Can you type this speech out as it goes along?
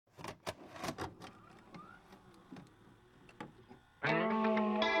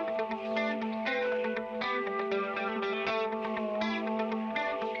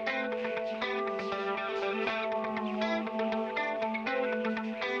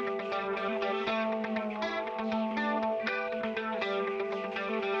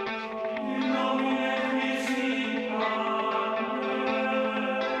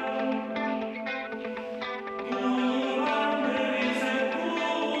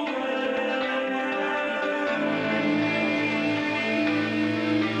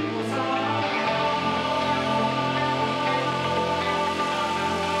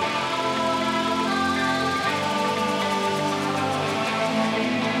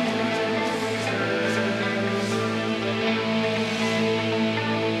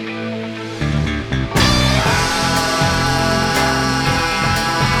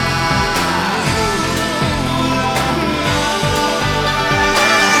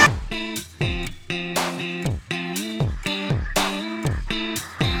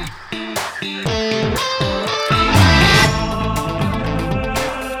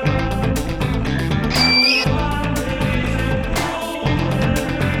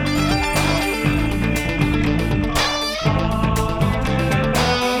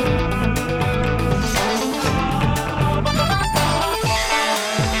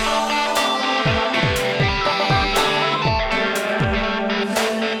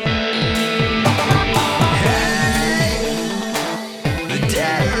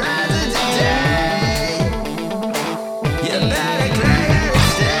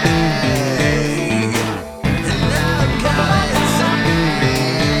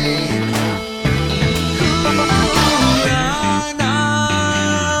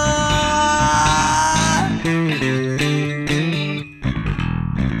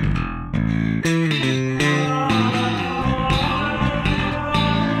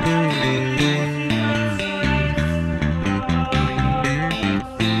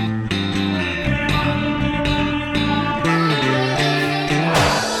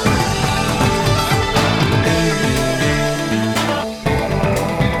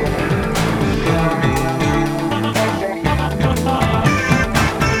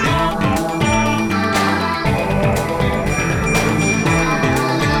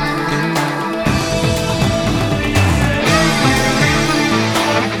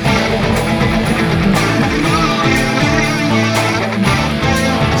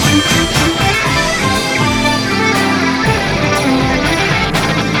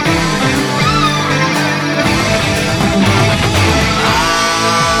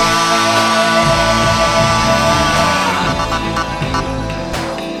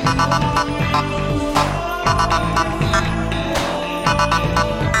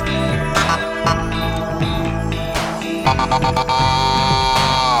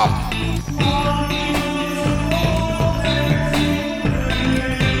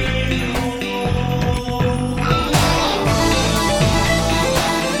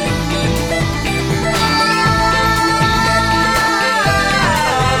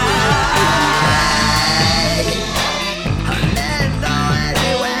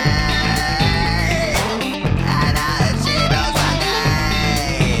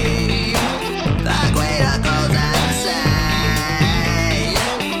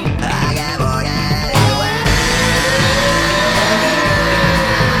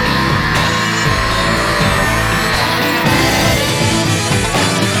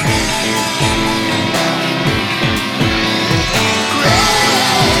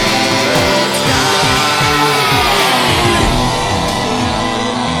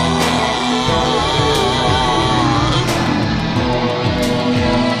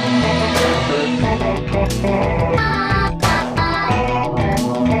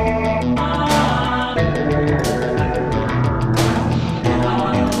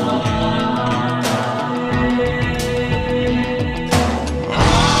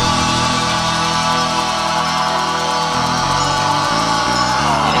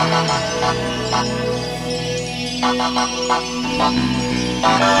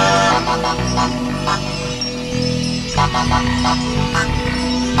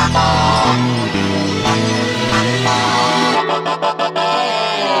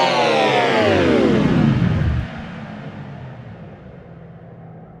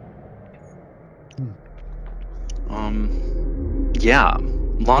Yeah.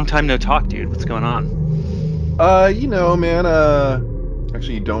 Long time no talk, dude. What's going on? Man,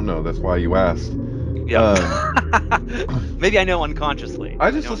 actually you don't know, that's why you asked. Yeah. Um, Maybe I know unconsciously. I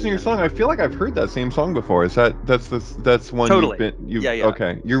I just know listened to your I know song. I feel like I've heard that same song before. That's one totally. you've Yeah, yeah.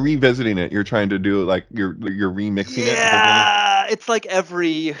 okay. You're revisiting it. You're trying to do it like you're remixing it again. Yeah. It's like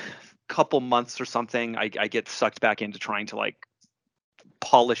every couple months or something, I get sucked back into trying to like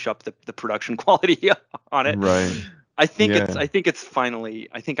polish up the production quality on it. Right. Yeah. I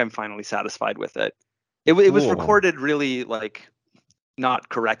think I'm finally satisfied with it. It was Cool. recorded really like not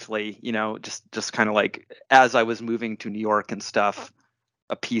correctly, just kind of like as I was moving to New York and stuff,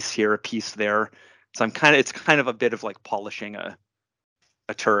 a piece here, a piece there. So it's kind of a bit of like polishing a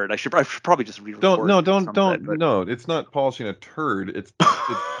turd. I should probably just Don't re-record no, don't some of it, don't but no. It's not polishing a turd. It's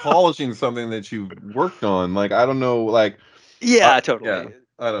polishing something that you've worked on. Like I don't know, like yeah, yeah. totally.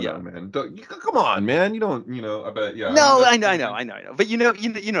 I don't know, Yeah. man. Come on, man. You don't, I bet. Yeah. I mean, No, that's I know. But you know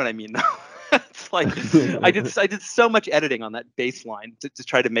what I mean though. It's like I did so much editing on that bass line to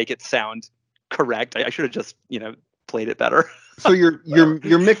try to make it sound correct. I should have just, played it better. So Whatever.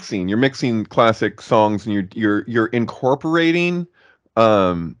 you're mixing classic songs and you're incorporating.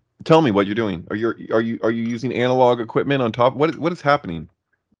 um Tell me what you're doing. Are you using analog equipment on top? What is happening?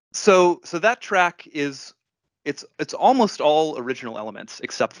 So that track is it's almost all original elements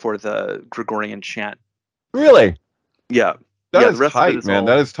except for the Gregorian chant. Really? Yeah. That Yeah, the is rest of it tight, is man.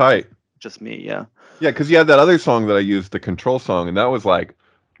 That all is tight. just me, yeah. Yeah, because you had that other song that I used, the control song, and that was like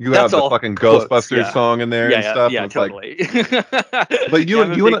you That's have the all fucking quotes, Ghostbusters yeah. song in there and Yeah, yeah, stuff, and yeah, it's like, totally. but Yeah,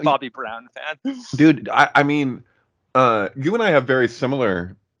 I'm a you big and Bobby Brown fan. dude, I mean, you and I have very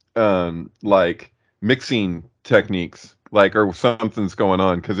similar, like mixing techniques, like, or something's going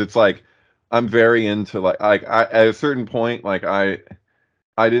on, because it's like I'm very into like I at a certain point, like I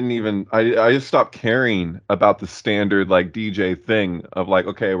didn't even I just stopped caring about the standard like DJ thing of like,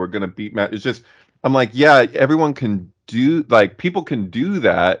 okay, we're gonna beat match. It's just I'm like, yeah, everyone can do, like, people can do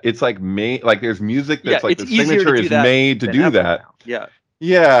that. It's like made, like there's music Yeah, that's like it's the easier to signature do is that made to than do ever that. now. Yeah.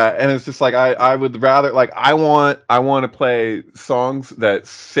 Yeah, and it's just like I would rather, like, I want to play songs that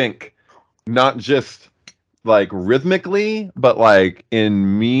sync, not just like rhythmically, but like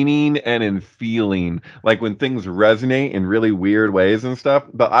in meaning and in feeling, like when things resonate in really weird ways and stuff.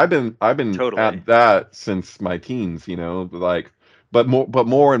 But I've been Totally. at that since my teens, like, but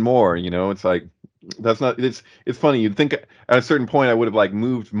more and more, it's like that's not it's funny. You'd think at a certain point I would have like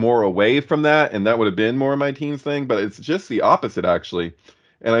moved more away from that, and that would have been more of my teens thing, but it's just the opposite actually.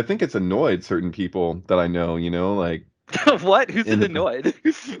 And I think it's annoyed certain people that I know, like What? Who's in it the annoyed?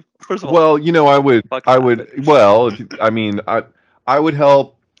 First of all, well, fuck I that. But would, well, I mean, I would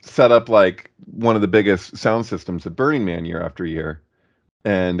help set up like one of the biggest sound systems at Burning Man year after year,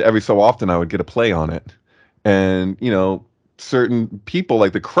 and every so often I would get a play on it, and certain people,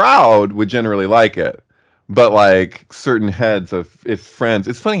 like the crowd, would generally like it, but like certain heads of its friends,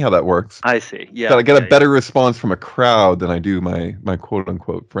 it's funny how that works. I see. That I Yeah, get a yeah, yeah. better response from a crowd than I do my quote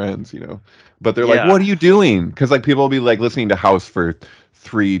unquote friends, But they're like, Yeah. "What are you doing?" Because like people will be like listening to house for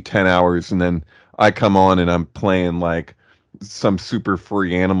 3-10 hours, and then I come on and I'm playing like some super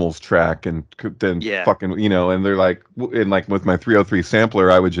free animals track, and then Yeah. fucking, and they're like, and like with my 303 sampler,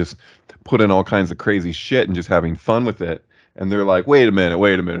 I would just put in all kinds of crazy shit and just having fun with it. And they're like, wait a minute,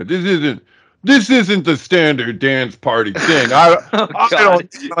 this isn't the standard dance party thing. Oh I God.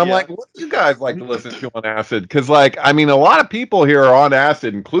 don't. And I'm Yeah. like, what do you guys like to listen to on acid? Because, like, I mean, a lot of people here are on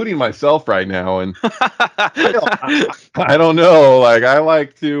acid, including myself right now, and I don't know. Like, I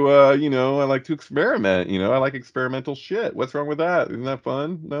like to, I like to experiment. I like experimental shit. What's wrong with that? Isn't that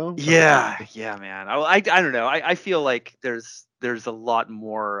fun? No. Okay. Yeah, yeah, man. I don't know. I feel like there's a lot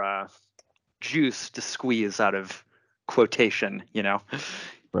more juice to squeeze out of quotation.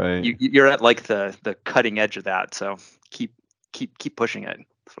 Right, You're at like the cutting edge of that. So keep keep pushing it.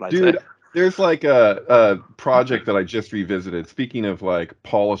 That's what I'd say. dude. There's like a project that I just revisited. Speaking of like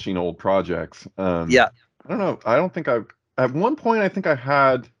polishing old projects, Yeah. I don't know. I don't think I've at one point I think I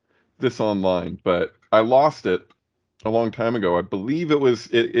had this online, but I lost it a long time ago. I believe it with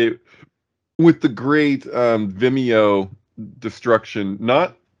the great Vimeo destruction,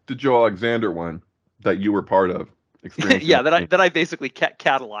 not the Joe Alexander one that you were part of. experience. Yeah, that I basically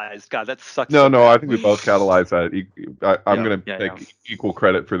catalyzed. God, that sucks No, so no, I bad. think we both catalyzed that. I'm Yeah, gonna yeah, yeah. take equal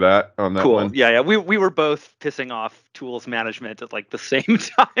credit for that on that Cool. one. Yeah, yeah. We were both pissing off tools management at like the same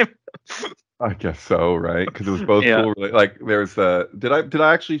time. I guess so, right? Because it was both Yeah. tool related. Like there's did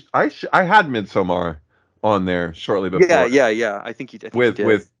I actually I had Midsommar on there shortly Yeah, before yeah, yeah. I think you did. with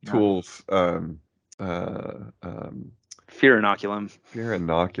Yeah. tools uh um Fear inoculum. fear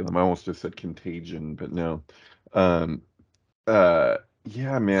inoculum. I almost just said contagion, but no. Um uh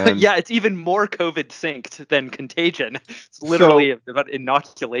yeah, man. Yeah, it's even more COVID synced than contagion. It's So literally about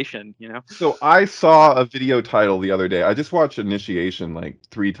inoculation, you know? so I saw a video title the other day. I just watched Initiation like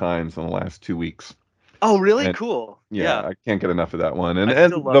 3 times in the last 2 weeks. Oh, really? And Cool. yeah, Yeah. I can't get enough of that one. And I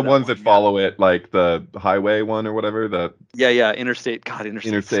still the love that ones that one. Yeah. follow it, like the highway one or whatever, the Yeah, yeah. Interstate. God,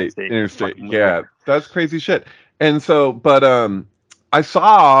 Interstate's such a interstate. fucking movie. Yeah, that's crazy shit. And so, but I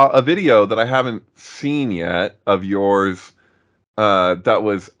saw a video that I haven't seen yet of yours. That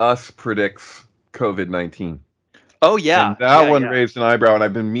was us predicts COVID-19. Oh And yeah. that Yeah, one yeah. raised an eyebrow, and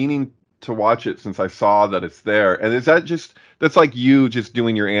I've been meaning to watch it since I saw that it's there. And is that just that's like you just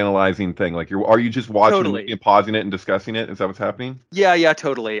doing your analyzing thing? Like are you just watching the movie Totally. and pausing it and discussing it? Is that what's happening? Yeah, yeah,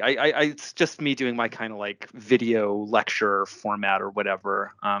 totally. It's just me doing my kind of like video lecture format or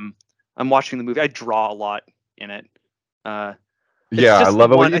whatever. I'm watching the movie. I draw a lot in it. Uh, it's Yeah, I just the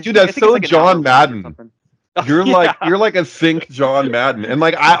love it when one. you I do think that. I think it's So like an hour John long or Madden. something. Oh, yeah. You're like a sync John Madden. And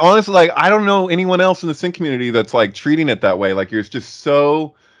like I honestly like I don't know anyone else in the sync community that's like treating it that way. Like you're just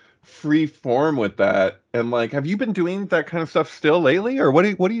so free form with that. And like have you been doing that kind of stuff still lately? Or what do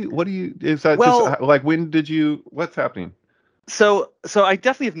you is that just Well, like when did you what's happening? so I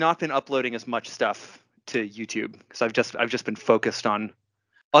definitely have not been uploading as much stuff to YouTube because I've just been focused on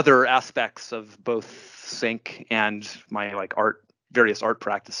other aspects of both sync and my like various art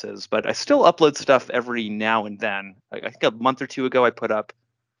practices. But I still upload stuff every now and then. I think a month or two ago I put up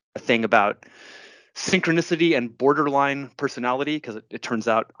a thing about synchronicity and borderline personality because it turns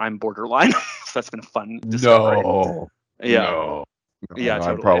out I'm borderline. So that's been a fun discovery. No. Yeah, No. No, yeah, no, I'm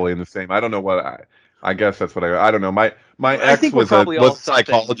totally. probably in the same. I don't know what I guess that's what I don't know. My I ex think we're probably all was a something.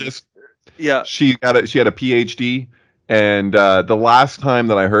 psychologist. Yeah, She had a PhD, and the last time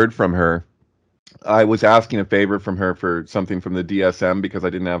that I heard from her, I was asking a favor from her for something from the DSM because I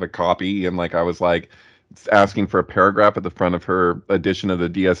didn't have a copy, and like I was like asking for a paragraph at the front of her edition of the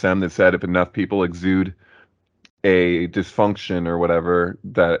DSM that said if enough people exude a dysfunction or whatever,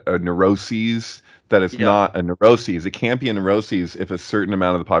 that a neuroses, that it's yeah. not a neuroses. It can't be a neuroses if a certain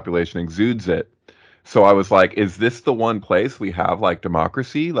amount of the population exudes it. So I was like, is this the one place we have like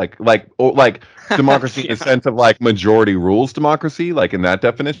democracy? Like democracy in the Yeah. sense of like majority rules democracy, like in that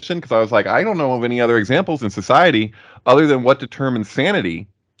definition? Because I was like, I don't know of any other examples in society other than what determines sanity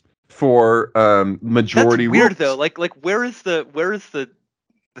for That's majority weird though. rules. Like where is the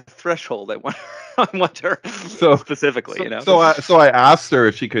threshold? I wonder. I wonder So specifically. You know. so I asked her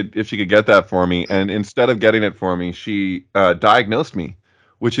if she could get that for me, and instead of getting it for me, she diagnosed me,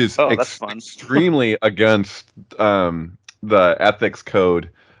 which is Oh, that's fun. extremely against the ethics code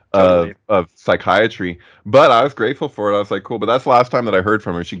Totally. of psychiatry. But I was grateful for it. I was like, cool. But that's the last time that I heard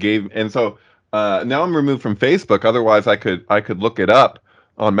from her. She gave, and so now I'm removed from Facebook. Otherwise, I could look it up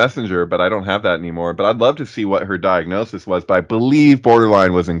on Messenger, but I don't have that anymore. But I'd love to see what her diagnosis was. But I believe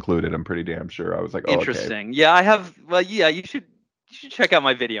borderline was included. I'm pretty damn sure. I was like, oh, okay. Interesting. Yeah, I have. Well, yeah, you should check out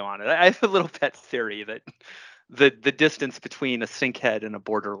my video on it. I have a little pet theory that the distance between a sync head and a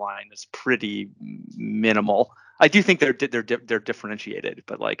borderline is pretty minimal. I do think they're differentiated,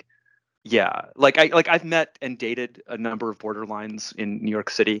 but like yeah, I've met and dated a number of borderlines in New York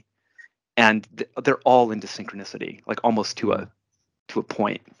City, and they're all into synchronicity, like almost to a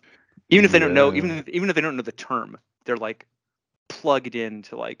point. Even if they don't know, Yeah. even if they don't know the term, they're like plugged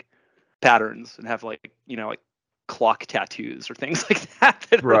into like patterns and have like like clock tattoos or things like that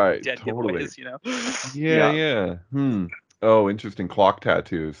are like Right. dead Totally. giveaways. Yeah. Yeah, Yeah. Oh, interesting. Clock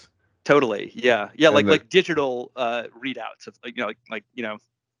tattoos. totally. Yeah, yeah, And the like digital readouts of like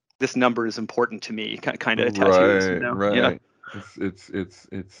this number is important to me kind of tattoos. right, Yeah. right. It's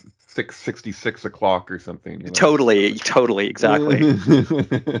 6:66 o'clock or something, you know. Totally, exactly.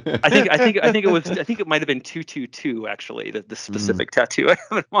 I think it might have been 222 actually, the Mm. specific tattoo I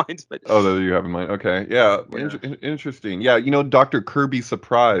have in mind, but Oh, that you have in mind. Okay. Yeah. yeah. Interesting. Yeah. Dr. Kirby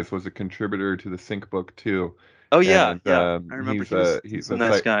Surprise was a contributor to the Sync book too. Oh yeah, And yeah. I remember he's he's a a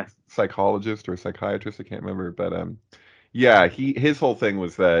nice guy. psychologist or a psychiatrist. I can't remember. But yeah, his whole thing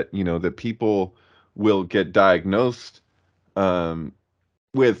was that, that people will get diagnosed um,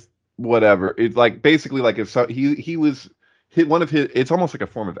 with whatever. It's like basically like if so, he was one of his, it's almost like a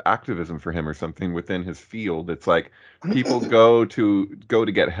form of activism for him or something within his field. It's like people go to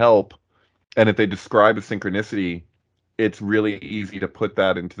get help, and if they describe a synchronicity, it's really easy to put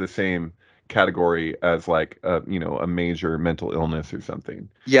that into the same category as like a major mental illness or something.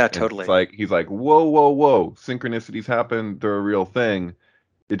 Yeah, And it's totally. like he's like, whoa, whoa, whoa, synchronicities happen, they're a real thing.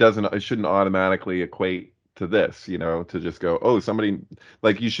 It shouldn't automatically equate to this, to just go, oh, somebody,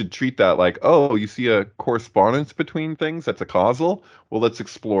 like, you should treat that like, oh, you see a correspondence between things, that's a causal. Well, let's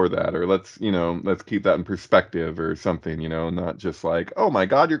explore that, or let's keep that in perspective or something, not just like, oh my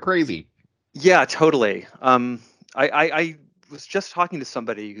God, you're crazy. Yeah, totally. I was just talking to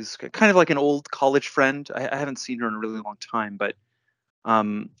somebody who's kind of like an old college friend. I haven't seen her in a really long time, but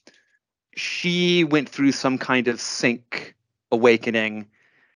um, she went through some kind of sync awakening,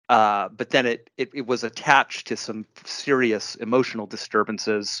 but then it was attached to some serious emotional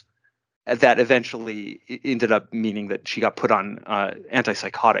disturbances that eventually ended up meaning that she got put on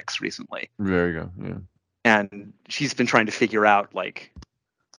antipsychotics recently, There you go. Yeah. and she's been trying to figure out like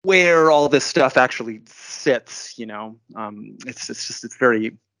where all this stuff actually sits. It's just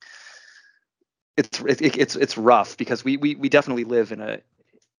it's rough because we definitely live in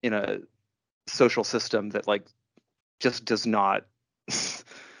a social system that like just does not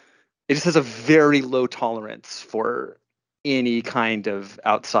it just has a very low tolerance for any kind of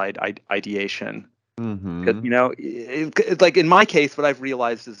outside ideation. Because Mm-hmm. like in my case, what I've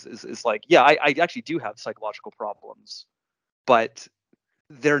realized is like, yeah, I actually do have psychological problems, but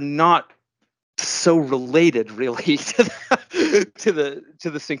they're not so related really to the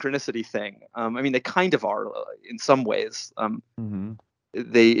synchronicity thing. I mean, they kind of are in some ways. Mm-hmm.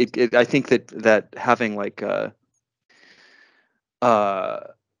 I think that having like uh,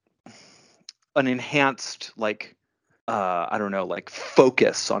 an enhanced like I don't know, like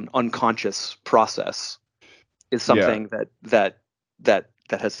focus on unconscious process is Yeah. something that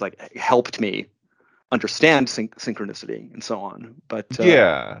has like helped me understand synchronicity and so on. But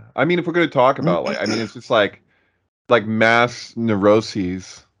Yeah. I mean, if we're going to talk about, like, I mean, it's just like mass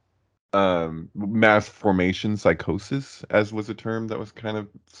neuroses, mass formation psychosis, as was a term that was kind of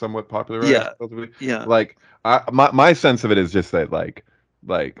somewhat popularized, yeah, supposedly. yeah, Like, my sense of it is just that like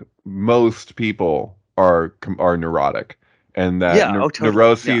most people are neurotic, and that yeah. Oh, totally. Yeah.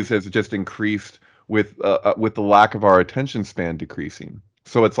 neuroses has just increased with the lack of our attention span decreasing.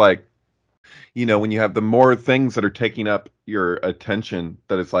 So it's like, when you have the more things that are taking up your attention,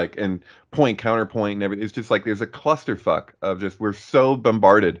 that it's like, and point counterpoint and everything, it's just like there's a clusterfuck of just, we're so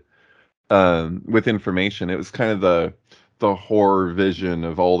bombarded with information. It was kind of the horror vision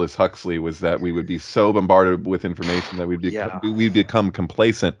of Aldous Huxley, was that we would be so bombarded with information that Yeah. we'd become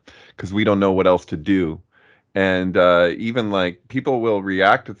complacent because we don't know what else to do. And even like people will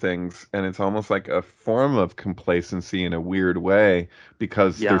react to things, and it's almost like a form of complacency in a weird way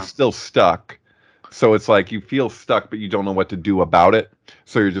because they're Yeah. still stuck. So it's like you feel stuck, but you don't know what to do about it.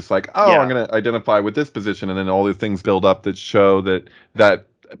 So you're just like, oh, I'm Yeah. going to identify with this position. And then all these things build up that show that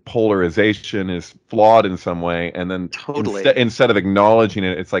polarization is flawed in some way. And then instead Totally. instead of acknowledging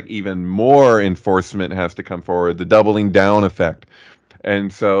it, it's like even more enforcement has to come forward, the doubling down effect.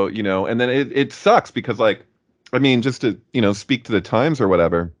 And so, and then it sucks because, like, I mean, just to, speak to the times or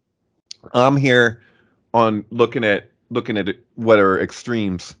whatever, I'm here on looking at what are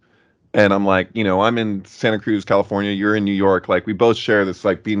extremes. And I'm like, I'm in Santa Cruz, California. You're in New York. Like, we both share this,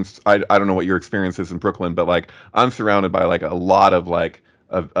 like, being, I don't know what your experience is in Brooklyn, but like, I'm surrounded by like a lot of like,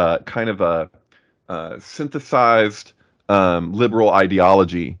 of kind of a synthesized liberal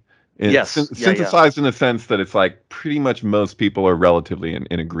ideology. Yes. Yeah. Yeah. Synthesized in the sense that it's like pretty much most people are relatively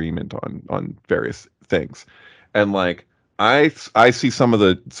in agreement on various things. And like, I see some of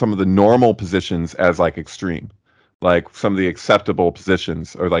the normal positions as like extreme, like some of the acceptable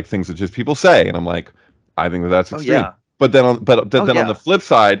positions or like things that just people say, and I'm like, I think that that's Oh, extreme. yeah. But Oh, then on the yeah. flip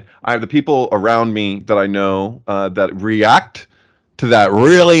side, I have the people around me that I know that react to that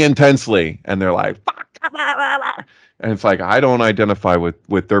really intensely, and they're like, and it's like I don't identify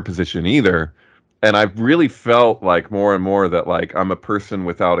with their position either. And I've really felt like more and more that like I'm a person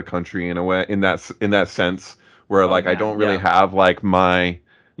without a country in a way, in that sense, where Oh, like I man. don't really Yeah. have like my,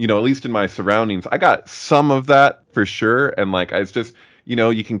 at least in my surroundings, I got some of that for sure. And like it's just,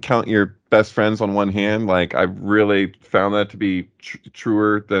 you can count your best friends on one hand. Like I've really found that to be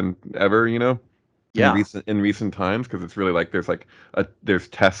truer than ever, Yeah. in recent times, because it's really like there's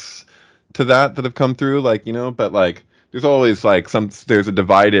tests to that have come through, like, but like there's always like there's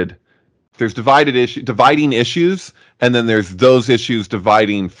dividing issues, and then there's those issues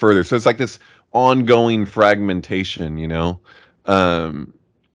dividing further. So it's like this ongoing fragmentation, um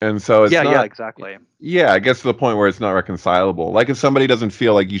And so it's Yeah, not, exactly. yeah, it gets to the point where it's not reconcilable. Like if somebody doesn't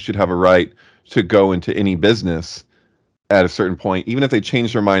feel like you should have a right to go into any business at a certain point, even if they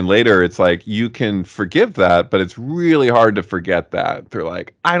change their mind later, it's like you can forgive that, but it's really hard to forget that. They're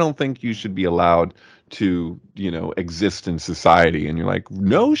like, I don't think you should be allowed to, exist in society. And you're like,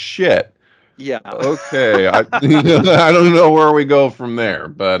 no shit. Yeah. Okay. I don't know where we go from there,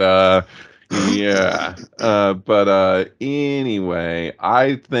 but yeah. But anyway,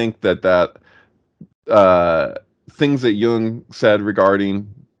 I think that uh things that Jung said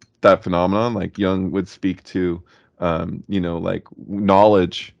regarding that phenomenon, like Jung would speak to like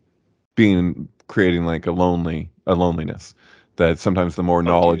knowledge being creating like a loneliness, that sometimes the more Oh,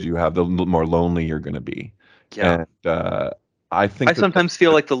 knowledge dude. you have, the more lonely you're going to be. Yeah. And I I think that sometimes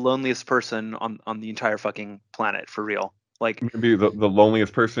feel like the loneliest person on the entire fucking planet, for real. Like, maybe the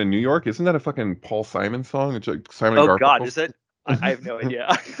loneliest person in New York, isn't that a fucking Paul Simon song? It's like Simon and oh God, Garfunkel. is it? I have no idea.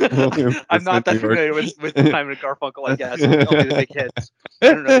 Loneliest I'm person not in that New York. familiar with Simon and Garfunkel, I guess. Only the big hits. I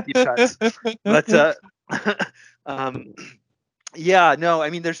don't know the deep cuts. But um, yeah, no, I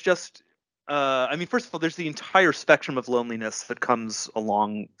mean, there's just, I mean, first of all, there's the entire spectrum of loneliness that comes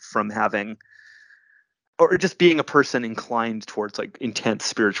along from having, or just being a person inclined towards like intense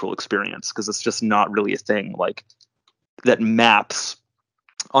spiritual experience, because it's just not really a thing like that maps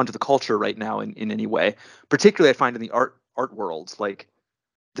onto the culture right now in any way. Particularly, I find in the art world, like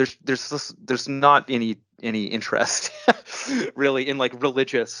there's not any interest really in like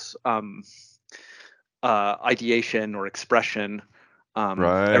religious ideation or expression.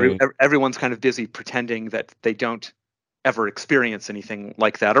 Right. Everyone's kind of busy pretending that they don't ever experience anything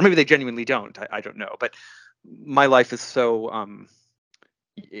like that, or maybe they genuinely don't. I don't know, but my life is so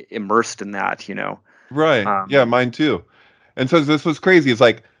immersed in that, you know. Right. Yeah, Um, mine too. And so this was crazy. It's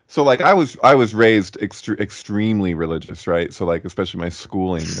like, so like I was raised extremely religious, right? So like especially my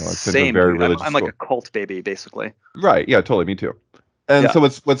schooling, I sent to a Same, very dude. religious I'm like a school. cult baby, basically. Right. Yeah, totally. Me too. And Yeah. so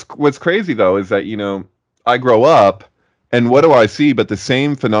what's crazy though is that, I grow up and what do I see but the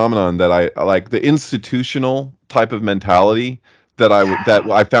same phenomenon that I like, the institutional type of mentality that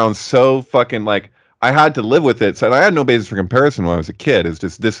Yeah. I found so fucking like I had to live with it. So I had no basis for comparison when I was a kid. It's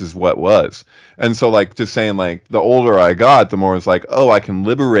just this is what was. And so like just saying like the older I got, the more it's like, oh, I can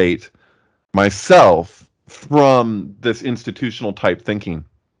liberate myself from this institutional type thinking.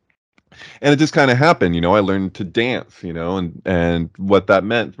 And it just kind of happened. I learned to dance, and what that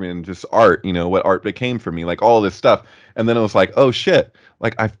meant for me, and just art, what art became for me, like all this stuff. And then it was like, oh shit,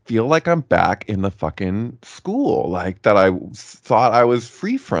 like I feel like I'm back in the fucking school, like that I thought I was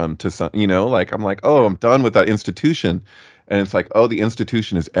free from, to some, like I'm like, oh, Yeah. I'm done with that institution. And it's like, oh, the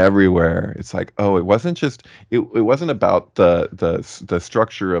institution is everywhere. It's like, oh, it wasn't just it wasn't about the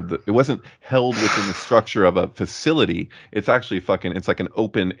structure of it wasn't held within the structure of a facility. It's actually fucking, it's like an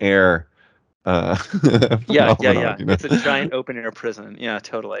open air phenomenon, Yeah. It's a giant open air prison. Yeah,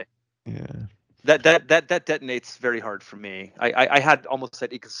 totally. Yeah. That detonates very hard for me. I had almost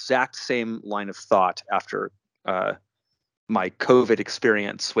that exact same line of thought after uh, my COVID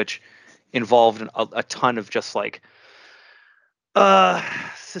experience, which involved a ton of just like uh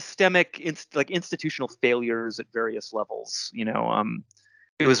systemic like institutional failures at various levels.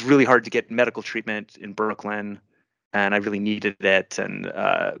 It was really hard to get medical treatment in Brooklyn, and I really needed it, and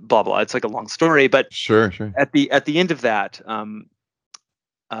blah blah. It's like a long story, but Sure, sure. at the end of that,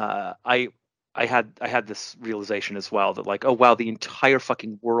 uh, I I had this realization as well, that like, oh wow, the entire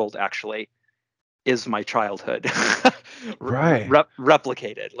fucking world actually is my childhood Right.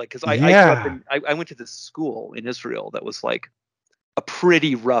 replicated. Like, because I grew up Yeah. in, I went to this school in Israel that was like a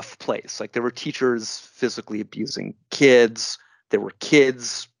pretty rough place. Like, there were teachers physically abusing kids, there were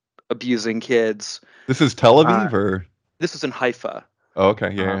kids abusing kids. This is Tel uh, Aviv or this was in Haifa. oh,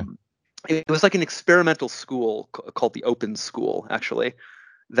 okay, yeah, yeah. um, it was like an experimental school called the Open School, actually,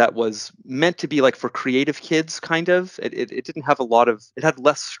 that was meant to be like for creative kids, kind of. It didn't have a lot of, it had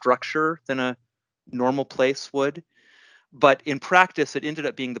less structure than a normal place would. But in practice, it ended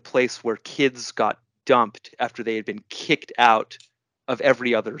up being the place where kids got dumped after they had been kicked out of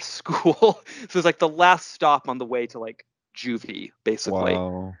every other school. So it was like the last stop on the way to like juvie, basically.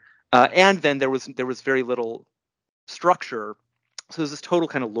 Wow. And then there was very little structure. So it was this total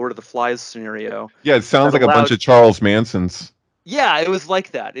kind of Lord of the Flies scenario Yeah, it sounds that like a bunch allowed, of Charles Mansons. yeah, it was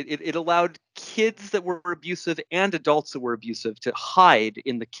like that. It allowed kids that were abusive and adults that were abusive to hide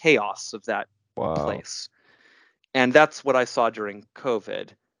in the chaos of that Wow. place. And that's what I saw during COVID,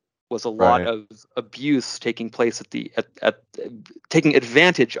 was a lot Right. of abuse taking place at taking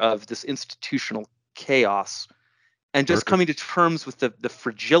advantage of this institutional chaos, and just Right. coming to terms with the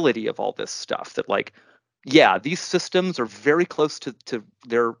fragility of all this stuff, that like yeah, these systems are very close to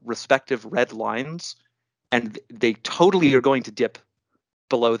their respective red lines, and they totally are going to dip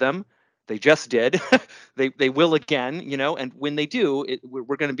below them. They just did. They will again, and when they do,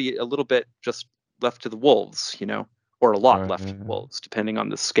 we're going to be a little bit just left to the wolves, or a lot Right. left to the wolves, depending on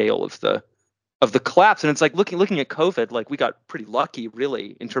the scale of the collapse. And it's like looking at COVID, like we got pretty lucky,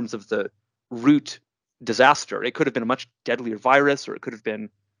 really, in terms of the root disaster. It could have been a much deadlier virus, or it could have been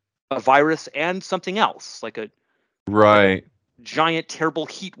a virus and something else, like a Right. giant, terrible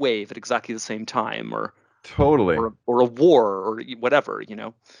heat wave at exactly the same time, or Totally. or a war, or whatever.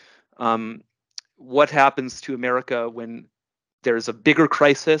 Um, what happens to America when there's a bigger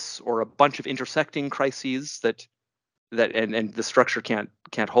crisis or a bunch of intersecting crises and the structure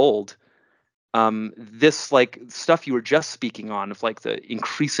can't hold? This like stuff you were just speaking on, of like the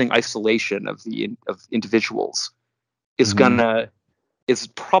increasing isolation of individuals, is Mhm. gonna is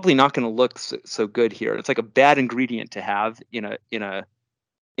probably not going to look so good here. It's like a bad ingredient to have in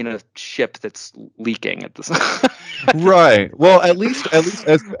a ship that's leaking at this. Right. Well, at least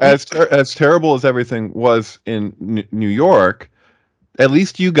as terrible as everything was in New York, at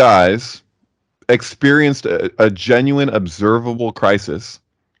least you guys experienced a genuine observable crisis.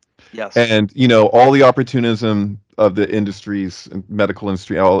 Yes. And all the opportunism of the industries, medical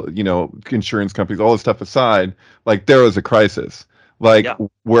industry, all insurance companies, all this stuff aside, like there was a crisis. Like Yeah.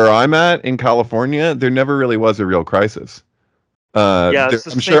 where I'm at in California, there never really was a real crisis. Yeah. It's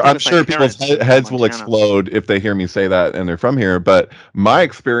the I'm same sure thing I'm with my sure people's parents in heads will Montana. explode if they hear me say that and they're from here. But my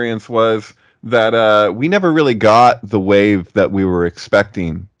experience was that we never really got the wave that we were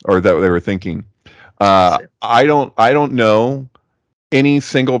expecting or that they were thinking. I don't know any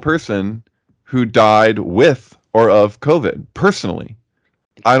single person who died with or of COVID personally.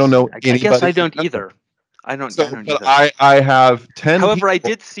 I don't know Interesting. I guess anybody I who don't does. either. I don't. I So, don't but either. I have 10 However, I people.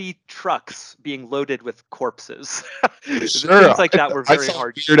 did see trucks being loaded with corpses. Sure, Things like that were I very saw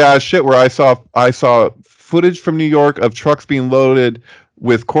hard. weird ass shit where I saw footage from New York of trucks being loaded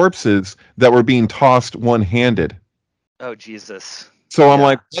with corpses that were being tossed one-handed. Oh Jesus. So I'm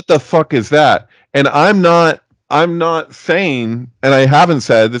like, Yeah. what the fuck is that? And I'm not saying, and I haven't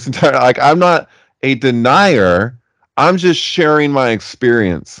said this entire, like, I'm not a denier. I'm just sharing my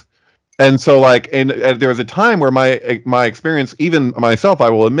experience. And so, like, and there was a time where my experience, even myself, I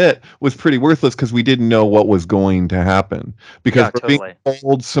will admit, was pretty worthless because we didn't know what was going to happen, because Yeah. we're being Totally.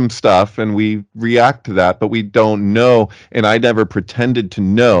 told some stuff and we react to that, but we don't know. And I never pretended to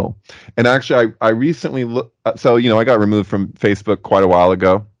know. And actually, I recently so I got removed from Facebook quite a while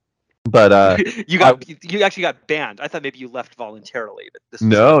ago, but you I got you actually got banned. I thought maybe you left voluntarily, but this was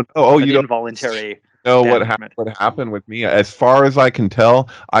no, no, oh, an you don't involuntary know banishment. what happened with me. As far as I can tell,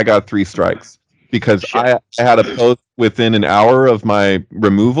 I got 3 strikes because Shit. I had a post within an hour of my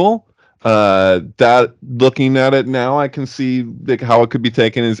removal. That looking at it now, I can see how it could be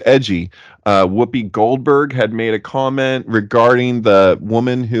taken as edgy. Whoopi Goldberg had made a comment regarding the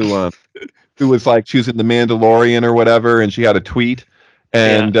woman who was like choosing the Mandalorian or whatever, and she had a tweet,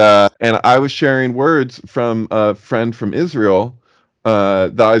 Yeah. and I was sharing words from a friend from Israel,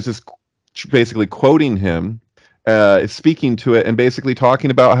 that I was just basically quoting him, speaking to it, and basically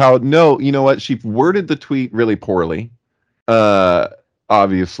talking about how no, you know what, she worded the tweet really poorly, uh,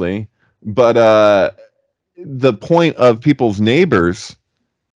 obviously, but the point of people's neighbors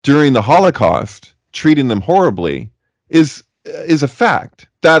during the Holocaust, treating them horribly, is a fact.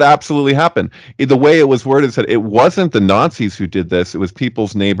 That absolutely happened. The way it was worded said it wasn't the Nazis who did this; it was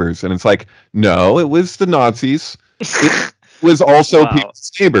people's neighbors, and it's like, no, it was the Nazis. It was also Wow.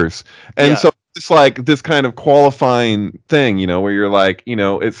 people's neighbors, and Yeah. so it's like this kind of qualifying thing, where you're like,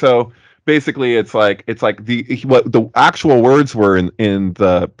 it's so. Basically, it's like the what the actual words were in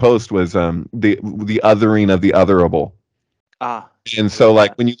the post was the othering of the otherable. Ah, And I so, like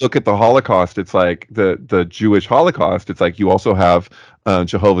like, that. when you look at the Holocaust, it's like the Jewish Holocaust. It's like you also have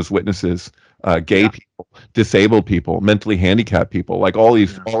Jehovah's Witnesses, gay Yeah. people, disabled people, mentally handicapped people, like all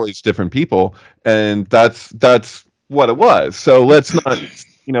these Yeah. all these different people, and that's what it was. So let's not,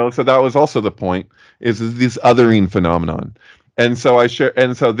 So that was also the point, is this othering phenomenon. And so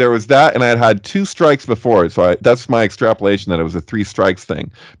and so there was that, and I had 2 strikes before it. So that's my extrapolation that it was a 3 strikes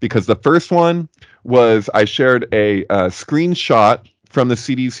thing, because the first one was I shared a screenshot from the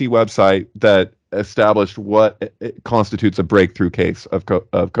CDC website that established what it constitutes a breakthrough case of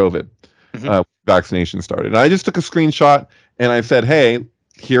COVID, Hmm. vaccination started. And I just took a screenshot and I said, hey,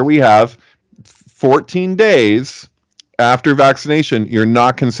 here we have 14 days after vaccination, you're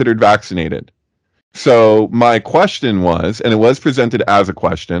not considered vaccinated. So my question was, and it was presented as a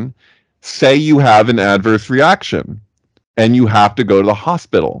question, say you have an adverse reaction and you have to go to the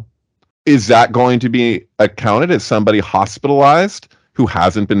hospital. is that going to be accounted as somebody hospitalized who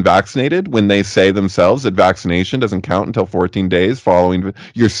hasn't been vaccinated when they say themselves that vaccination doesn't count until 14 days following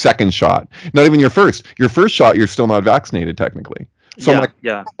your second shot? Not even your first. Your first shot, you're still not vaccinated technically. So I'm Yeah, like,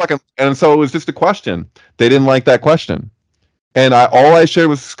 yeah. and so it was just a question. They didn't like that question. And all I shared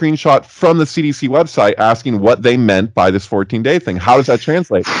was a screenshot from the CDC website asking what they meant by this 14-day thing. How does that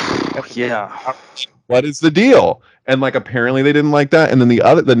translate? Yeah. What is the deal? And like apparently they didn't like that. And then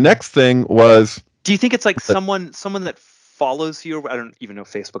the next thing was Do you think it's like someone that follows you? I don't even know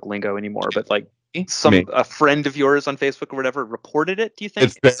Facebook lingo anymore, but like me. a friend of yours on Facebook or whatever reported it? Do you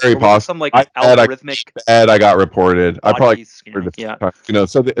It's think, very or was it possible. some like I bet algorithmic I got reported. I probably body heard scanning? this Yeah. time,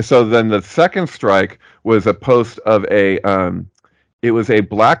 so then the second strike was a post of it was a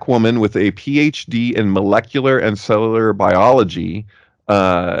black woman with a PhD in molecular and cellular biology,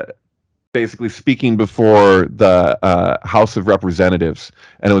 uh, basically speaking before the House of Representatives,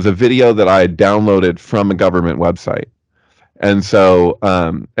 and it was a video that I had downloaded from a government website. And so,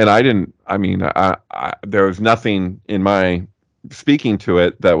 and I didn't, I mean, there was nothing in my speaking to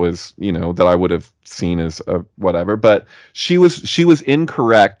it that was, that I would have seen as a whatever, but she was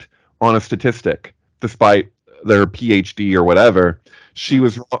incorrect on a statistic, despite their PhD or whatever. She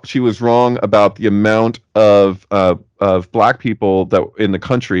was wrong about the amount of black people that in the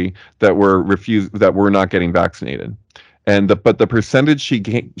country that were not getting vaccinated, but the percentage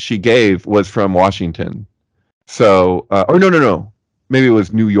she gave was from Washington. So, or no, no, no. Maybe it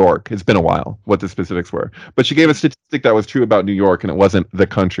was New York. It's been a while what the specifics were. But she gave a statistic that was true about New York and it wasn't the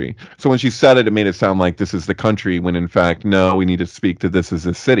country. So when she said it, it made it sound like this is the country when in fact, no, we need to speak to this as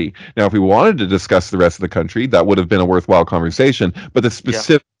a city. Now, if we wanted to discuss the rest of the country, that would have been a worthwhile conversation. But the Yeah.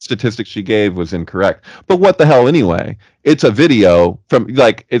 specific statistic she gave was incorrect. But what the hell anyway? It's a video from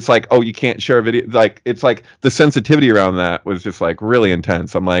like, it's like, oh, you can't share a video. Like, it's like the sensitivity around that was just like really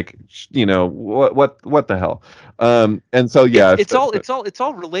intense. I'm like, what the hell? And so yeah, It's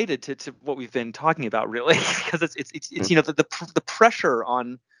all related to what we've been talking about, really, because it's the pressure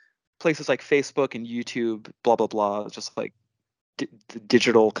on places like Facebook and YouTube, blah blah blah, just like the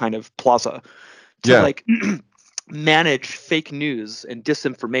digital kind of plaza, to yeah, like manage fake news and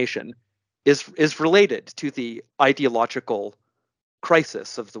disinformation is related to the ideological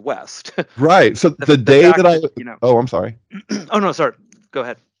crisis of the West. right. So the, the the day that fact that oh, I'm sorry. oh no, sorry, go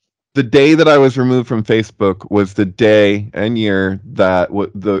ahead. The day that I was removed from Facebook was the day and year that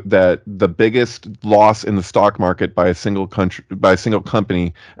the biggest loss in the stock market by a single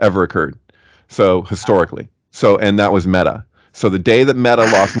company ever occurred. So historically, and that was Meta. So the day that Meta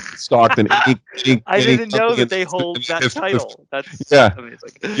lost more stock than I any didn't know company that in they in hold the that history of title. That's yeah, amazing.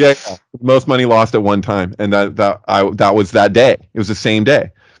 yeah, most money lost at one time, and that was that day. It was the same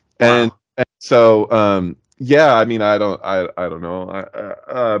day, and, Wow. and so yeah. I mean, I don't know,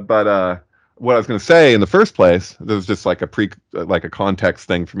 but what I was going to say in the first place, there was just like like a context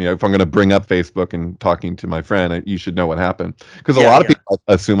thing for me. If I'm going to bring up Facebook and talking to my friend, you should know what happened because a Yeah, lot of yeah. people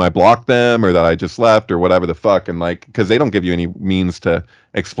assume I blocked them or that I just left or whatever the fuck, and like because they don't give you any means to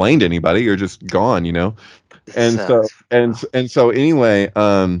explain to anybody, you're just gone. This And so and wow. and so anyway,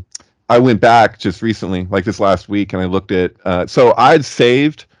 I went back just recently, like this last week, and I looked at. So I'd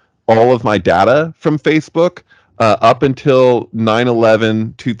saved all of my data from Facebook up until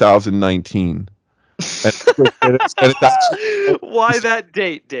 9/11/2019, and, it's actually Why that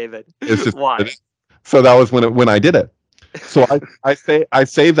date, David? it's just Why? so that was when I did it. So I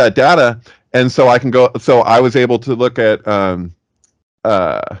saved that data, and so I can go. So I was able to look at uh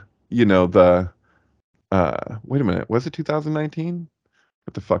the wait a minute, was it 2019?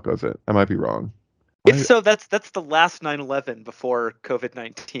 What the fuck was it? I might be wrong. It's Why? so that's the last 9/11 before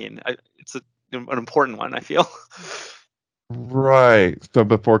COVID-19. It's an important one, I feel. Right. So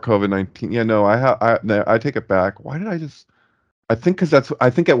before COVID-19. Yeah, no, no, I take it back. Why did I just I think because I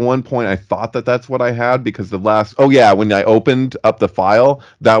think at one point I thought that that's what I had because oh yeah, when I opened up the file,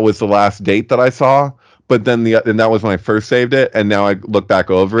 that was the last date that I saw. But then and that was when I first saved it, and now I look back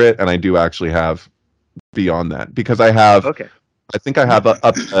over it, and I do actually have beyond that because Okay. I think I have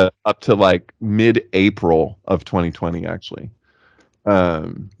up to like mid-April of 2020 actually.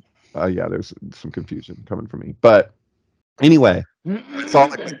 Um, yeah, there's some confusion coming from me, but anyway, I saw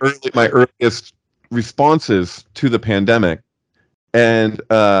like my earliest responses to the pandemic, and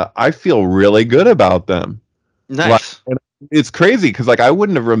I feel really good about them. Like, Nice. and it's crazy because like I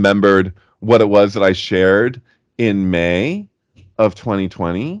wouldn't have remembered what it was that I shared in May of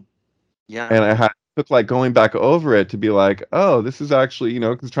 2020, Yeah. and I had took like going back over it to be like, oh, this is actually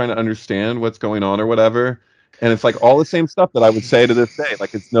because trying to understand what's going on or whatever, and it's like all the same stuff that I would say to this day,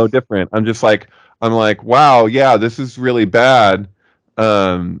 like it's no different. I'm like, wow, yeah, this is really bad.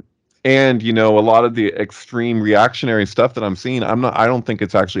 Um, and you know, a lot of the extreme reactionary stuff that I'm seeing, I don't think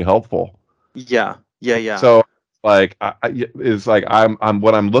it's actually helpful. Yeah, yeah, yeah. So like is like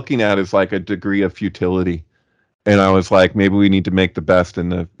what I'm looking at is like a degree of futility. And I was like, maybe we need to make the best in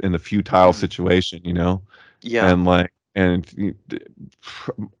the futile Mm, situation, you know? yeah, And like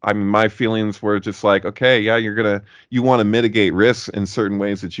I mean, my feelings were just like, okay, yeah, you want to mitigate risks in certain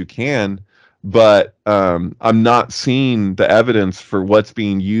ways that you can, but I'm not seeing the evidence for what's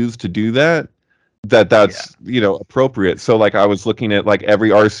being used to do that, yeah. that's appropriate. So like I was looking at like every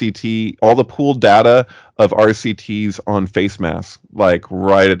RCT, all the pooled data of RCTs on face masks, like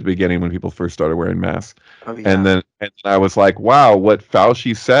right at the beginning when people first started wearing masks. Oh And yeah. then I was like, wow, what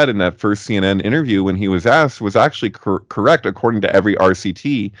Fauci said in that first CNN interview when he was asked was actually correct according to every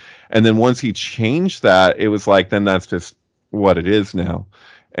RCT. And then once he changed that, it was like, then that's just what it is now.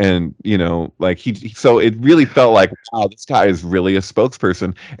 And like so it really felt like, wow, this guy is really a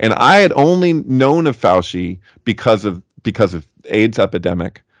spokesperson. And I had only known of Fauci because of AIDS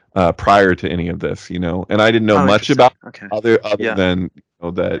epidemic prior to any of this, and I didn't know Oh, much about interesting. Okay. other Yeah. than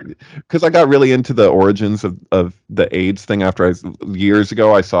that because I got really into the origins of the AIDS thing after years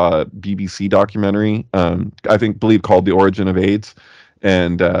ago I saw a BBC documentary, I believe called The Origin of AIDS,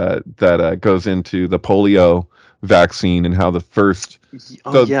 and that goes into the polio vaccine and how the first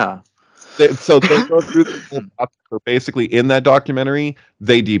Oh so yeah. they go through the whole process where basically in that documentary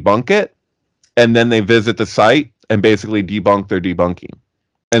they debunk it and then they visit the site and basically debunk their debunking.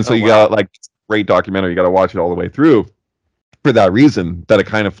 And so Oh you got wow. like great documentary, you got to watch it all the way through for that reason that it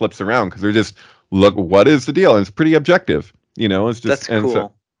kind of flips around because they're just look what is the deal and it's pretty objective, it's just That's and so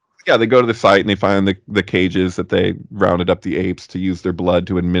cool. yeah, they go to the site and they find the cages that they rounded up the apes to use their blood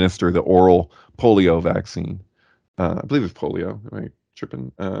to administer the oral polio vaccine. I believe it's polio. Am I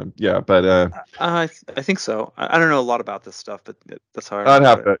tripping? Yeah, but I think so. I don't know a lot about this stuff, but that's how I I'd remember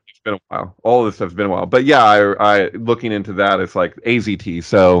have it. to. It's been a while. All this stuff's been a while. But yeah, I looking into that, it's like AZT.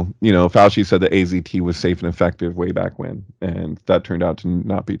 So Fauci said that AZT was safe and effective way back when, and that turned out to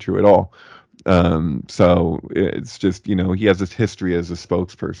not be true at all. So it's just he has this history as a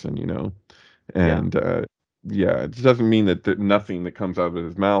spokesperson, Yeah. and yeah, it doesn't mean that nothing that comes out of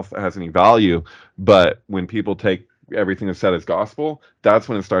his mouth has any value, but when people take everything that's said as gospel, that's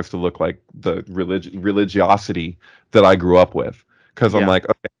when it starts to look like the religiosity that I grew up with. Because I'm Yeah. like,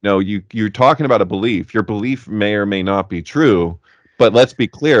 okay, no, you're talking about a belief. Your belief may or may not be true, but let's be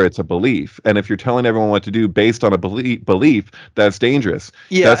clear, it's a belief. And if you're telling everyone what to do based on a belief, that's dangerous.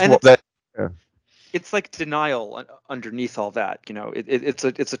 Yeah, That's and what it's that. Yeah. it's like denial underneath all that. It's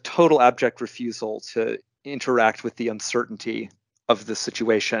a total abject refusal to interact with the uncertainty of the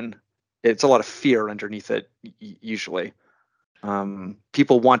situation. It's a lot of fear underneath it usually.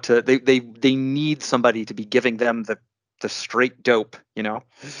 People want to they need somebody to be giving them the straight dope.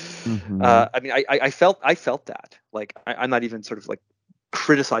 Mhm. I mean, I felt that. Like I'm not even sort of like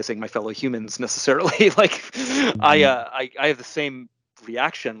criticizing my fellow humans necessarily. Like Mhm. I have the same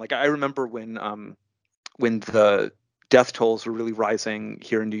reaction. Like I remember when the death tolls were really rising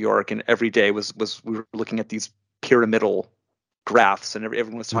here in New York, and every day was we were looking at these pyramidal graphs, and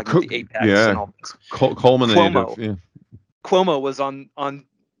everyone was talking about the apex and Yeah, all this. culminative. Cuomo Yeah. Cuomo was on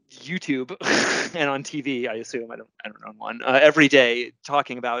YouTube and on TV. I assume I don't know one every day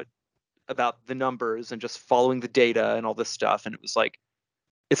talking about the numbers and just following the data and all this stuff, and it was like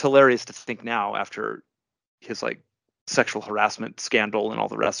it's hilarious to think now after his like sexual harassment scandal and all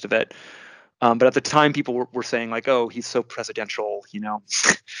the rest of it. But at the time, people were saying like, "Oh, he's so presidential,"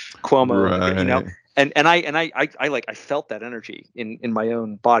 Cuomo, Right. and I felt that energy in my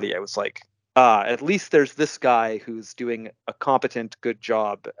own body. I was like, ah, at least there's this guy who's doing a competent, good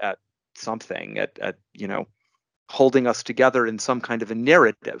job at something, at holding us together in some kind of a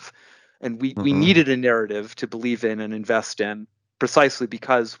narrative, and we Mhm. needed a narrative to believe in and invest in, precisely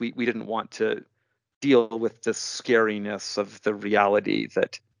because we didn't want to deal with the scariness of the reality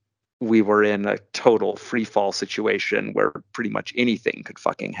that we were in a total free fall situation where pretty much anything could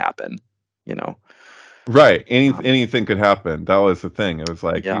fucking happen, you know. Right. Um, Anything could happen. That was the thing. It was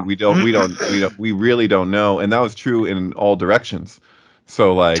like yeah. we really don't know, and that was true in all directions.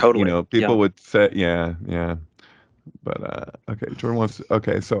 So like Totally. Yeah. people would say yeah, yeah. But okay, Jordan wants.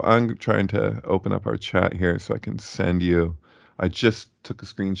 Okay, so I'm trying to open up our chat here so I can send you. I just took a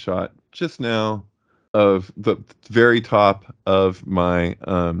screenshot just now of the very top of my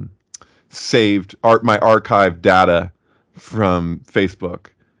saved my archive data from Facebook,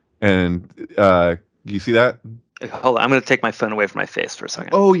 and do you see that? Hold on. I'm going to take my phone away from my face for a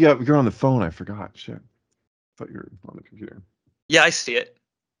second. Oh yeah, you're on the phone. I forgot. Shit, I thought you were on the computer. Yeah, I see it.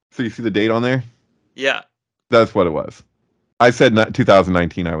 So you see the date on there? Yeah. That's what it was. I said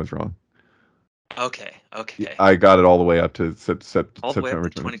 2019. I was wrong. Okay. I got it all the way up to All the way up September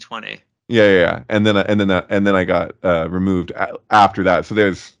to 2020. Yeah. And then I got removed after that. So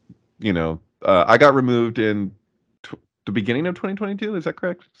there's, I got removed in the beginning of 2022. Is that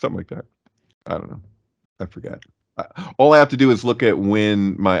correct? Something like that. I don't know. I forget. All I have to do is look at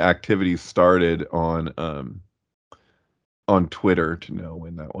when my activities started on Twitter to know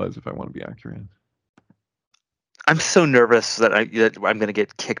when that was, if I want to be accurate. I'm so nervous that I'm going to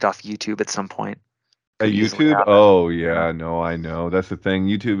get kicked off YouTube at some point. Could easily YouTube? happen. Oh yeah, no, I know. That's the thing.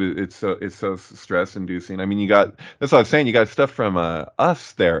 YouTube, it's so stress inducing. I mean, that's what I was saying. You got stuff from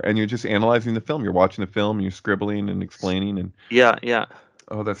us there, and you're just analyzing the film. You're watching the film, you're scribbling and explaining, and Yeah.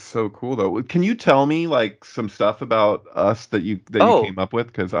 oh, that's so cool though. Can you tell me like some stuff about us that you Oh, came up with?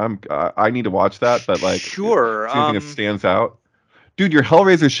 Because I need to watch that, but like, is sure. there anything that stands out? Dude, your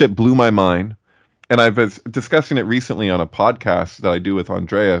Hellraiser shit blew my mind. And I was discussing it recently on a podcast that I do with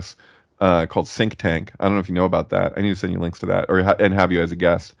Andreas called Sync Tank. I don't know if you know about that. I need to send you links to that, and have you as a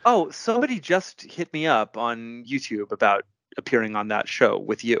guest. Oh, somebody just hit me up on YouTube about appearing on that show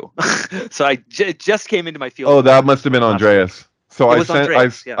with you. So it just came into my field Oh, of that vision must have been last week. Andreas. So It I was sent I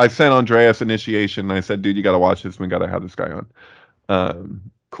Andreas. Yeah. I sent Andreas initiation. And I said, dude, you got to watch this. We got to have this guy on.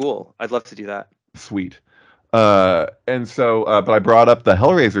 Cool. I'd love to do that. Sweet. And so, but I brought up the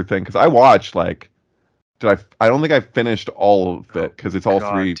Hellraiser thing because I watched like, I don't think I finished all of it because it's all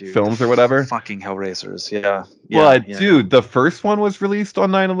God, three dude, the films or whatever. fucking Hellraisers. Yeah. Well, Yeah. dude, the first one was released on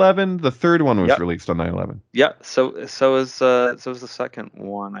 9/11. The third one was Yep. released on 9/11. Yeah. So is the second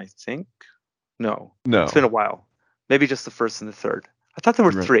one, I think. No, it's been No. a while. Maybe just the first and the third. I thought there were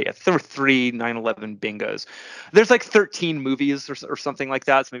Right. three. I thought there were three 9/11 bingos. There's like 13 movies or something like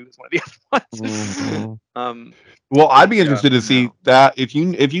that. So maybe it's one of the other ones. Mhm. Well, I'd be interested to see no. that if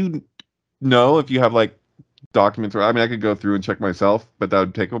you have like documents, or I mean, I could go through and check myself, but that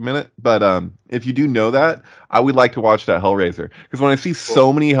would take a minute. But if you do know that, I would like to watch that Hellraiser because when I see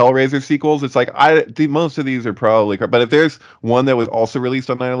so many Hellraiser sequels, it's like most of these are probably, but if there's one that was also released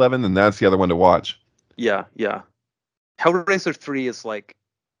on 9/11, then that's the other one to watch. Yeah. Hellraiser 3 is like,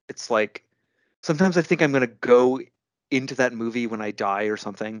 it's like, sometimes I think I'm gonna go into that movie when I die or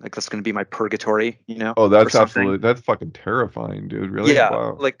something. Like that's gonna be my purgatory, Oh, or that's something. that's fucking terrifying, dude. Really? Yeah,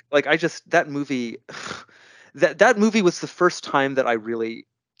 Wow. like I just that movie, that movie was the first time that I really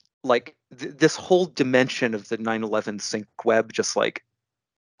like this whole dimension of the 9/11 sync web just like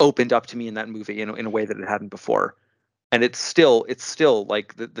opened up to me in that movie in a way that it hadn't before. And it's still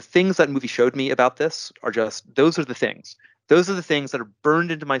like the things that movie showed me about this are just those are the things. Those are the things that are burned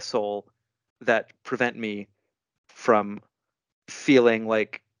into my soul that prevent me from feeling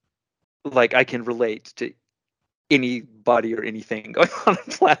like I can relate to anybody or anything going on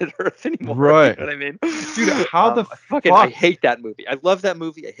planet Earth anymore. You Right. know what I mean? Dude, how the I fuck? hate that movie. I love that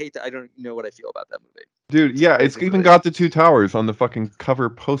movie. I hate that. I don't know what I feel about that movie. Dude, yeah, it's Basically, even got the two towers on the fucking cover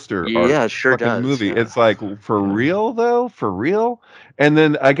poster art. yeah, it sure Fucking does. movie. Yeah. It's like, for real though? For real? And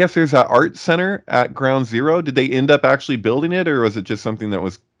then I guess there's that art center at Ground Zero. Did they end up actually building it, or was it just something that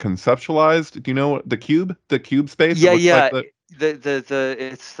was conceptualized? Do you know what the cube? The cube space? It Yeah, looks like yeah.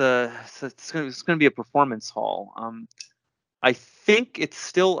 the It's gonna be a performance hall. I think it's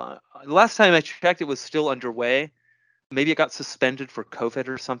still. Last time I checked, it was still underway. Maybe it got suspended for COVID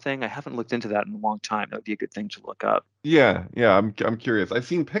or something. I haven't looked into that in a long time. That would be a good thing to look up. Yeah, I'm curious. I've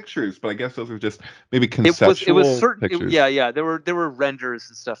seen pictures, but I guess those are just maybe It was conceptual certain. pictures. Yeah. There were renders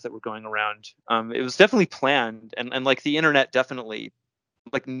and stuff that were going around. It was definitely planned, and like the internet definitely,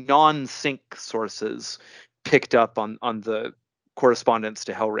 like non-sync sources picked up on the correspondence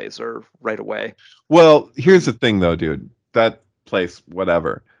to Hellraiser right away. Well, here's the thing though, dude. That place,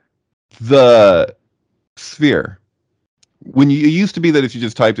 whatever. The sphere. When you, it used to be that if you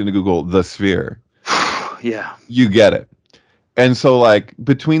just typed into Google the sphere, Yeah. you get it. And so, like,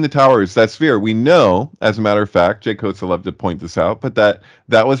 between the towers, that sphere, we know, as a matter of fact, Jay Coates will love to point this out, but that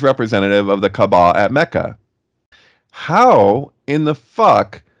was representative of the Kaaba at Mecca. How in the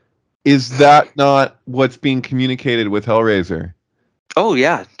fuck is that not what's being communicated with Hellraiser? Oh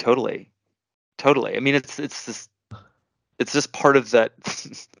yeah, totally. I mean, it's just part of that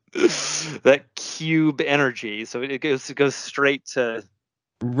that cube energy. So it goes straight to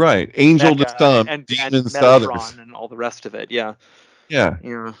Right. Angel to Mecca some, and demons to others. Metatron and all the rest of it. Yeah. Yeah.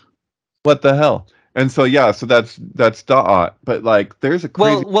 Yeah. What the hell? And so, yeah, so that's Da'at. But, like, there's a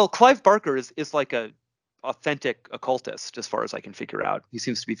crazy. Well, Clive Barker is like a authentic occultist as far as I can figure out. He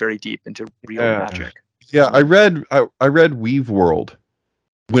seems to be very deep into real magic. Yeah, I read Weave World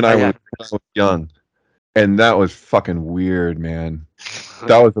when I was young, and that was fucking weird, man.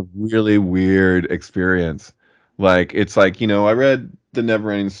 That was a really weird experience. Like it's like, I read the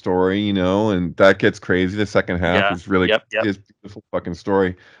Neverending Story, and that gets crazy. The second half Yeah. is really Yep. Yep. is a beautiful fucking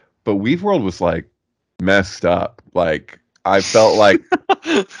story. But Weave World was like messed up. Like I felt like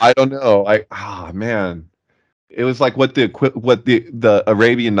I don't know. Man. It was like what the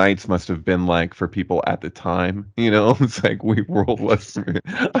Arabian Nights must have been like for people at the time. It's like Weave World was for me.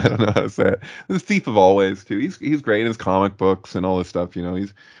 I don't know how to say it. The Thief of Always too. He's great in his comic books and all this stuff.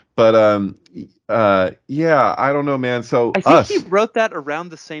 But yeah, I don't know, man. So I think he Us, wrote that around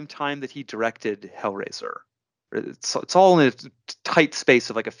the same time that he directed Hellraiser. It's all in a tight space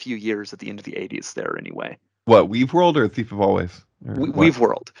of like a few years at the end of the 80s there anyway. what, Weave World or Thief of Always or what? Weave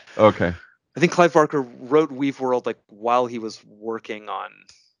World. Okay. I think Clive Barker wrote Weave World like while he was working on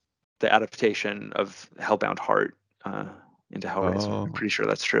the adaptation of Hellbound Heart into Hellraiser. I'm Oh, pretty sure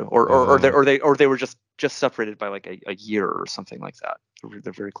that's true. oh. Or they were just separated by like a year or something like that.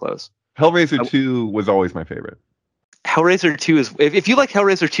 They're very close. Hellraiser 2 was always my favorite. Hellraiser 2 is if you like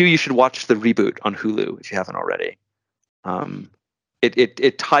Hellraiser 2, you should watch the reboot on Hulu if you haven't already.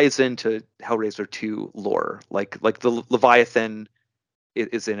 It ties into Hellraiser 2 lore, like the Leviathan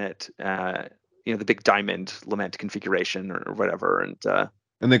is in it. The big diamond lament configuration or whatever,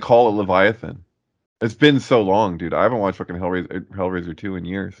 And they call it Leviathan. It's been so long, dude. I haven't watched fucking Hellraiser 2 in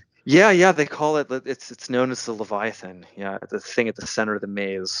years. yeah, they call it. It's known as the Leviathan. Yeah, the thing at the center of the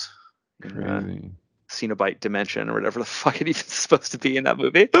maze in Crazy. Cenobite dimension or whatever the fuck it even supposed to be in that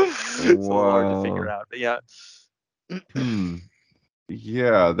movie. It's a little hard to figure Wow. out, but yeah. Hmm.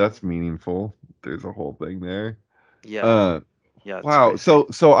 Yeah, that's meaningful. There's a whole thing there. Yeah, Uh, yeah, it's wow. crazy.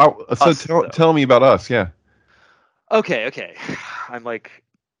 So Us tell though. tell me about Us. Yeah. Okay. I'm like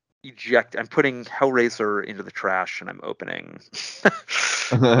I'm putting Hellraiser into the trash and I'm opening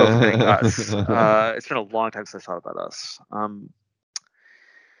opening Us. It's been a long time since I thought about Us.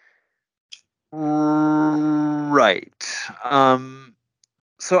 Right.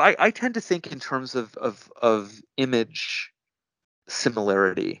 So I tend to think in terms of image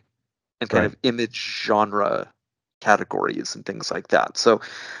similarity and kind Right. of image genre categories and things like that. So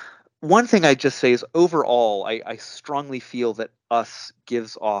one thing I just say is overall, I strongly feel that Us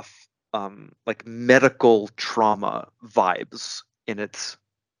gives off like medical trauma vibes in its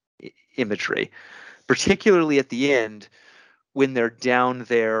imagery, particularly at the end when they're down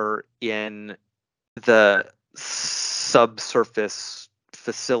there in the subsurface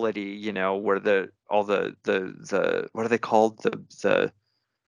facility, where the what are they called? The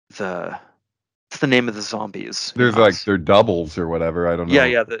what's the name of the zombies in There's like Us? they're doubles or whatever. I don't know. Yeah,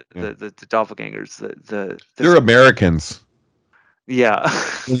 Yeah. the doppelgangers. There's They're Americans. yeah.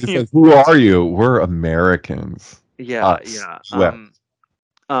 And he says, "Who are you? We're Americans. Yeah, Us. yeah. US."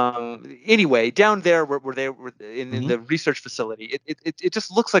 Anyway, down there where they were in Mhm. the research facility, it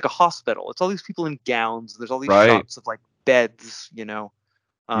just looks like a hospital. It's all these people in gowns. There's all these Right. shots of like beds, Yeah.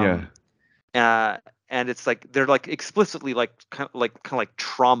 um, uh, and it's like they're like explicitly like kind of like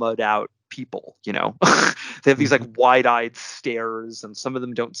traumaed out people. They have these like Mhm. wide-eyed stares, and some of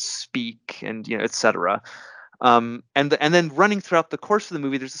them don't speak, and etc. And then running throughout the course of the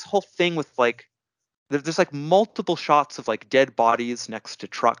movie, there's this whole thing with like there's like multiple shots of like dead bodies next to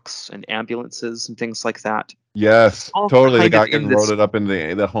trucks and ambulances and things like that. Yes, All totally. The kind of guy in getting this loaded up in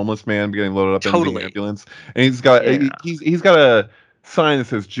the homeless man getting loaded up into the totally. ambulance, and he's got a sign that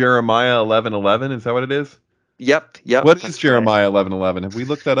says Jeremiah 11:11. Is that what it is? Yep, What is that's right. Jeremiah 11:11? Have we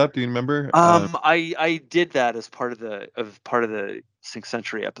looked that up? Do you remember? I did that as part of the Sync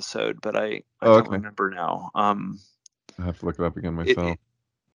Century episode, but I Oh, don't okay. remember now. I have to look it up again It, myself. it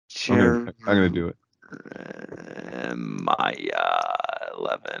Jeremiah I'm gonna do it.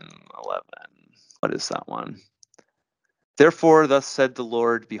 11:11. What is that one? Therefore, thus said the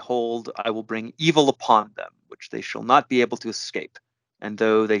Lord, behold, I will bring evil upon them, which they shall not be able to escape. And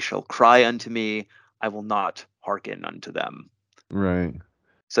though they shall cry unto me, I will not hearken unto them. Right.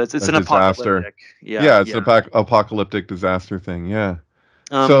 So it's A an disaster. apocalyptic. Yeah, Yeah, it's an yeah. apocalyptic disaster thing. Yeah.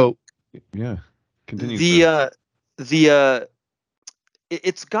 Um, So, yeah. Continue, the sir. uh, the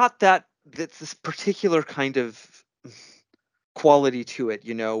it's got that's this particular kind of quality to it,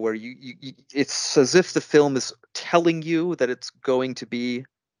 where it's as if the film is telling you that it's going to be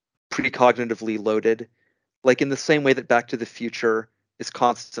precognitively loaded, like in the same way that Back to the Future is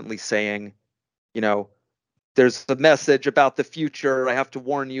constantly saying, you know, there's a message about the future. I have to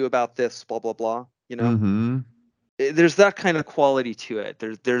warn you about this, blah blah blah. Mm-hmm. There's that kind of quality to it.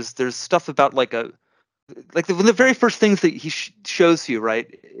 There's stuff about one of the very first things that he shows you,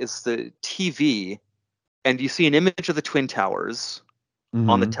 right, is the TV, and you see an image of the Twin Towers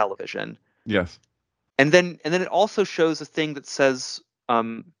on the Mm-hmm. television, Yes. and then it also shows a thing that says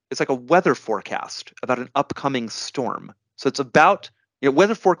it's like a weather forecast about an upcoming storm. So it's about,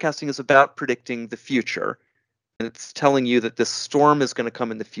 weather forecasting is about predicting the future, and it's telling you that this storm is going to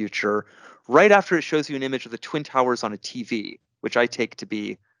come in the future right after it shows you an image of the Twin Towers on a TV, which I take to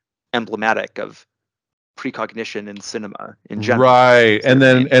be emblematic of precognition in cinema in general. Right. You know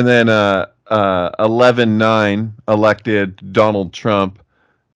what I mean? And then 11/9 elected Donald Trump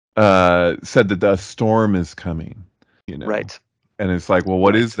said that the storm is coming, you know. Right. And it's like, well,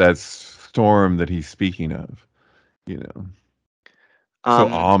 what Right. is that storm that he's speaking of? You know. So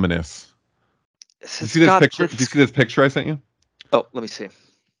Um, ominous. You it's see this got picture? Do you this. see this picture I sent you? Oh, let me see.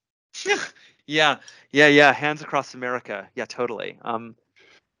 Yeah, yeah. Hands Across America. Yeah, totally.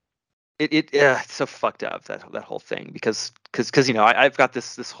 It's so fucked up, that whole thing, because I've got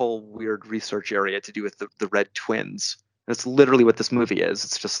this whole weird research area to do with the red twins. That's literally what this movie is.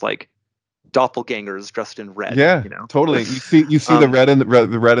 It's just like doppelgangers dressed in red. Yeah, totally. You see the Um, red and the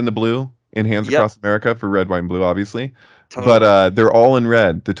red and the blue in Hands yep, Across America for red, white, and blue, obviously. But totally. they're all in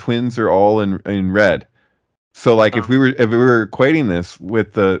red. The twins are all in red. So like Um, if we were equating this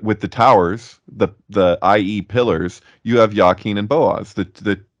with the towers, the i.e. pillars, you have Yakin and Boaz,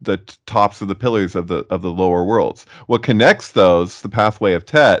 the tops of the pillars of the lower worlds. What connects those, the pathway of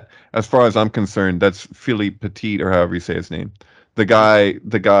Tet, as far as I'm concerned, that's Philippe Petit, or however you say his name, mhm.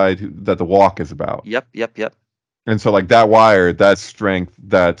 that the walk is about. Yep. And so like that wire, that strength,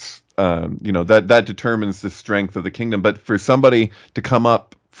 that's that determines the strength of the kingdom. But for somebody to come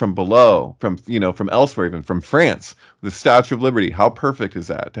up from below, from elsewhere, even from France, the Statue of Liberty, how perfect is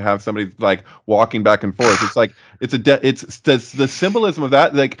that? To have somebody like walking back and forth. It's like it's the symbolism of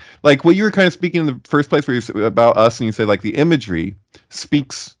that, like what you were kind of speaking in the first place where about us, and you say like the imagery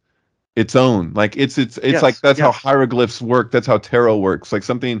speaks its own. Like it's like Yes, that's how yes. hieroglyphs work, that's how tarot works. Like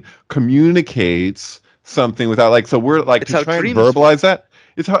something communicates something without, like, so we're like It's to how try and dreams work. verbalize that.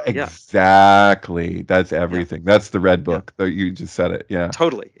 It's how Yeah, exactly, that's yeah, everything. That's the red yeah. book that you just said it. Yeah.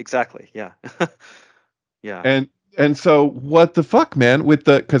 Totally, exactly. Yeah, yeah. And so what the fuck, man, with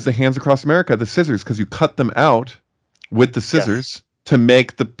the, because the Hands Across America, the scissors, because you cut them out with the Yes. scissors to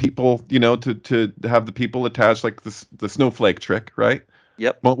make the people, to have the people attached, like this the snowflake trick, right?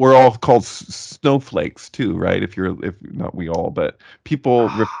 Yep. Well, we're all called snowflakes too, right? If not we all, but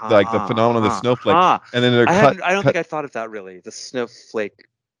people like the phenomenon of the snowflake, and then they're I don't think cut. I thought of that really. The snowflake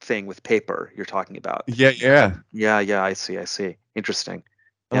thing with paper you're talking about. Yeah, yeah. Yeah. I see. Interesting.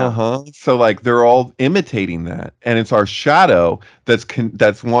 Yeah. Uh-huh. So like they're all imitating that, and it's our shadow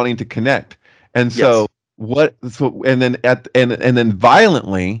that's wanting to connect. And so Yes. and then and then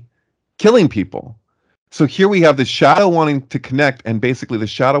violently killing people. So here we have the shadow wanting to connect, and basically the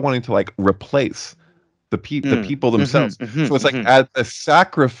shadow wanting to like replace the Mm. people Mm-hmm. themselves. So it's like Mm-hmm. at the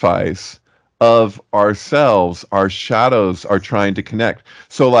sacrifice of ourselves, our shadows are trying to connect.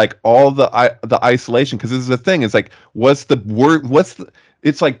 So like all the isolation, because this is the thing, it's like what's the word?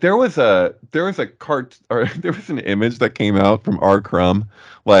 It's like there was a cart, or there was an image that came out from R. Crumb,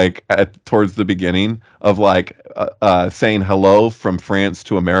 like towards the beginning of like saying hello from France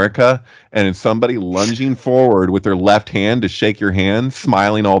to America, and it's somebody lunging forward with their left hand to shake your hand,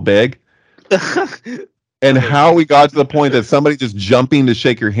 smiling all big. And Funny. how we got to the point that somebody just jumping to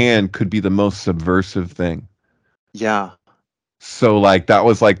shake your hand could be the most subversive thing. Yeah. So like that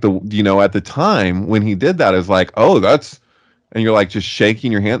was like at the time when he did that, it was like, oh, that's, and you're like just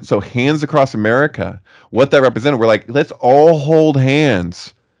shaking your hand. So Hands Across America, what that represented, we're like, let's all hold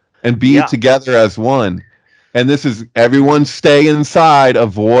hands and be Yeah. together as one. And this is everyone stay inside,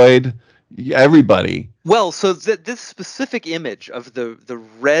 avoid everybody. Well, so this specific image of the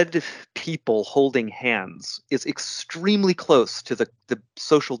red people holding hands is extremely close to the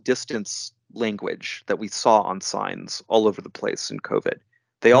social distance language that we saw on signs all over the place in COVID.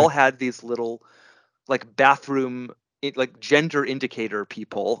 They all Right. had these little like bathroom like gender indicator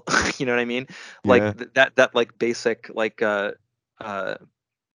people, you know what I mean? Like Yeah. that like basic uh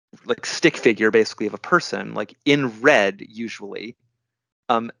like stick figure basically of a person like in red usually,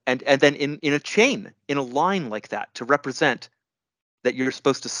 and then in a chain, in a line like that to represent that you're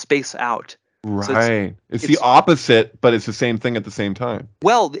supposed to space out. So Right. It's the it's opposite, but it's the same thing at the same time,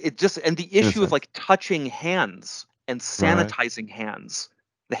 well, it just, and the in a issue of sense. like touching hands and Right. sanitizing hands.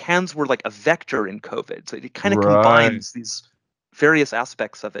 The hands were like a vector in COVID, so it kind of Right. combines these various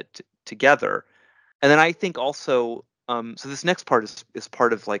aspects of it together. And then I think also, so this next part is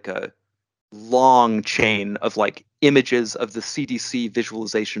part of like a long chain of like images of the CDC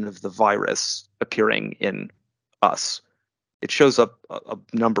visualization of the virus appearing in us. It shows up a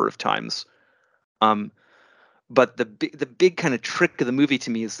number of times. Um, but the big kind of trick of the movie to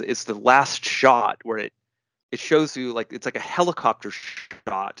me is the last shot where it shows you like it's like a helicopter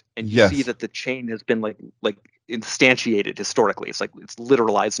shot, and you see Yes. that the chain has been like instantiated historically. It's like it's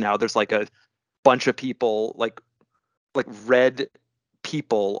literalized now. There's like a bunch of people, like red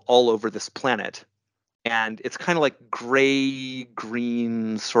people all over this planet, and it's kind of like gray,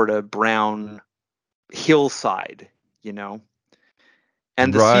 green, sort of brown hillside, you know.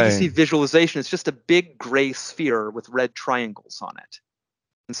 And the CDC Right. visualization is just a big gray sphere with red triangles on it.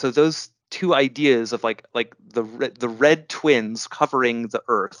 And so those two ideas of like the red twins covering the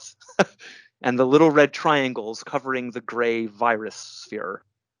Earth and the little red triangles covering the gray virus sphere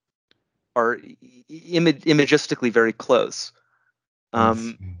are imagistically very close. I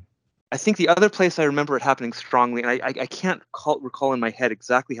see. I think the other place I remember it happening strongly, and I can't recall in my head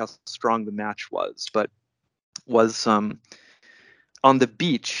exactly how strong the match was, but was on the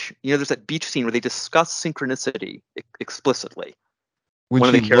beach. You know, there's that beach scene where they discuss synchronicity explicitly. When One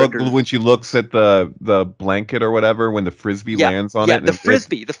of she the characters, looks at the blanket or whatever, when the frisbee yeah, lands on yeah, it, the and it's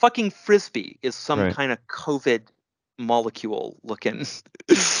frisbee, the fucking frisbee is some right. kind of COVID molecule looking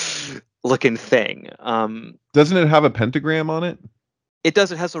looking thing. Doesn't it have a pentagram on it? It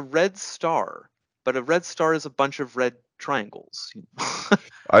does. It has a red star, but a red star is a bunch of red triangles.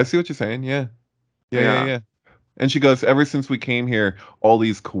 I see what you're saying. Yeah. Yeah, yeah, Yeah, yeah. And she goes, ever since we came here, all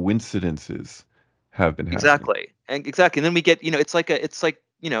these coincidences have been happening. exactly. And then we get, it's like a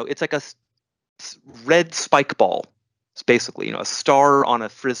red spike ball. It's basically, a star on a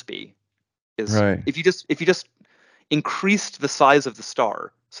frisbee is Right. if you just increased the size of the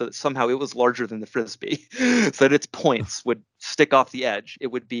star so that somehow it was larger than the frisbee, so that its points would stick off the edge, it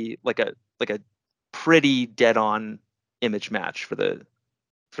would be like a pretty dead on image match for the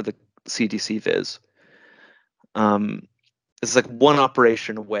CDC Viz. It's like one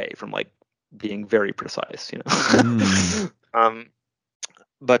operation away from like being very precise, Mm.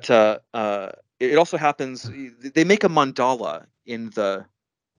 But it also happens. They make a mandala in the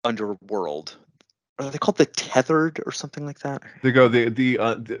underworld. Are they called the tethered or something like that? They go the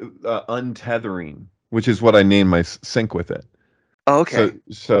untethering, which is what I named my sync with it. Oh, So okay.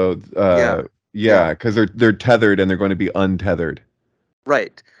 so Yeah. yeah, Yeah. because they're tethered and they're going to be untethered.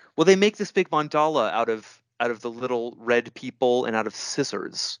 Right. Well, they make this big mandala out of the little red people and out of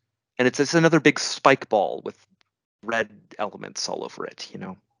scissors, and it's another big spike ball with red elements all over it.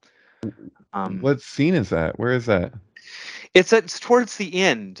 Um, What scene is that? Where is that? it's towards the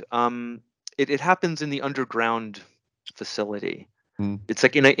end. It happens in the underground facility. Hmm. It's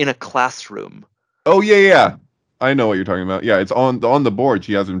like in a classroom. Oh yeah, yeah. I know what you're talking about. Yeah, it's on the board.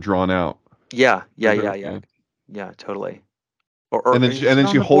 She has them drawn out. Yeah, yeah, Right yeah, there. yeah, Yeah. yeah, totally. Or And is it then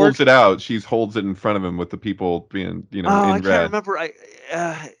on she the board? holds it out. She holds it in front of him with the people being, Oh, I in can't red. remember.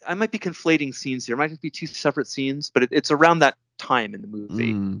 I might be conflating scenes here. It might be two separate scenes, but it's around that time in the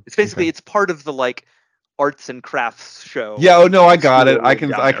movie. Mm, It's okay. basically it's part of the like arts and crafts Yeah, show oh no, I got it. school down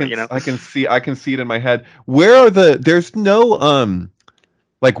there. I can see it in my head. Where are there's no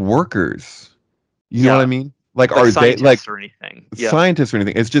like workers. You know what I Yeah, mean? Like like are they like scientists or anything. Yeah, scientists or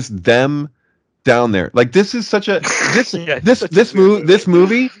anything? It's just them down there. Like this is such a yeah, it's such a weird movie movie. this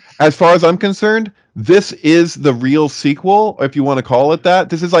movie, as far as I'm concerned, this is the real sequel, if you want to call it that.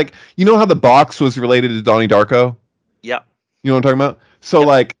 This is like, how the box was related to Donnie Darko? Yeah, You know what I'm talking about? So yep.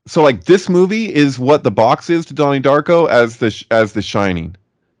 like this movie is what the box is to Donnie Darko as the Shining.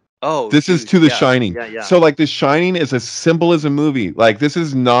 Oh, This is dude. to The Yeah, Shining. yeah, yeah. So like The Shining is a symbolism movie. Like this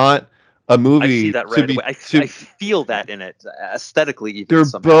is not a I see movie that to right away. be I feel that in it aesthetically, even they're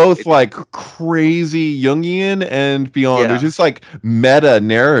somehow. both like crazy Jungian and beyond. They're Yeah, just like meta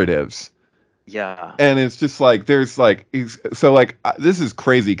narratives. yeah. And it's just like there's like so like this is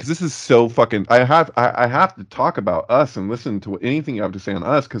crazy because this is so fucking I have to talk about Us and listen to anything you have to say on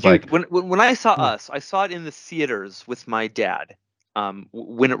Us because Dude, like when I saw Us, I saw it in the theaters with my dad,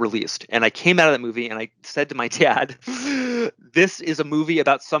 when it released, and I came out of that movie and I said to my dad, "This is a movie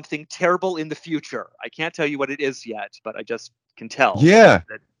about something terrible in the future. I can't tell you what it is yet, but I just can tell yeah,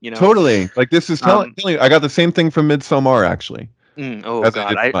 that." totally, like this is Um, telling you I got the same thing from Midsommar actually oh as I God,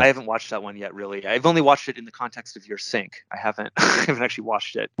 did from I Us. haven't watched that one yet. Really, I've only watched it in the context of your sync. I haven't I haven't actually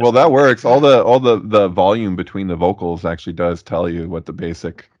watched it Well, as a that movie. works. All the volume between the vocals actually does tell you what the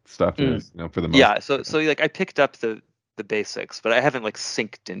basic stuff Mm. is, for the most Yeah, part. so like I picked up the basics, but I haven't like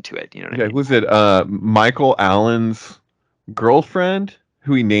synced into it. You know what I Yeah, mean? who's it? Michael Allen's girlfriend,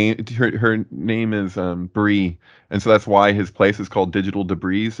 who he named her name is Bree, and so that's why his place is called Digital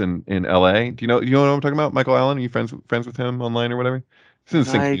Debris in L.A. Do you know what I'm talking about? Michael Allen? Are you friends with him online or whatever? He's in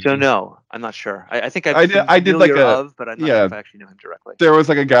Sync I don't TV. know. I'm not sure. I think I'm I did like familiar a of, but I'm not sure yeah. if I actually know him directly. There was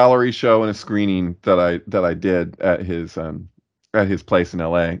like a gallery show and a screening that I did at his place in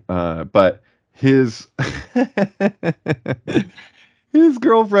LA. But his his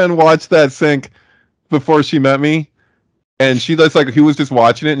girlfriend watched that sync before she met me, and she just like he was just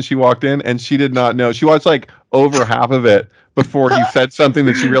watching it, and she walked in, and she did not know. She watched like over half of it before he said something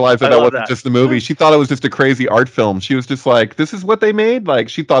that she realized that I that love wasn't that. just the movie. She thought it was just a crazy art film. She was just like, "This is what they made." Like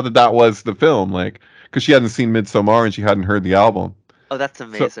she thought that that was the film, like because she hadn't seen Midsommar and she hadn't heard the album. Oh, that's So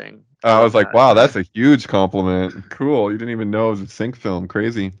amazing. I I was love like, that. "Wow, that's a huge compliment. Cool. You didn't even know it was a sync film.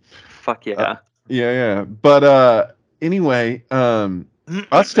 Crazy." Fuck Uh, yeah. yeah, yeah. But anyway,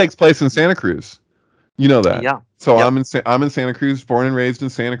 Us takes place in Santa Cruz. You know that. Yeah. So Yep. I'm in Santa Cruz, born and raised in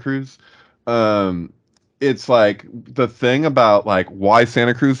Santa Cruz. Um, it's like the thing about like why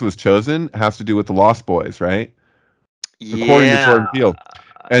Santa Cruz was chosen has to do with the Lost Boys, right? According to Jordan Yeah. Peele.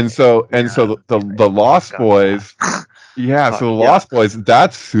 And so Yeah. the I Lost forgot that. Boys, yeah, so Fuck the yeah. Lost Boys,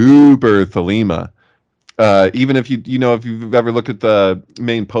 that's super Thelema. Even if if you've ever looked at the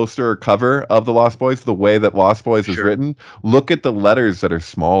main poster or cover of the Lost Boys, the way that Lost Boys is Sure. written, look at the letters that are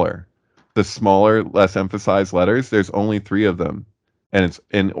smaller. The smaller, less emphasized letters. There's only three of them, and it's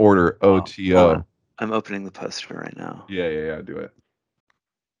in order Hold on. OTO. I'm opening the poster right now. Yeah, yeah, yeah. Do it.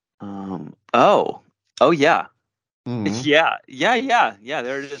 Oh. Oh yeah. Hmm. Yeah. Yeah. Yeah. Yeah.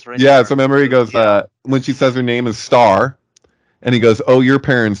 There it is right Yeah. So there. remember, he goes Yeah. when she says her name is Star, and he goes, "Oh, your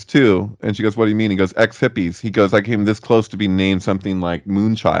parents too." And she goes, "What do you mean?" He goes, "Ex hippies." He goes, "I came this close to being named something like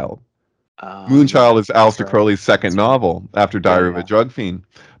Moonchild." Oh yeah. Moonchild is That's Aleister right. Crowley's second That's right. novel after Yeah. Diary of a Yeah. Drug Fiend.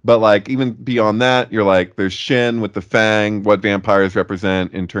 But like even beyond that, you're like there's Shin with the Fang, what vampires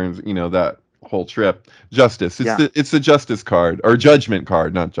represent in terms, that whole trip. Justice. It's Yeah. the justice card or judgment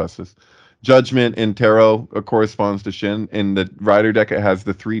card, not justice. Judgment in tarot corresponds to Shin. In the Rider deck, it has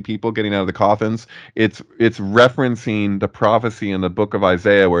the three people getting out of the coffins. It's referencing the prophecy in the book of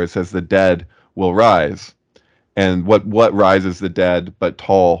Isaiah where it says the dead will rise, and what rises the dead but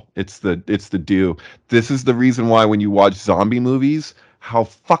tall, it's the dew. This is the reason why when you watch zombie movies, how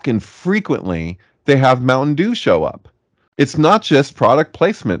fucking frequently they have Mountain Dew show up. It's not just product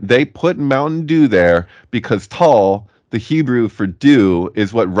placement. They put Mountain Dew there because tall, the Hebrew for dew,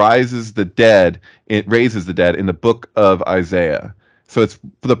 is what rises the dead. It raises the dead in the book of Isaiah. So it's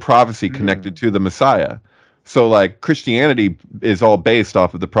the prophecy connected Hmm. to the Messiah. So like Christianity is all based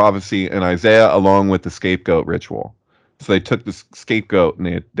off of the prophecy in Isaiah along with the scapegoat ritual. So they took the scapegoat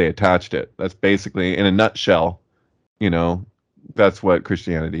and they attached it. That's basically in a nutshell, you know, that's what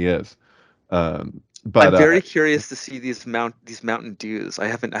Christianity is. But I'm very curious to see these Mountain Dews. I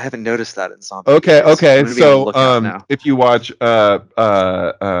haven't noticed that in zombie Okay, movies. I'm okay. gonna be on the So lookout now. if you watch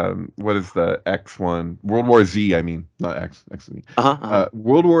what is the X one? World War Z, I mean, not X, X Z. Uh-huh. Uh-huh.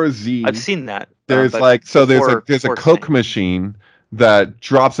 World War I've Z. seen that. There's But like so before there's a before Coke Sync. machine that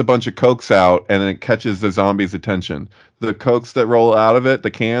drops a bunch of Cokes out and then it catches the zombies' attention. The Cokes that roll out of it,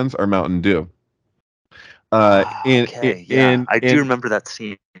 the cans, are Mountain Dew. In Okay, yeah. in I do in remember that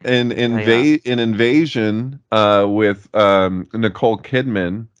scene. Yeah, yeah. in Invasion with Nicole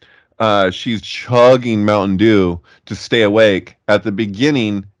Kidman, she's chugging Mountain Dew to stay awake at the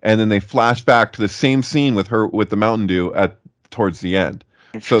beginning, and then they flash back to the same scene with her with the Mountain Dew at towards the end.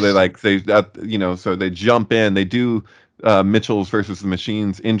 So they Interesting. like they that so they jump in, they do Mitchell's versus the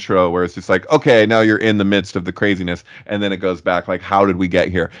Machines intro where it's just like, okay, now you're in the midst of the craziness, and then it goes back like, how did we get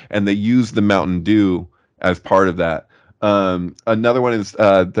here? And they use the Mountain Dew as part of that. Another one is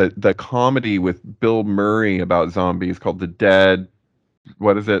the comedy with Bill Murray about zombies called The Dead.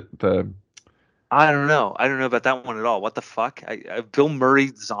 What is it? The I don't know. I don't know about that one at all. What the fuck? Bill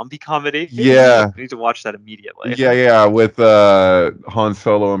Murray zombie comedy? Yeah, I need to watch that immediately. yeah, with Han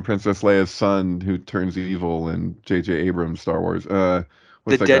Solo and Princess Leia's son who turns evil in J.J. Abrams Star Wars. The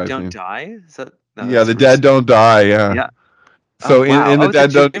What's that Dead guy's Don't name? Die? Is that no, Yeah, that's the dead Bruce. don't die. Yeah. Yeah. Oh So wow. in the Oh, it's a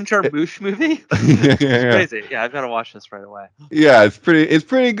dead Jim don't. Jarmusch movie? Yeah, It's yeah, crazy. Yeah, I've got to watch this right away. yeah. It's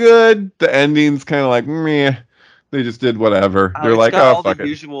pretty good. The ending's kind of like meh. They just did whatever. Oh, They're it's like, got oh all the fuck it.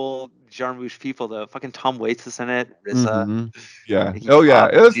 usual Jarmusch people though. Fucking Tom Waits is in it. RZA, Hmm. Yeah. Iggy Oh yeah.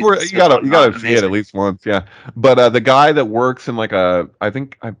 Pop, It's Jesus where you Smith gotta Whatnot. see it at Amazing. least once. Yeah. But the guy that works in like I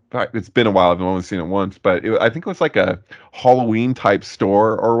think it's been a while. I've only seen it once, but I think it was like a Halloween type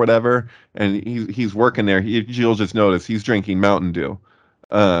store or whatever. And he's working there. You'll just notice he's drinking Mountain Dew.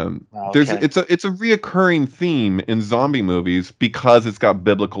 Wow, There's okay. it's a reoccurring theme in zombie movies because it's got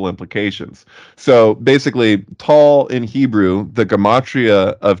biblical implications. So basically, tall in Hebrew, the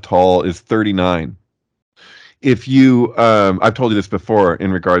gematria of tall is 39. If you I've told you this before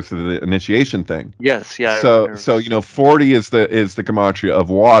in regards to the initiation thing. Yes, yeah, I So remember. 40 is the gematria of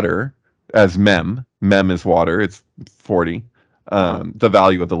water as mem is water, it's 40, Uh-huh. the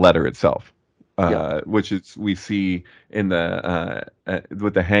value of the letter itself. which is we see in the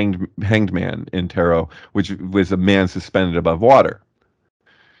with the hanged man in tarot, which was a man suspended above water.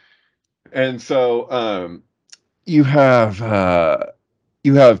 And so you have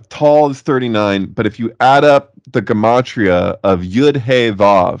Tal is 39, but if you add up the gematria of Yud He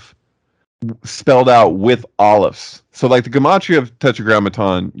Vav spelled out with olives, so like the gematria of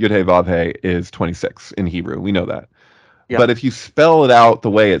Tetragrammaton Yud He Vav He is 26 in Hebrew. We know that. Yeah. But if you spell it out the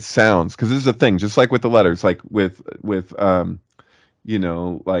way it sounds, because this is the thing, just like with the letters, like with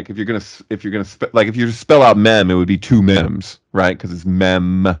like if you're gonna like if you spell out mem, it would be two mems, right? Because it's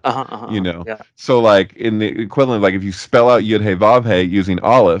mem, Yeah. So like in the equivalent, like if you spell out yud hey vav hey using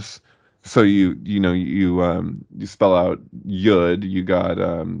olives, so you spell out yud, you got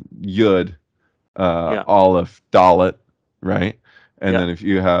yud, aleph, dalet, right? And then if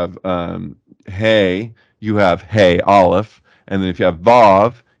you have hey, you have hey aleph, and then if you have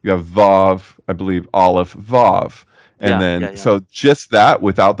vav, you have vav, I believe aleph vav. And then, so just that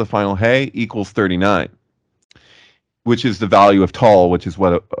without the final hey equals 39, which is the value of Tal, which is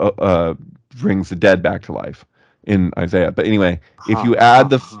what brings the dead back to life in Isaiah. But anyway, if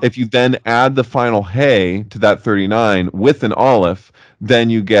you then add the final hey to that 39 with an aleph,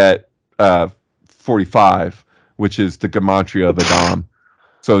 then you get 45, which is the gematria of Adam.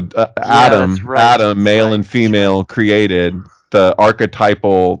 So Adam, male and female, created the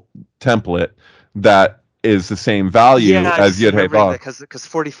archetypal template that is the same value as Yud Hey Vav. Because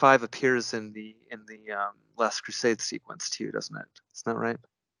 45 appears in the Last Crusade sequence too, doesn't it? Isn't that right?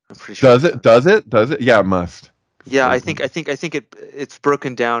 I'm pretty sure. Does it? Yeah, it must. Yeah, I think it's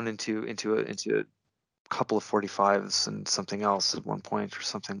broken down into a couple of 45s and something else at one point, or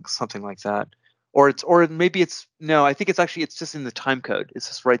something like that. Or maybe it's no, I think it's just in the time code. It's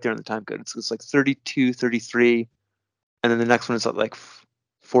just right there in the time code. It's like 32, 33, and then the next one is like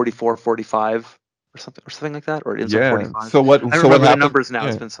 44, 45 or something like that, or it ends up 45. So what? I don't so remember what the happens? numbers now.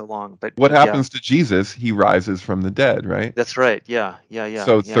 It's been so long. But what happens to Jesus? He rises from the dead, right? That's right. Yeah.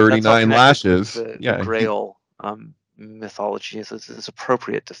 So 39 lashes. The Grail mythology is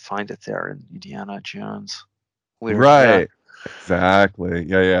appropriate to find it there in Indiana Jones. Weird. Right. Yeah. Exactly.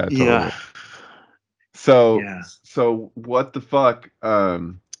 Yeah. Totally. Yeah. So what the fuck? Yeah.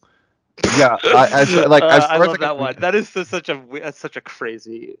 I love that one. That is such a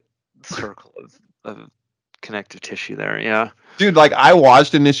crazy circle of connective tissue there. Yeah. Dude, like I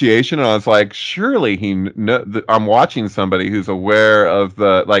watched Initiation and I was like, surely I'm watching somebody who's aware of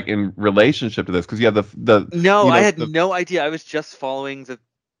the like in relationship to this because you have the no, I had no idea. I was just following the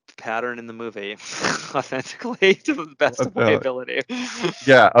pattern in the movie authentically to the best of my ability.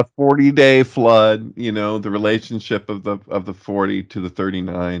 Yeah, a 40-day flood. The relationship of the 40 to the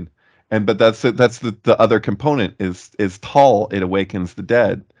 39, but that's the other component is Tal. It awakens the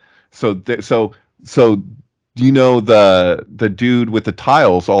dead. So the dude with the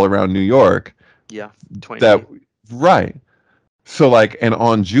tiles all around New York? Yeah, 20. That right. So like, and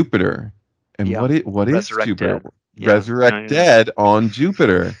on Jupiter, and what is Jupiter? Dead. Resurrect dead on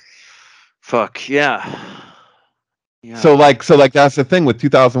Jupiter. Fuck yeah. So like that's the thing with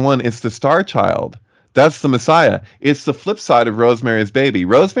 2001. It's the Star Child. That's the Messiah. It's the flip side of Rosemary's Baby.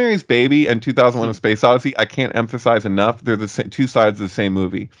 Rosemary's Baby and 2001: A Space Odyssey. I can't emphasize enough. They're the two sides of the same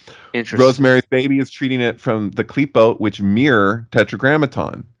movie. Rosemary's Baby is treating it from the Klipot, which mirror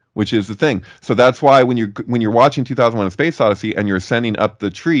Tetragrammaton, which is the thing. So that's why when you're watching 2001: A Space Odyssey and you're ascending up the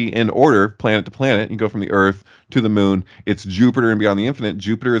tree in order, planet to planet, you go from the Earth to the Moon. It's Jupiter and Beyond the Infinite.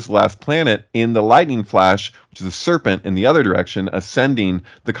 Jupiter is the last planet in the lightning flash, which is a serpent in the other direction, ascending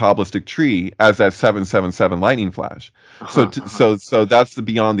the Kabbalistic tree as that 777 lightning flash. So that's the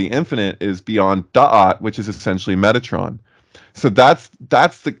Beyond the Infinite is beyond Da'at, which is essentially Metatron. So that's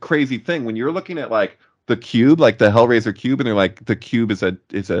the crazy thing when you're looking at like the cube, like the Hellraiser cube, and they're like the cube is a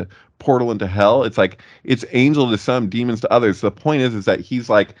portal into hell. It's like it's angel to some, demons to others. The point is that he's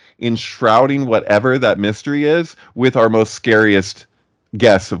like enshrouding whatever that mystery is with our most scariest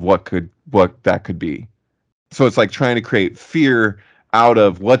guess of what that could be. So it's like trying to create fear out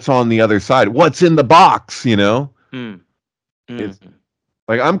of what's on the other side. What's in the box, It's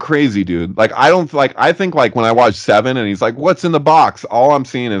like I'm crazy, dude. Like I think like when I watch Seven and he's like, "What's in the box?" All I'm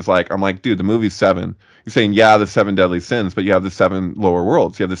seeing is like I'm like, dude, the movie's Seven. You're saying the seven deadly sins, but you have the seven lower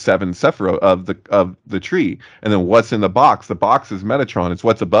worlds. You have the seven Sephiroth of the tree, and then what's in the box? The box is Metatron. It's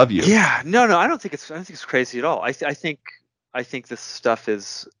what's above you. Yeah, no, I don't think it's crazy at all. I think this stuff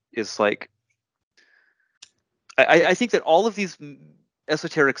is like I think that all of these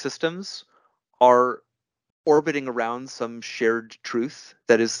esoteric systems are orbiting around some shared truth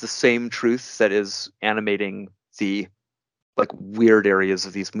that is the same truth that is animating the like weird areas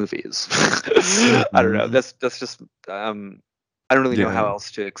of these movies. I don't know. Mhm. That's just I don't really know how Yeah,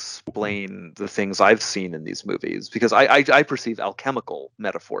 else to explain the things I've seen in these movies, because I perceive alchemical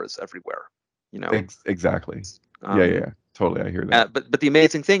metaphors everywhere. You know. exactly. Yeah, yeah, Um, yeah. Totally, I hear that. but the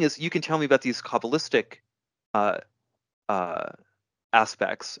amazing thing is, you can tell me about these Kabbalistic uh, uh,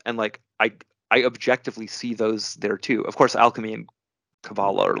 aspects, and like I objectively see those there too. Of course, alchemy and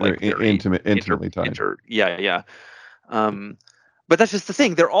Kabbalah are They're like very intimately tied. yeah, yeah. Um, but that's just the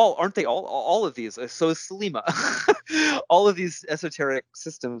thing. They're all, aren't they all of these? So is Selima. All of these esoteric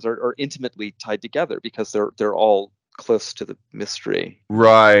systems are intimately tied together because they're all close to the mystery.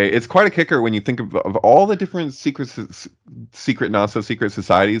 Right. It's quite a kicker when you think of all the different secret, not so secret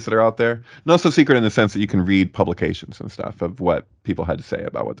societies that are out there. Not so secret in the sense that you can read publications and stuff of what people had to say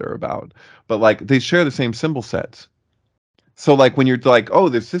about what they're about. But like they share the same symbol sets. So like when you're like, oh,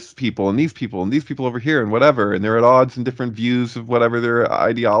 there's this people and these people over here and whatever, and they're at odds and different views of whatever their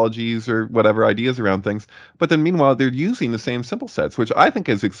ideologies or whatever ideas around things. But then meanwhile, they're using the same symbol sets, which I think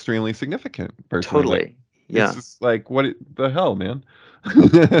is extremely significant personally. Like Totally. it's Yeah. just like the hell, man?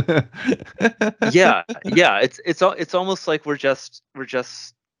 Yeah. Yeah. It's almost like we're just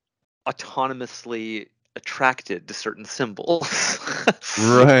autonomously attracted to certain symbols.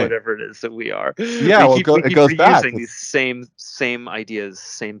 Right. Whatever it is that we are, Yeah, we well, keep we it keep goes back. reusing these same ideas,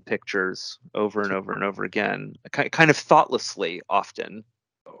 same pictures over and over and over again, kind of thoughtlessly often.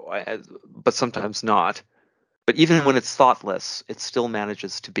 But sometimes not. But even when it's thoughtless, it still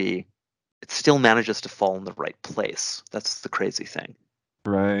manages to fall in the right place. That's the crazy thing.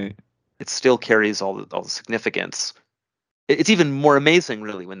 Right. It still carries all the significance. It's even more amazing,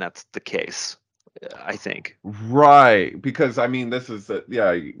 really, when that's the case, I think. Right, because I mean, this is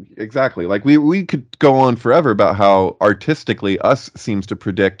yeah, exactly. Like we could go on forever about how artistically us seems to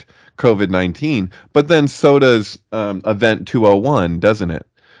predict COVID-19, but then so does Event 201, doesn't it?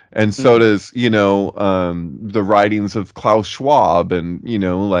 And so Mm. does, the writings of Klaus Schwab, and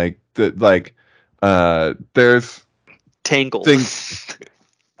there's Tangled. things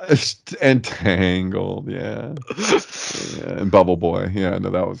entangled, yeah. Yeah, and Bubble Boy. Yeah, no,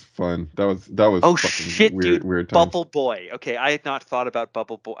 that was fun. That was Oh fucking shit, dude. weird times. Bubble Boy. Okay, I had not thought about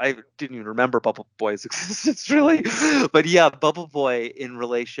Bubble Boy. I didn't even remember Bubble Boy's existence, really. But yeah, Bubble Boy in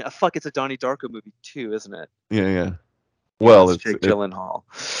relation. Fuck, it's a Donnie Darko movie too, isn't it? Yeah, yeah. Yeah, Well, it's Jake Gyllenhaal.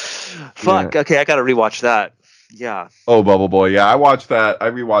 yeah. Fuck. Okay, I gotta rewatch that. Yeah, Oh, Bubble Boy. Yeah, I watched that. I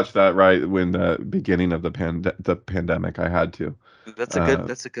rewatched that right when the beginning of the pandemic. I had to. that's a good. Uh,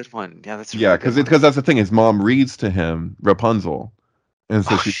 That's a good one. Yeah, that's a yeah, really good because one. that's the thing. His mom reads to him Rapunzel, and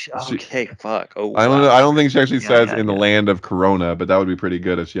so Oh, she okay. Fuck. Oh I don't know. wow. I don't think she actually Yeah, says yeah, in the yeah. land of Corona, but that would be pretty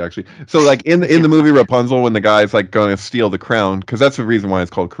good if she actually. So like in Yeah. the movie Rapunzel, when the guy's like going to steal the crown, because that's the reason why it's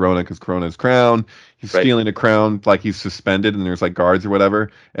called Corona, because Corona's crown. He's Right. stealing a crown, like he's suspended, and there's like guards or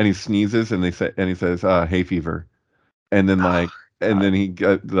whatever, and he sneezes, and he says, "Hay fever," and then Oh like and God. then he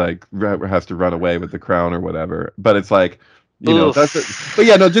has to run away with the crown or whatever. But it's like. That's it. But Oof.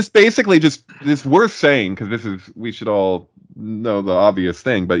 yeah, no, just basically, just it's worth saying because we should all know the obvious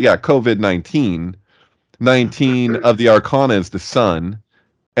thing. But yeah, COVID-19 19 of the arcana is the sun,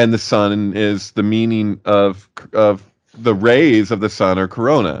 and the sun is the meaning of the rays of the sun or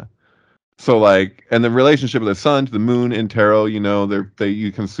corona. So like, and the relationship of the sun to the moon in tarot, they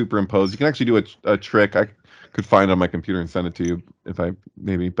you can superimpose. You can actually do a trick. I could find it on my computer and send it to you if I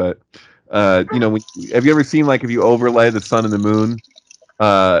maybe. But have you ever seen, like, if you overlay the sun and the moon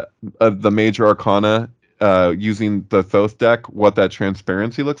uh of the major arcana using the Thoth deck, what that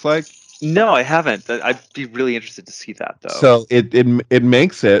transparency looks like? No, I haven't. I'd be really interested to see that though. So it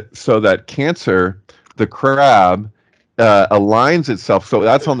makes it so that Cancer, the crab, aligns itself. So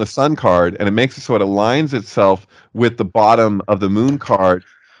that's on the Sun card, and it makes it so it aligns itself with the bottom of the Moon card,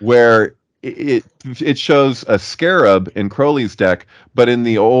 where it shows a scarab in Crowley's deck, but in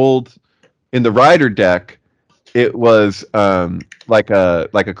the Rider deck, it was like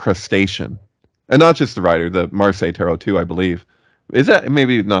a crustacean, and not just the Rider, the Marseille Tarot too, I believe. Is that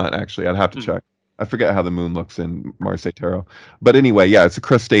maybe not actually? I'd have to Hmm. check. I forget how the moon looks in Marseille Tarot, but anyway, yeah, it's a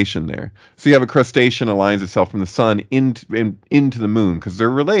crustacean there. So you have a crustacean aligns itself from the sun into the moon because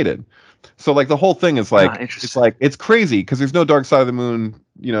they're related. So like the whole thing is Ah, like interesting. it's crazy because there's no dark side of the moon.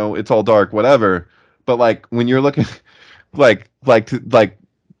 It's all dark, whatever. But like when you're looking like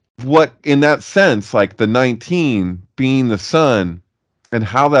what in that sense, like the 19 being the sun and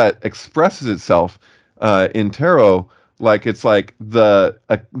how that expresses itself in tarot, like it's like the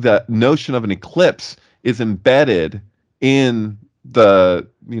notion of an eclipse is embedded in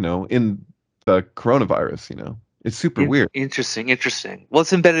in the coronavirus. It's super weird. Interesting. Interesting. Well,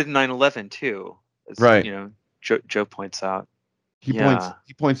 it's embedded in 9/11 too. It's Right. Joe points out. He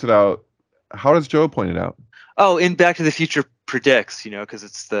points it out. How does Joe point it out? Oh, in Back to the Future predicts, because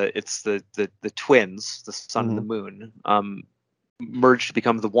it's the twins, the sun and the moon, merge to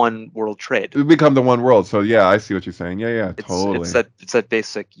become the one world trade. We become the one world. So yeah, I see what you're saying. Yeah, totally. It's that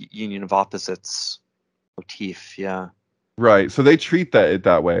basic union of opposites motif. Yeah. Right. So they treat it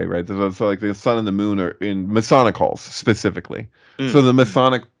that way, right? So like the sun and the moon are in Masonic halls specifically. So the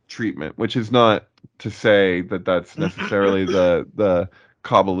Masonic treatment, which is not to say that that's necessarily the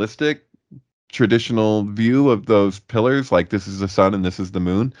Kabbalistic traditional view of those pillars, like this is the sun and this is the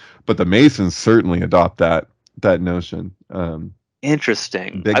moon, but the Masons certainly adopt that notion.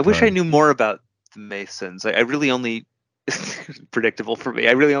 Interesting. I wish I knew more about the Masons. I really only predictable for me.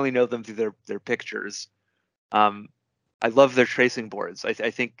 I really only know them through their pictures. I love their tracing boards. I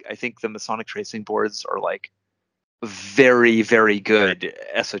think the Masonic tracing boards are like very, very good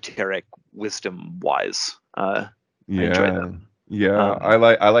esoteric wisdom wise. I enjoy them. Yeah, I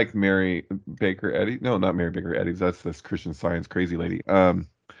like Mary Baker Eddy. No, not Mary Baker Eddy. That's this Christian Science crazy lady.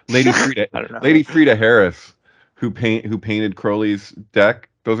 Lady Frida Harris, who painted Crowley's deck.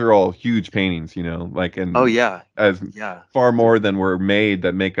 Those are all huge paintings, like far more than were made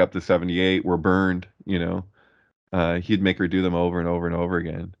that make up the 78 were burned. He'd make her do them over and over and over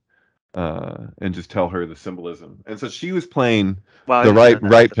again, and just tell her the symbolism. And so she was playing the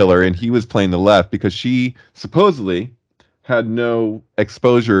right pillar, and he was playing the left because she supposedly had no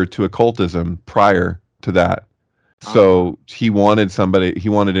exposure to occultism prior to that. So he wanted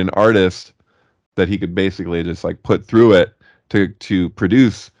an artist that he could basically just like put through it to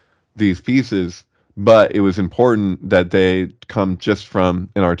produce these pieces. But it was important that they come just from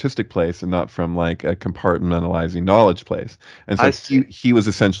an artistic place and not from like a compartmentalizing knowledge place. And so he was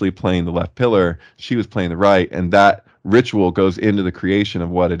essentially playing the left pillar. She was playing the right. And that ritual goes into the creation of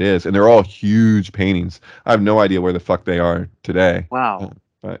what it is. And they're all huge paintings. I have no idea where the fuck they are today. Wow.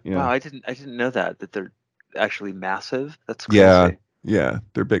 But yeah. Wow, I didn't know that they're actually massive. That's crazy. Yeah,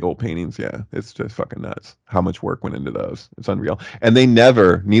 they're big old paintings. Yeah, it's just fucking nuts how much work went into those. It's unreal. And they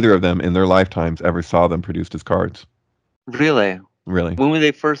neither of them in their lifetimes ever saw them produced as cards. Really? Really? When were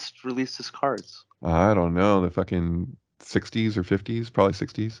they first released as cards? I don't know. The fucking 60s or 50s, probably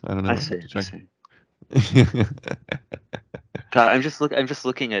 60s. I don't know. I see. God, I'm just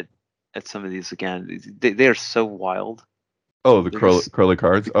looking at some of these again. They are so wild. Oh, the Crowley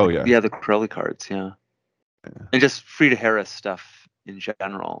cards. Oh yeah. Yeah, the Crowley cards. Yeah. And just Frida Harris stuff in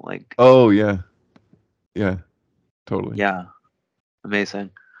general, like. Oh yeah. Totally. Yeah.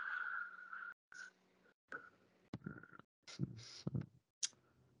 Amazing.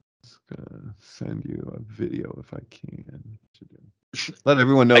 Send you a video if I can. Let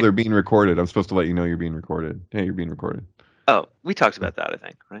everyone know they're being recorded. I'm supposed to let you know you're being recorded. Hey, you're being recorded. Oh, we talked about that, I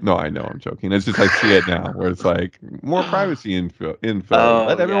think, right? No, I know, I'm joking. It's just I see it now where it's like more privacy info.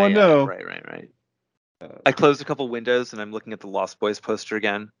 Let everyone know. Right. I closed a couple windows and I'm looking at the Lost Boys poster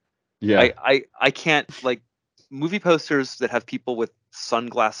again. Yeah. I can't, like, movie posters that have people with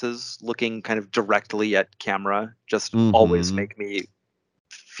sunglasses looking kind of directly at camera just always make me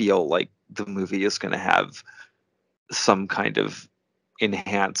feel like the movie is going to have some kind of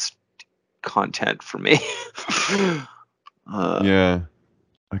enhanced content for me. Yeah.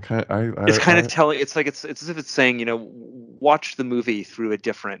 It's kind of telling. It's like it's as if it's saying, watch the movie through a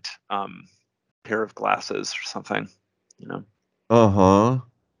different pair of glasses or something. Yeah.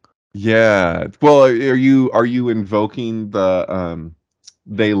 Well, are you invoking the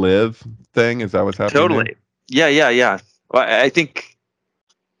They Live thing? Is that what's happening? Totally. Yeah. Well, I think.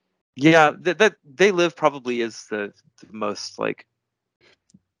 Yeah, that They Live probably is the most like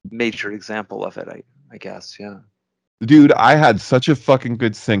major example of it. I guess. Yeah. Dude, I had such a fucking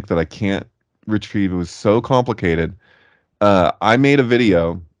good sync that I can't retrieve. It was so complicated. I made a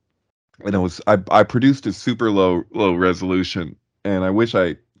video, and I produced a super low resolution, and I wish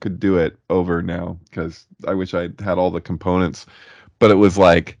I could do it over now because I wish I had all the components. But it was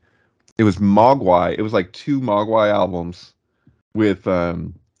Mogwai. It was like two Mogwai albums with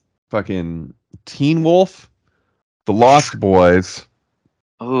fucking Teen Wolf, The Lost Boys.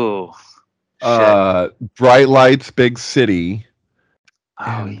 Oh. Bright Lights, Big City.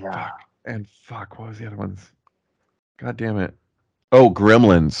 Oh yeah. Fuck, what was the other ones? God damn it. Oh,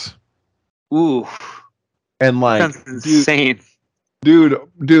 Gremlins. Ooh. And like, that's insane. Dude,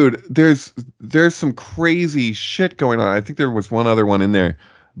 there's some crazy shit going on. I think there was one other one in there,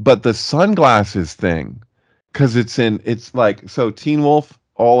 but the sunglasses thing, because it's like, so Teen Wolf,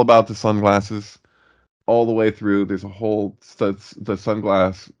 all about the sunglasses, all the way through. There's a whole the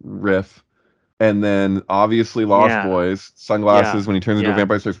sunglass riff. and then obviously Lost Yeah. Boys, Yeah. sunglasses. When he turns into a Yeah.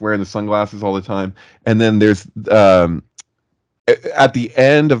 vampire, starts wearing the sunglasses all the time. And then there's at the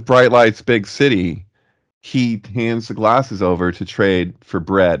end of Bright Lights Big City, he hands the glasses over to trade for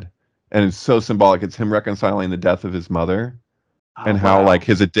bread, and it's so symbolic. It's him reconciling the death of his mother Oh and how like wow.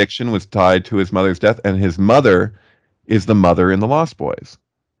 his addiction was tied to his mother's death, and his mother is the mother in the Lost Boys.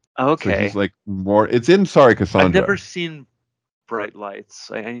 So he's Okay. like more. It's in Sorry I've never Cassandra. seen Bright Lights.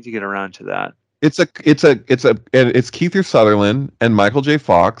 I need to get around to that. And it's Keith Sutherland and Michael J.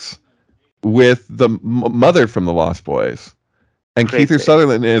 Fox with the mother from the Lost Boys. And Keith Crazy.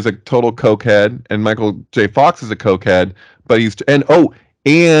 Sutherland is a total cokehead, and Michael J. Fox is a cokehead. But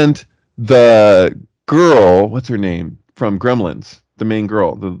and the girl, what's her name from Gremlins? The main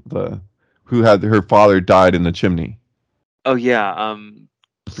girl, the who had her father died in the chimney. Oh yeah.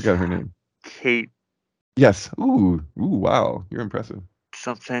 I forgot her name. Kate Yes. Wow, you're impressive.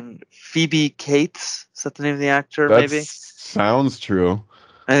 something. Phoebe Cates. Is that the name of the actor? That Maybe. sounds true.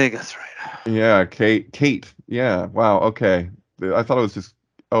 I think that's right. Yeah, Kate. Yeah. Wow. Okay. I thought it was just.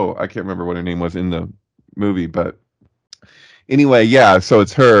 Oh, I can't remember what her name was in the movie, but anyway, yeah. So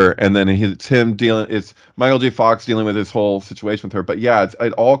it's her, and then it's him dealing. It's Michael J. Fox dealing with this whole situation with her. But yeah,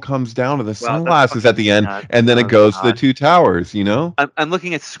 it all comes down to the Wow, that's sunglasses at fucking the end, nuts. and then it Oh goes to the god. two towers. You know. I'm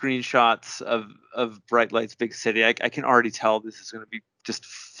looking at screenshots of Bright Lights Big City. I can already tell this is going to be just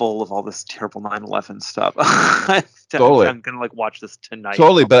full of all this terrible 9/11 stuff. Totally. I'm gonna like watch this tonight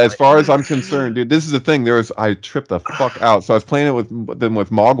Totally, but as far as I'm concerned, probably. dude, this is the thing. I tripped the fuck out. So I was playing it with them with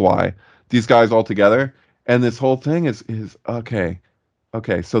Mogwai, these guys all together, and this whole thing is okay.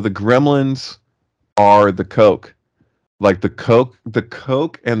 Okay, so the Gremlins are the Coke. Like the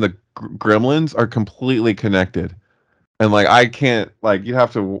Coke and the Gremlins are completely connected. And like I can't like you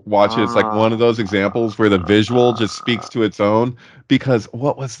have to watch it. It's like one of those examples where the visual just speaks to its own. Because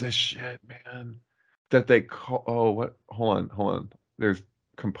what was this shit, man? That they call what? Hold on. There's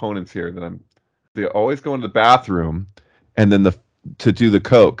components here that they always go into the bathroom, and then to do the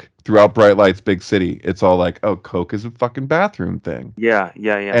Coke throughout Bright Lights Big City. It's all like, oh, Coke is a fucking bathroom thing. Yeah,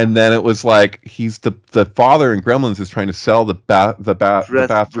 yeah, yeah. And then it was like he's the father in Gremlins is trying to sell the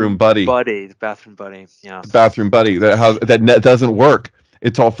bathroom buddy, The bathroom buddy. Yeah. the bathroom buddy doesn't work.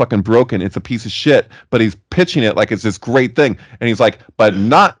 It's all fucking broken. It's a piece of shit. But he's pitching it like it's this great thing, and he's like, but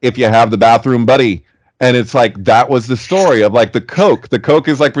not if you have the bathroom buddy. And it's like that was the story of like the Coke. The Coke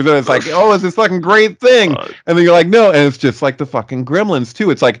is like presented. It's like, oh, it's this fucking great thing. And then you're like, no. And it's just like the fucking Gremlins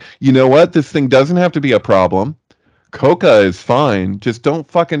too. It's like, you know what? This thing doesn't have to be a problem. Coca is fine. Just don't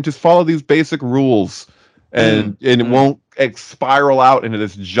fucking just follow these basic rules, and it won't spiral out into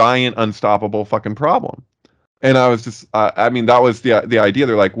this giant unstoppable fucking problem. And I was just, I mean, that was the idea.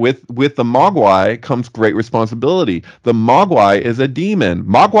 They're like, with the Mogwai comes great responsibility. The Mogwai is a demon.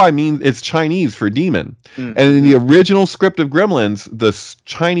 Mogwai means it's Chinese for demon. And in the original script of Gremlins, the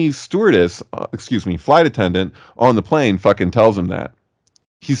Chinese stewardess, flight attendant on the plane, fucking tells him that.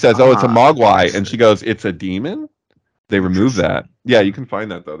 He says, "Oh, it's a Mogwai," and she goes, "It's a demon." They removed that. Yeah, you can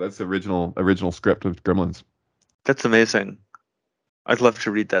find that though. That's the original script of Gremlins. That's amazing. I'd love to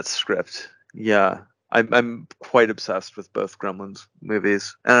read that script. Yeah. I'm quite obsessed with both Gremlins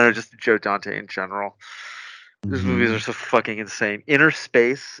movies and just Joe Dante in general. These movies are so fucking insane. Inner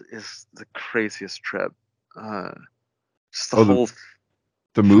Space is the craziest trip. Just the Oh, whole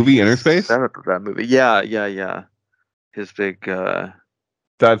the movie Inner Space? setup of that movie. Yeah, yeah, yeah. His big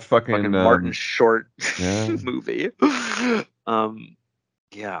That's fucking Martin Short yeah. movie.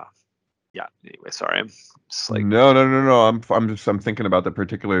 Yeah. Yeah. Anyway, sorry. I'm just like No. I'm thinking about the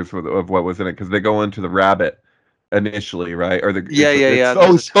particulars of what was in it because they go into the rabbit initially, right? Or yeah, yeah, it's yeah. There's a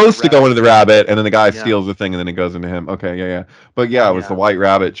ton of supposed to go into the rabbits. rabbit, and then the guy Yeah, steals the thing, and then it goes into him. Okay, yeah. But yeah, it was the yeah. White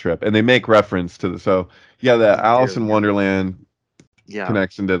Rabbit trip, and they make reference to the the They Alice do. in Yeah, Wonderland yeah.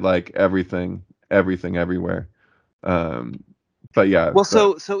 connection to like everything everywhere. Um, but yeah, Well,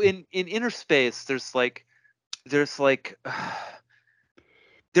 so in Inner Space, there's like there's like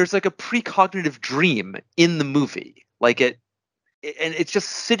a precognitive dream in the movie, and it's just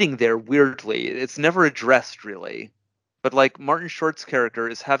sitting there weirdly. It's never addressed really, but like Martin Short's character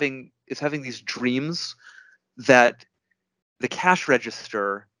is having these dreams that the cash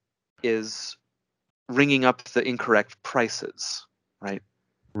register is ringing up the incorrect prices, right?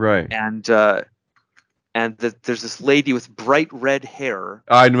 right. And that there's this lady with bright red hair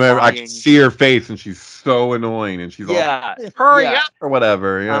I remember I can buying. see her face, and she's so annoying, and she's all Yeah, hurry yeah. up or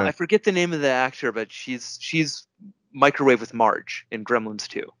whatever. Yeah. I forget the name of the actor, but she's Microwave with Marge in Gremlins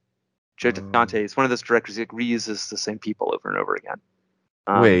 2. Joe Dante is one of those directors that reuses the same people over and over again.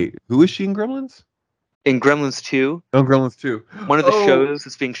 Wait, who is she in Gremlins? In Gremlins 2, Oh, Gremlins 2. one of the Oh, shows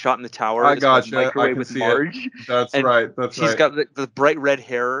that's being shot in the tower I is called gotcha. I Microwave can with see it. Marge, That's and right. That's she's right. got the bright red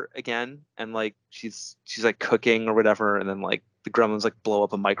hair again, and like she's like cooking or whatever, and then like the gremlins like blow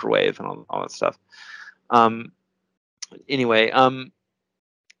up a microwave and all that stuff. Anyway,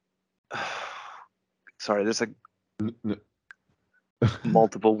 sorry, there's like N- n-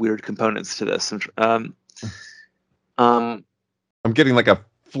 multiple weird components to this. Um, I'm getting like a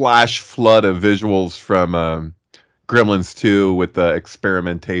flash flood of visuals from Gremlins 2 with the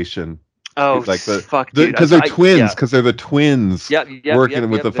experimentation. oh Like fuck, dude. because So they're I twins, yeah, because they're the twins working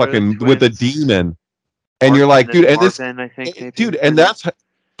with the They're the fucking with the twins, demon. And you're like, Martin dude, and and this Marvin, I think dude, maybe. and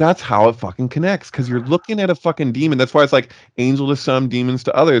that's how it fucking connects, because you're looking at a fucking demon. That's why it's like angel to some, demons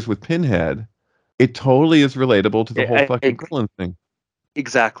to others with Pinhead. It totally is relatable to the whole fucking Gremlin thing.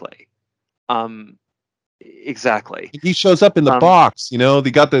 Exactly. Um, exactly. He shows up in the box, you know,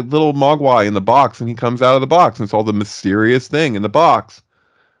 they got the little Mogwai in the box, and he comes out of the box, and it's all the mysterious thing in the box.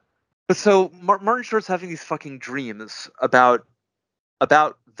 But so Martin Short's having these fucking dreams about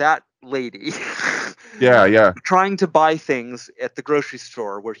that lady Yeah. trying to buy things at the grocery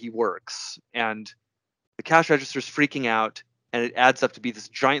store where he works, and the cash register's freaking out, and it adds up to be this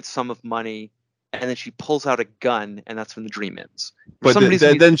giant sum of money, and then she pulls out a gun, and that's when the dream ends. For But some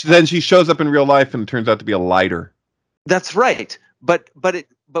reason, then she shows up in real life, and it turns out to be a lighter. that's right. But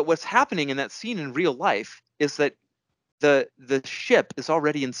what's happening in that scene in real life is that the ship is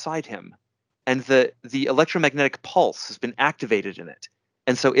already inside him, and the electromagnetic pulse has been activated in it,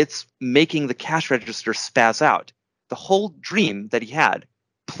 and so it's making the cash register spaz out. The whole dream that he had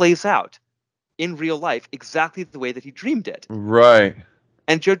plays out in real life exactly the way that he dreamed it. Right.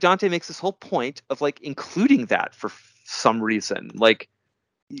 And Joe Dante makes this whole point of like including that for some reason. Like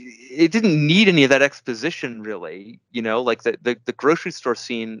it didn't need any of that exposition really, you know, like the grocery store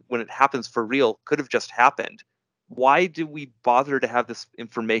scene when it happens for real could have just happened. Why do we bother to have this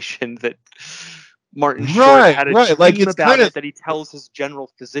information that Martin Short had a Right. Like dream it's about kind of it that he tells his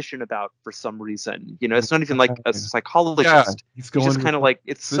general physician about for some reason? You know, it's not even like a yeah. psychologist. He's He's going just to his kind of like,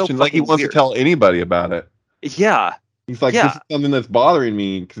 it's so position, like he fucking wants to weird. tell anybody about it. Yeah. He's like, this Yeah. is something that's bothering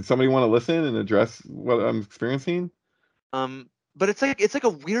me. Does somebody want to listen and address what I'm experiencing? But it's like a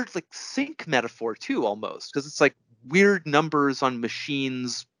weird like sync metaphor too, almost, because it's like weird numbers on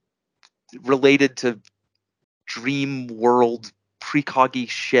machines related to dream world precoggy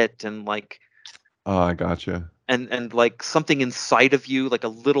shit, and like Oh, I gotcha. and like something inside of you, like a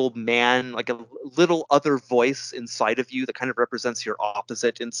little man, like a little other voice inside of you that kind of represents your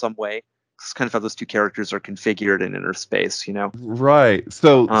opposite in some way. It's kind of how those two characters are configured in inner space, you know. Right.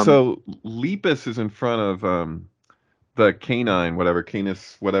 So Um, Lepus is in front of the canine, whatever,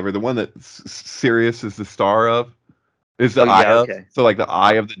 Canis, whatever, the one that Sirius is the star of, is the oh eye yeah, of. okay. So like the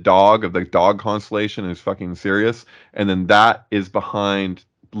eye of the dog constellation is fucking Sirius, and then that is behind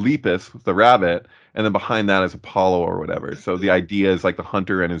Lepus, the rabbit, and then behind that is Apollo or whatever. So the idea is like the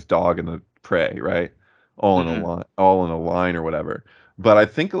hunter and his dog and the prey, right? Mm-hmm. All in a line or whatever. But I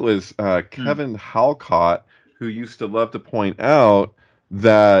think it was Mm. Kevin Halcott who used to love to point out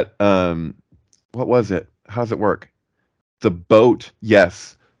that what was it? How does it work? The boat,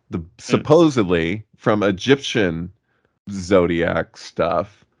 yes, the Mm. supposedly from Egyptian zodiac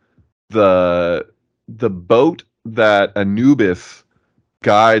stuff, the boat that Anubis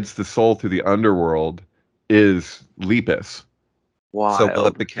guides the soul through the underworld is Lepus. So what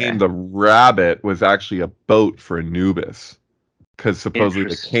Wild. became Okay. the rabbit was actually a boat for Anubis, because supposedly the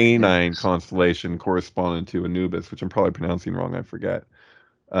Interesting. canine Interesting. constellation corresponded to Anubis, which I'm probably pronouncing wrong. I forget.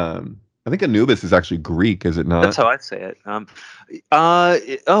 I think Anubis is actually Greek, is it That's not? how I'd say it.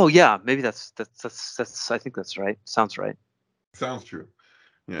 Oh yeah, maybe that's. I think that's right. Sounds right. Sounds true.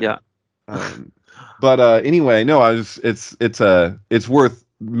 Yeah. Yeah. Um, but anyway, no, I was it's worth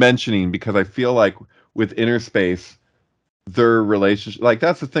mentioning because I feel like with Inner Space, their relationship, like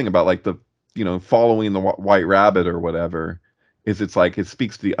that's the thing about like the following the White Rabbit or whatever, is it's like it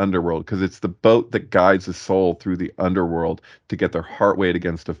speaks to the underworld because it's the boat that guides the soul through the underworld to get their heart weight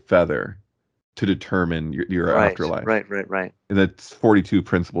against a feather to determine your Right. afterlife. Right. Right. Right. And that's 42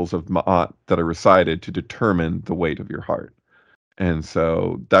 principles of Ma'at that are recited to determine the weight of your heart. And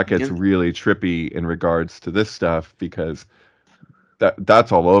so that gets And really trippy in regards to this stuff because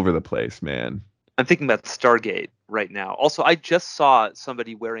that's all over the place, man. I'm thinking about Stargate right now. Also, I just saw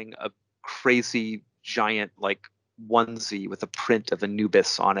somebody wearing a crazy giant like onesie with a print of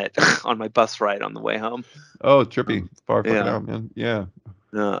Anubis on it on my bus ride on the way home. Oh, trippy. Um, Far fucking yeah. out, man. Yeah.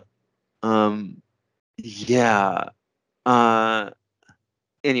 Uh, um. Yeah. Uh.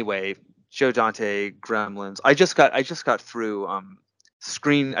 Anyway, Joe Dante, Gremlins. I just got through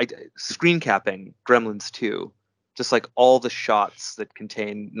screen capping Gremlins 2, just like all the shots that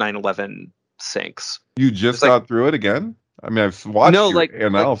contain 9/11 syncs. You just It's like, got through it again? I mean, I've watched no, your like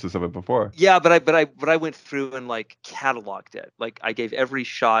analysis of it before. yeah, but I went through and like cataloged it. Like I gave every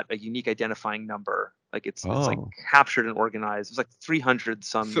shot a unique identifying number. Like it's like Oh. captured and organized. It's like 300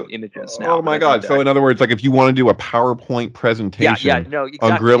 some So, images now. oh my I've God. So in indexed. other words, like if you want to do a PowerPoint Yeah, presentation no, on exactly.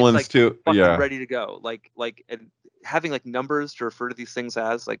 It's Gremlins like 2, fucking yeah. ready to go. Like and having like numbers to refer to these things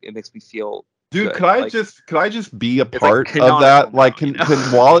as, like, it makes me feel Dude, good. Like could I just be a it's like part of canonical that? now, Like, you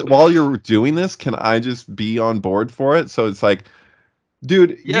can know? while you're doing this, can I just be on board for it? So it's like,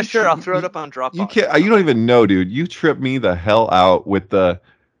 dude, Yeah, sure. I'll throw it up on you Dropbox or can't, you don't something. even know, dude. You tripped me the hell out with the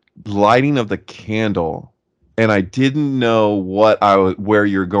lighting of the candle, and I didn't know where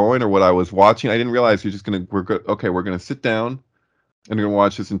you're going or what I was watching. I didn't realize you're just okay, we're gonna sit down and we're gonna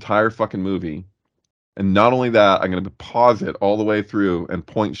watch this entire fucking movie. And not only that, I'm going to pause it all the way through and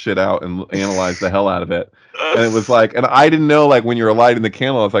point shit out and analyze the hell out of it. And it was like, and I didn't know, like, when you were lighting the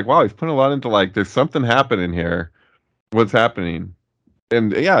candle, I was like, wow, he's putting a lot into, like, there's something happening here. What's happening?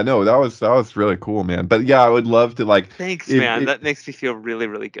 And yeah, no, that was really cool, man. But yeah, I would love to, like, Thanks, if man. it, That makes me feel really,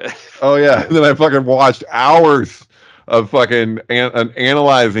 really good. oh yeah, and then I fucking watched hours of fucking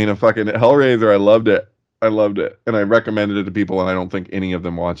analyzing a fucking Hellraiser. I loved it. I loved it. And I recommended it to people, and I don't think any of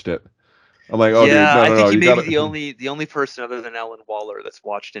them watched it. I'm like, oh, dude, Yeah, no, I no, think no, you you may be gotta. the only person other than Ellen Waller that's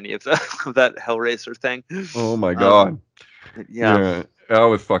watched any of that of that Hellraiser thing. Oh my Um, God. yeah. Yeah, that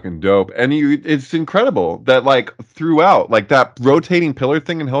was fucking dope. And it's incredible that like throughout, like that rotating pillar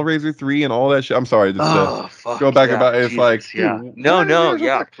thing in Hellraiser 3 and all that shit. I'm sorry, just to Oh go fuck back yeah, about it. It's like, Jesus, dude, yeah. No, no,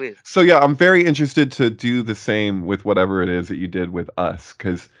 yeah, please. so yeah, I'm very interested to do the same with whatever it is that you did with us,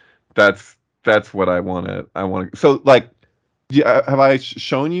 because that's that's what I want to. So like, yeah, have I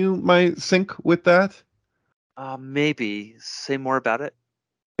shown you my sync with that? Maybe say more about it.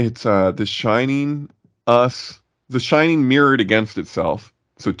 It's The Shining, Us, The Shining mirrored against itself.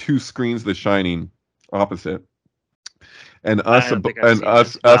 So two screens, The Shining opposite, and I don't think I've seen this.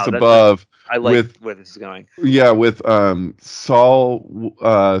 us Wow, that above I like with where this is going. with Saul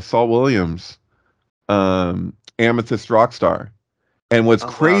Williams, Amethyst Rockstar. And what's Oh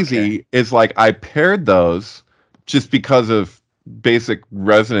wow, okay. crazy is like I paired those just because of basic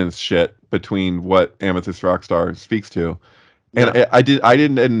resonance shit between what Amethyst Rockstar speaks to. And Yeah, I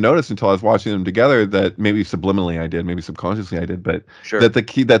didn't notice until I was watching them together that maybe subliminally I did, maybe subconsciously I did, but sure. that the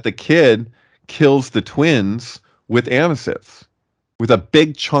kid kills the twins with amethyst, with a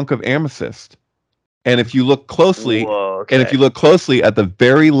big chunk of amethyst. And if you look closely, Whoa, okay. at the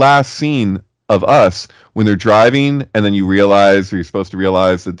very last scene of Us, when they're driving, and then you realize, or you're supposed to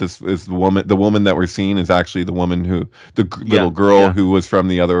realize that this is the woman that we're seeing is actually the woman who, Yeah, little girl yeah, who was from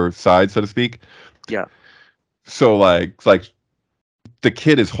the other side, so to speak. yeah. So like the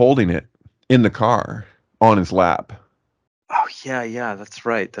kid is holding it in the car on his lap. Oh yeah, yeah, that's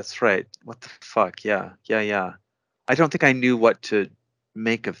right. That's right. What the fuck? Yeah, yeah, yeah. I don't think I knew what to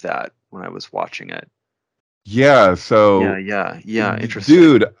make of that when I was watching it. Yeah, Yeah, so yeah, yeah. Interesting.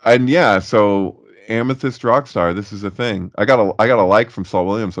 dude, and yeah, so Amethyst Rockstar, this is a thing. I got a like from Saul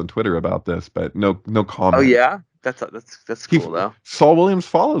Williams on Twitter about this, but no Oh comment. yeah, that's He cool though. Saul Williams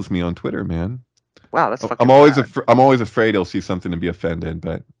follows me on Twitter, man. Wow, that's fucking rad. I'm always afraid he'll see something and be offended,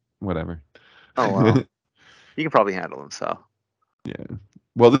 but whatever. Oh well, he can probably handle himself. Yeah.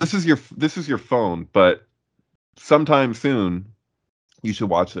 Well, this is your phone, but sometime soon you should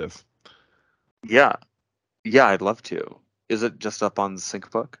watch this. Yeah, yeah, I'd love to. Is it just up on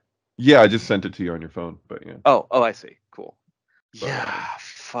SyncBook? Yeah, I just sent it to you on your phone, but yeah. Oh, oh, I see. Cool. But Yeah,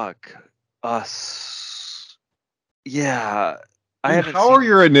 fuck us. Yeah, I dude, haven't how are seen.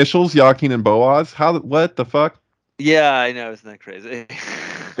 your initials, Joaquin and Boaz? How what the fuck? Yeah, I know. Isn't that crazy?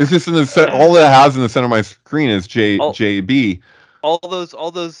 It's just in the all that it has in the center of my screen is all, JB. all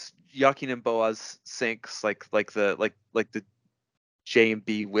those Joaquin and Boaz syncs, like the J and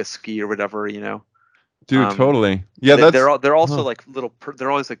B whiskey or whatever, you know. Dude, totally. Yeah, that's They're also huh. like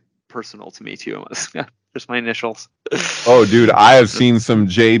they're always like personal to me too. Just my initials. Oh, dude, I have seen some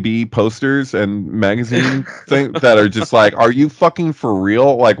JB posters and magazine thing that are just like, are you fucking for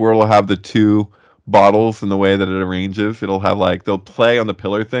real? Like, where we'll have the two bottles and the way that it arranges, it'll have like they'll play on the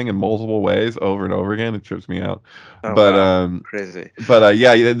pillar thing in multiple ways over and over again. It trips me out. Oh But wow, crazy.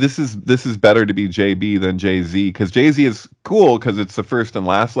 yeah, this is better to be JB than JZ, because JZ is cool because it's the first and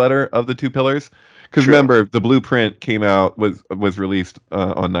last letter of the two pillars. Because True. remember, the blueprint came out was released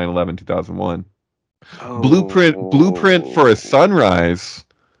on 9/11/2001. Blueprint for a Oh, Sunrise,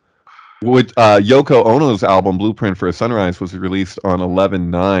 which Yoko Ono's album Blueprint for a Sunrise was released on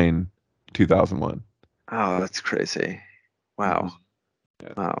 11/9/2001. oh, that's crazy. Wow. Wow.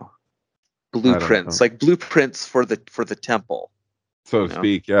 I don't know. Blueprints, like blueprints for the temple. So to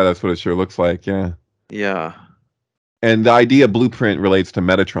speak. Yeah, that's what it sure looks like. Yeah. Yeah. And the idea blueprint relates to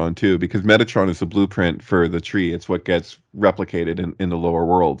Metatron too, because Metatron is the blueprint for the tree. It's what gets replicated in the lower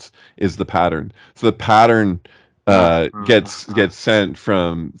worlds is the pattern. So the pattern gets sent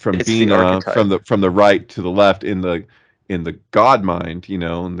from It's the Bina archetype. from the right to the left in the God mind, you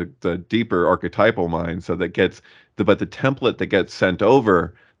know, in the deeper archetypal mind. So that gets but the template that gets sent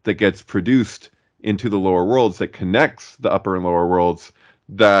over that gets produced into the lower worlds that connects the upper and lower worlds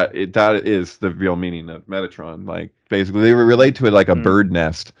that is the real meaning of Metatron. Like basically they relate to it like a bird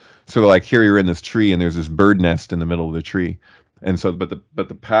nest. So like here you're in this tree and there's this bird nest in the middle of the tree. And so but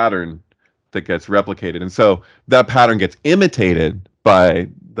the pattern that gets replicated. And so that pattern gets imitated by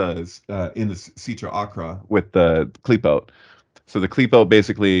the in the Citra Akra with the Kleepot. So the Kleepot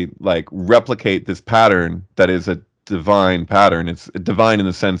basically like replicate this pattern that is a divine pattern. It's divine in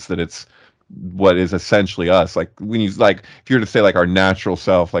the sense that it's what is essentially us. Like when you like if you were to say like our natural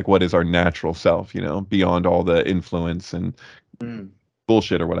self, like what is our natural self, you know, beyond all the influence and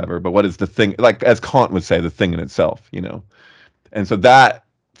bullshit or whatever, but what is the thing, like as Kant would say, the thing in itself, you know. And so that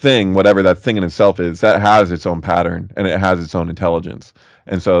thing, whatever that thing in itself is, that has its own pattern and it has its own intelligence.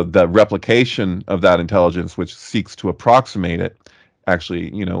 And so the replication of that intelligence, which seeks to approximate it,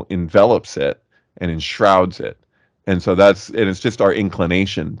 actually, you know, envelops it and enshrouds it. And so it's just our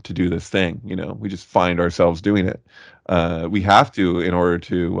inclination to do this thing, you know, we just find ourselves doing it. We have to in order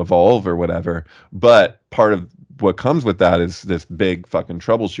to evolve or whatever. But part of what comes with that is this big fucking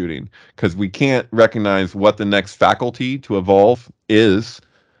troubleshooting because we can't recognize what the next faculty to evolve is.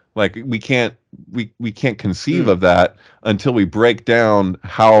 Like we can't conceive of that until we break down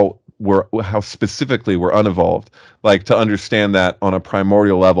how specifically we're unevolved, like to understand that on a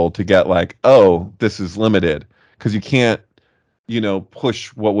primordial level to get like, oh, this is limited because you can't, you know, push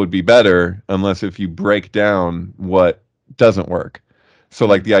what would be better unless if you break down what doesn't work. So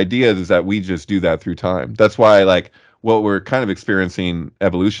like the idea is that we just do that through time. That's why like what we're kind of experiencing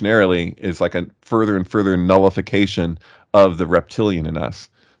evolutionarily is like a further and further nullification of the reptilian in us.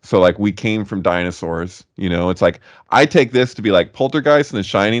 So like we came from dinosaurs, you know, it's like I take this to be like Poltergeist and The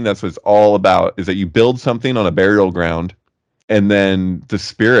Shining. That's what it's all about is that you build something on a burial ground and then the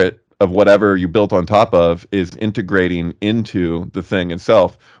spirit of whatever you built on top of is integrating into the thing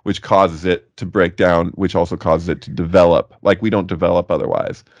itself, which causes it to break down, which also causes it to develop. Like we don't develop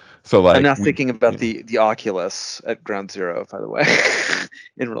otherwise. So like I'm now thinking about the Oculus at Ground Zero, by the way,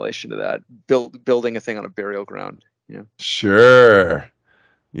 in relation to that building a thing on a burial ground. You know, sure,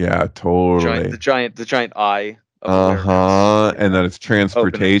 yeah, totally. the giant eye of awareness. And then it's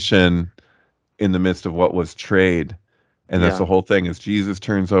transportation in the midst of what was trade. And that's the whole thing is Jesus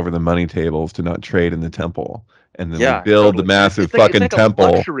turns over the money tables to not trade in the temple. And then we build the massive fucking temple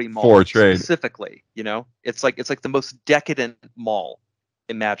a luxury mall for trade. Specifically, you know, it's like the most decadent mall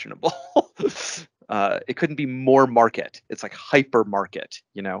imaginable. It couldn't be more market. It's like hyper market,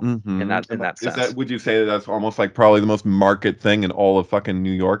 you know, in that sense. Would you say that that's almost like probably the most market thing in all of fucking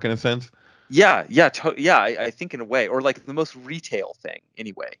New York in a sense? Yeah, I think in a way, or like the most retail thing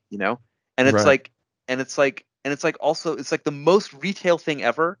anyway, you know. And it's also it's like the most retail thing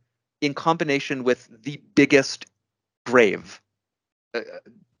ever in combination with the biggest grave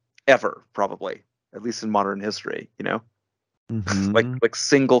ever, probably, at least in modern history, you know. Like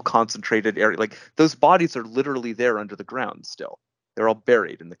single concentrated area, like those bodies are literally there under the ground still. They're all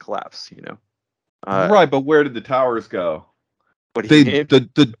buried in the collapse, you know. Right, but where did the towers go? What do you mean?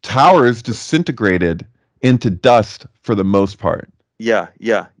 The towers disintegrated into dust for the most part. Yeah.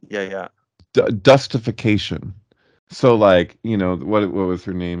 Dustification. So like, you know, what was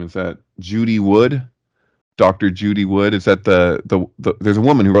her name? Is that Judy Wood? Dr. Judy Wood? Is that the there's a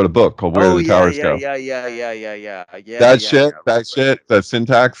woman who wrote a book called Where the Towers Go. Yeah. That shit, the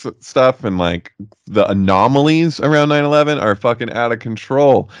syntax stuff and like the anomalies around 9/11 are fucking out of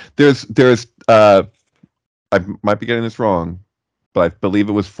control. There's I might be getting this wrong, but I believe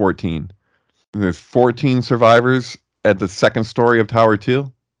it was 14. There's 14 survivors at the second story of Tower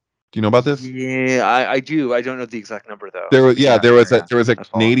 2. Do you know about this? Yeah, I do. I don't know the exact number though. There was a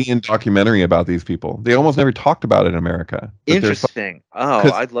Canadian documentary about these people. They almost never talked about it in America. Interesting. Oh,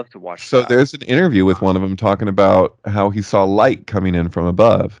 I'd love to watch so that. There's an interview with one of them talking about how he saw light coming in from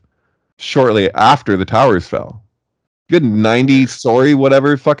above shortly after the towers fell. You had 90-story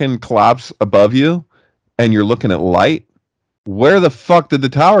whatever fucking collapse above you and you're looking at light. Where the fuck did the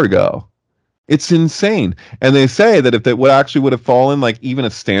tower go? It's insane. And they say that if it would have fallen like even a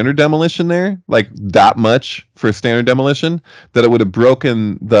standard demolition there, like that much for a standard demolition, that it would have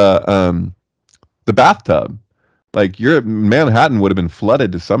broken the bathtub. Like Manhattan would have been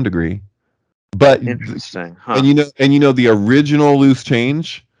flooded to some degree. But Interesting, huh? and the original Loose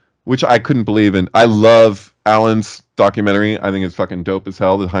Change, which I couldn't believe in. I love Alan's documentary. I think it's fucking dope as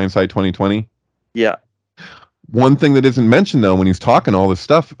hell. The Hindsight 2020. Yeah. One thing that isn't mentioned though when he's talking all this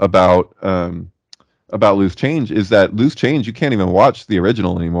stuff about Loose Change is that Loose Change you can't even watch the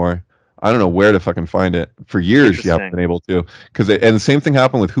original anymore. I don't know where to fucking find it. For years you haven't been able to and the same thing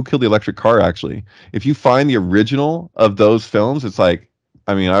happened with Who Killed the Electric Car actually. If you find the original of those films, it's like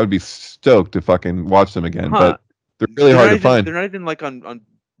I mean, I would be stoked to fucking watch them again, but they're really hard to find. They're not even like on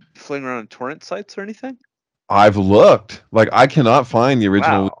floating around on torrent sites or anything. I've looked. Like I cannot find the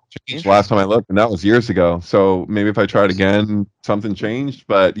original Wow. Change last time I looked, and that was years ago. So maybe if I try it again, something changed.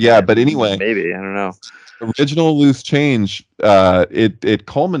 But yeah, but anyway, maybe I don't know. Original Loose Change. It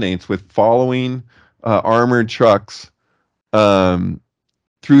culminates with following armored trucks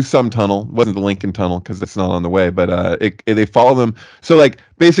through some tunnel. It wasn't the Lincoln Tunnel because it's not on the way, but they follow them. So like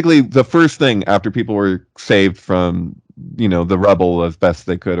basically the first thing after people were saved from the rubble as best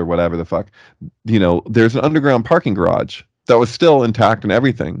they could or whatever the fuck, there's an underground parking garage that was still intact and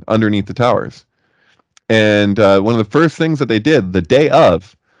everything underneath the towers. And one of the first things that they did the day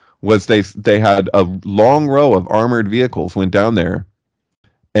of was they had a long row of armored vehicles went down there.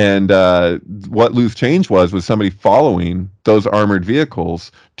 And what Loose Change was somebody following those armored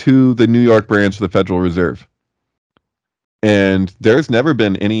vehicles to the New York branch of the Federal Reserve. And there's never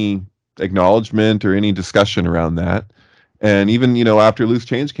been any acknowledgement or any discussion around that. And even after Loose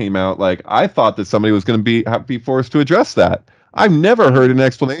Change came out, like I thought that somebody was going to be forced to address that. I've never heard an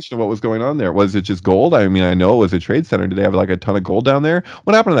explanation of what was going on there. Was it just gold? I mean, I know it was a trade center. Did they have like a ton of gold down there?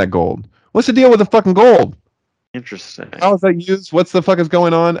 What happened to that gold? What's the deal with the fucking gold? Interesting. How is that used? What's the fuck is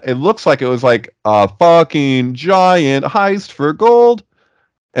going on? It looks like it was like a fucking giant heist for gold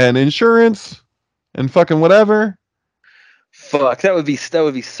and insurance and fucking whatever. Fuck, that would be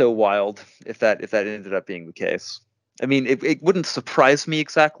so wild if that ended up being the case. I mean, it wouldn't surprise me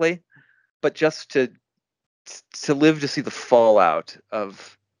exactly, but just to live to see the fallout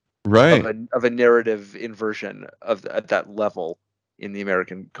of a narrative inversion at that level in the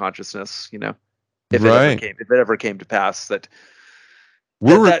American consciousness, if it ever came to pass that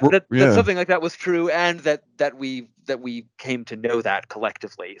something like that was true, and that we came to know that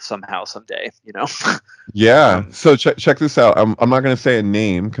collectively somehow someday. Yeah. So check this out. I'm not going to say a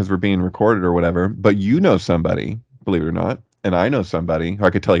name because we're being recorded or whatever, but somebody, believe it or not, and I know somebody who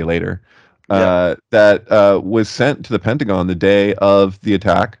I could tell you later, that was sent to the Pentagon the day of the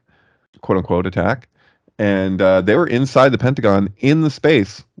attack, quote unquote attack, and they were inside the Pentagon in the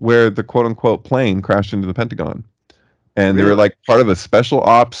space where the quote unquote plane crashed into the Pentagon, and they were like part of a special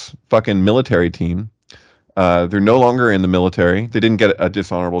ops fucking military team. They're no longer in the military. They didn't get a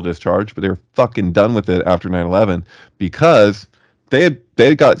dishonorable discharge, but they were fucking done with it after 9/11 because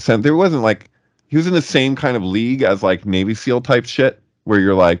they got sent. There wasn't like he was in the same kind of league as like Navy SEAL type shit, where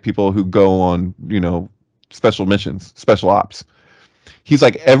you're like people who go on special missions, special ops. He's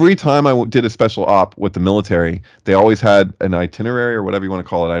like every time I did a special op with the military, they always had an itinerary or whatever you want to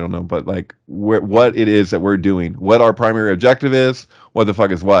call it. I don't know, but like what it is that we're doing, what our primary objective is, what the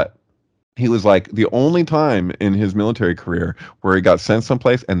fuck is what. He was like the only time in his military career where he got sent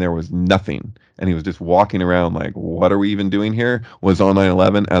someplace and there was nothing. And he was just walking around like, what are we even doing here? Was on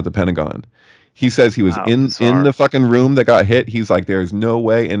 9/11 at the Pentagon. He says he was in the fucking room that got hit. He's like, there's no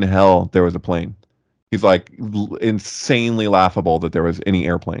way in hell there was a plane. He's like insanely laughable that there was any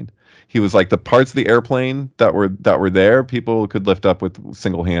airplane. He was like the parts of the airplane that were there, people could lift up with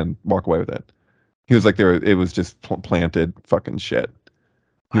single hand, walk away with it. He was like it was just planted fucking shit.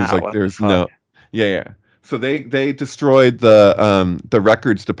 He was like, "There's no, yeah." So they destroyed the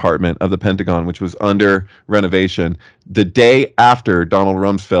records department of the Pentagon, which was under renovation, the day after Donald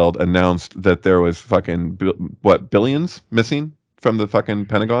Rumsfeld announced that there was fucking billions missing from the fucking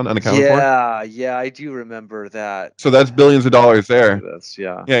Pentagon unaccounted for. Yeah, I do remember that. So that's billions of dollars there.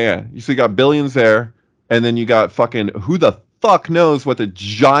 Yeah. So you got billions there, and then you got fucking who the fuck knows what the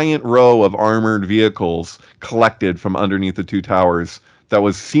giant row of armored vehicles collected from underneath the two towers.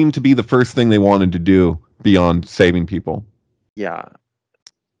 That seemed to be the first thing they wanted to do beyond saving people. Yeah.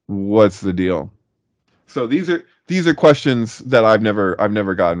 What's the deal? So these are questions that I've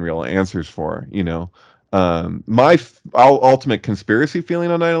never gotten real answers for. My ultimate conspiracy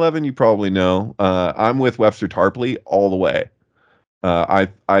feeling on 9/11, you probably know. I'm with Webster Tarpley all the way. My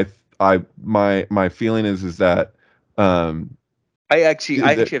feeling is that I actually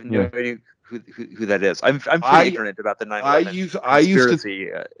have no idea who that is. I'm pretty ignorant about the 9/11 conspiracy.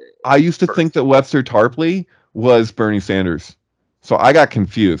 I used to think that Webster Tarpley was Bernie Sanders. So I got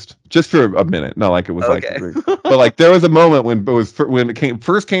confused just for a minute. Not like it was like, Okay. but like there was a moment when it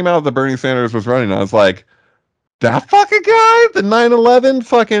first came out that Bernie Sanders was running. I was like, that fucking guy, the 9/11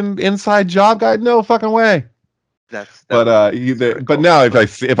 fucking inside job guy, no fucking way. That But would be but critical. now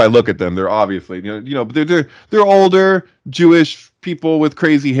if I look at them, they're obviously but they're older Jewish people with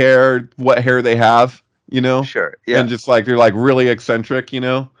crazy hair, what hair they have, Sure. and Yeah. just like they're like really eccentric,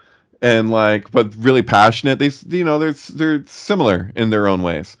 and like but really passionate. They're similar in their own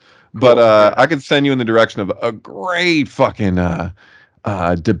ways. But Cool. Yeah. I could send you in the direction of a great fucking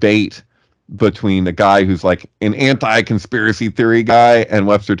debate between a guy who's like an anti-conspiracy theory guy and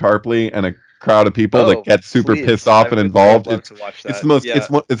Webster Tarpley and a crowd of people that Oh, get super pissed please. off and I involved. would love to watch It's that. the most Yeah. it's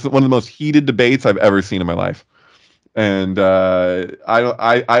one of the most heated debates I've ever seen in my life. And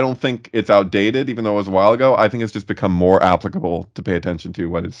I don't think it's outdated, even though it was a while ago. I think it's just become more applicable to pay attention to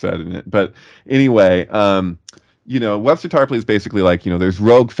what is said in it. But anyway, Webster Tarpley is basically like, there's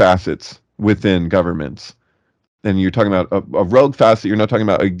rogue facets within governments. And you're talking about a rogue facet. You're not talking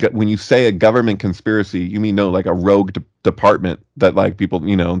about when you say a government conspiracy, you mean no, like a rogue department that like people,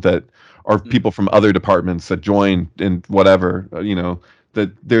 that are people from other departments that join in whatever, that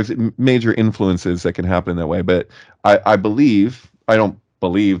there's major influences that can happen in that way. But I believe, I don't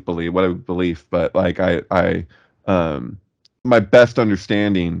believe what I believe, but like um, my best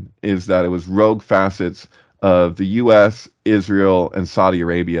understanding is that it was rogue facets of the U.S., Israel, and Saudi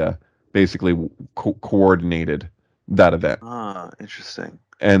Arabia basically coordinated that event, Ah, interesting.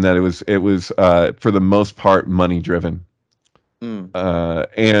 and that it was for the most part money driven, Mm.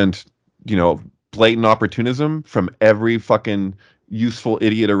 and blatant opportunism from every fucking useful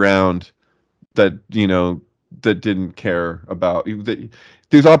idiot around that that didn't care about that.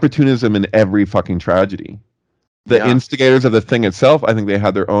 There's opportunism in every fucking tragedy. The Yeah. instigators of the thing itself, I think they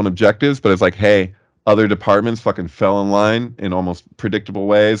had their own objectives, but it's like, hey, other departments fucking fell in line in almost predictable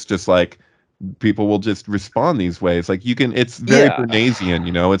ways, just like people will just respond these ways. Like it's very Yeah. Bernaysian,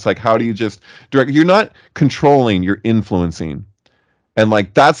 it's like, how do you just direct? You're not controlling, you're influencing. And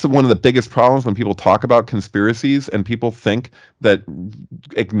like that's one of the biggest problems when people talk about conspiracies and people think that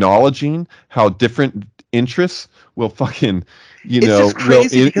acknowledging how different interests will fucking, It's just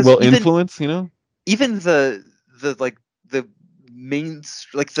crazy because will influence, even the like the main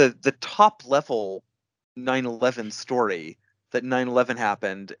like the top level 9/11 story, that 9/11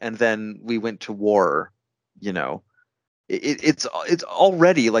 happened and then we went to war, you know it's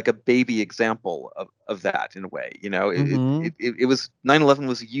already like a baby example of that in a way. Mm-hmm. It was 9/11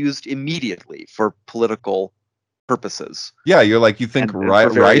 was used immediately for political purposes, Yeah, you're like, you think and for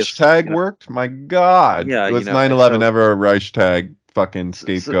various, Reichstag worked? My God. yeah, Was and 9/11 so ever a Reichstag fucking so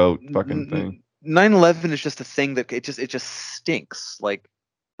scapegoat fucking thing? 9/11 is just a thing that it just stinks, like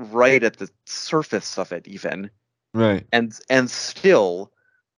right at the surface of it even, Right. and still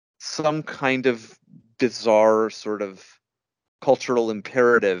some kind of bizarre sort of cultural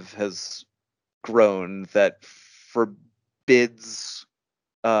imperative has grown that forbids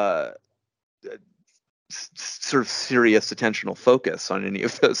uh, sort of serious attentional focus on any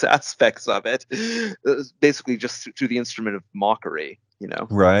of those aspects of it. Basically, just through the instrument of mockery.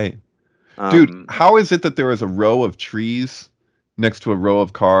 Right. Dude, Um, how is it that there is a row of trees next to a row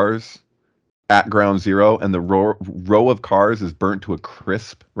of cars at ground zero, and the row of cars is burnt to a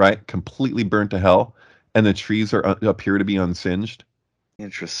crisp, right? Completely burnt to hell, and the trees appear to be unsinged?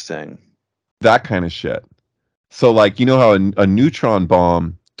 Interesting. That kind of shit. So, like, you know how a neutron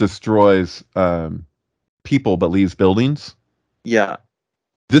bomb destroys people but leaves buildings? Yeah.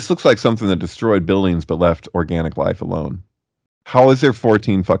 This looks like something that destroyed buildings but left organic life alone. How is there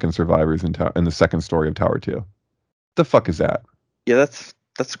 14 fucking survivors in the second story of Tower 2? The fuck is that? Yeah,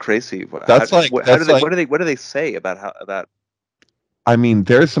 that's crazy. That's like How do that's they like what do they say about how about I mean,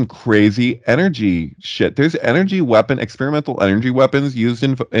 there's some crazy energy shit. There's experimental energy weapons used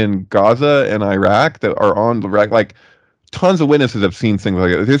in Gaza and Iraq that are on the like tons of witnesses have seen things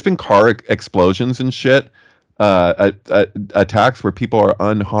like it. There's been car explosions and shit, attacks where people are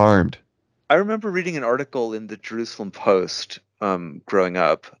unharmed. I remember reading an article in the Jerusalem Post, growing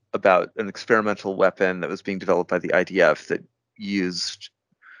up, about an experimental weapon that was being developed by the IDF that used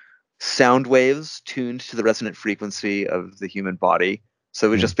sound waves tuned to the resonant frequency of the human body. So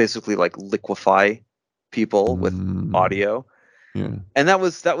it would Yeah. just basically like liquefy people with Mm, audio. yeah. And that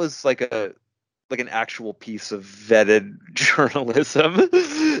was like an actual piece of vetted journalism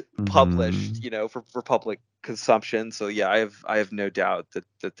published, Hmm. for public consumption. So yeah, I have no doubt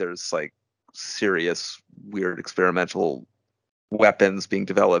that there's like serious weird experimental weapons being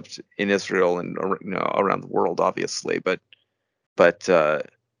developed in Israel and around the world, obviously. But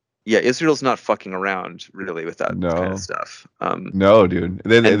Yeah, Israel's not fucking around really with that kind No. of stuff. No, dude.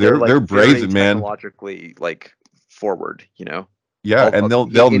 And They're like very brazen, man. technologically like forward, Yeah, and they'll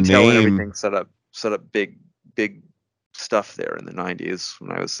Intel and name. everything set up big stuff there in the 90s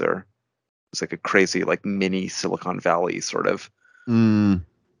when I was there. It's like a crazy like mini Silicon Valley sort of.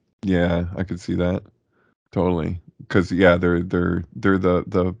 Yeah, I could see that totally. Because yeah, they're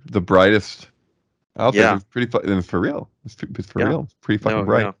the brightest out there. Yeah. They're pretty. And it's for real. It's for Yeah. real. It's pretty fucking No,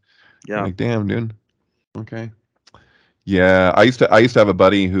 bright. yeah. Like damn, dude. Okay. Yeah, I used to have a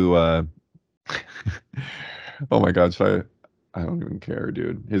buddy who. Oh my God, should I don't even care,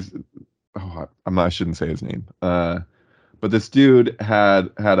 dude. I shouldn't say his name. But this dude had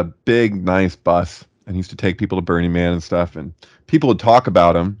a big, nice bus, and he used to take people to Burning Man and stuff, and people would talk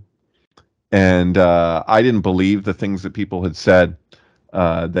about him, and I didn't believe the things that people had said.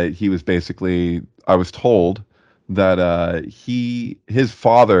 That he was basically, I was told that his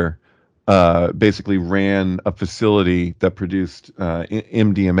father basically ran a facility that produced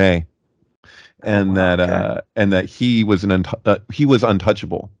MDMA, and wow, okay. that he was he was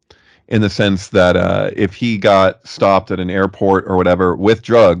untouchable in the sense that if he got stopped at an airport or whatever with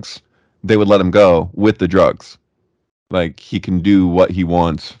drugs, they would let him go with the drugs. Like he can do what he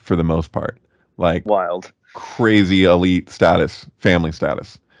wants for the most part. Like Wild. crazy elite status, family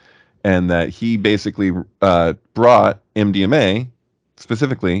status. And that he basically brought MDMA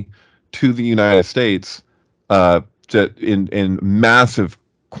specifically to the United States in massive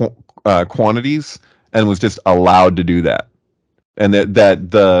quantities and was just allowed to do that. And that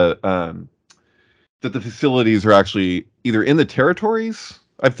the facilities are actually either in the territories.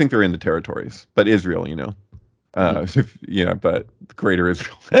 I think they're in the territories, but Israel, but greater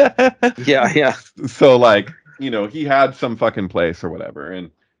Israel. Yeah. So like, he had some fucking place or whatever, and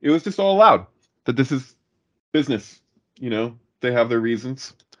it was just all allowed. That this is business. They have their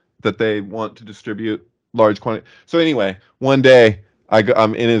reasons that they want to distribute large quantity. So anyway, one day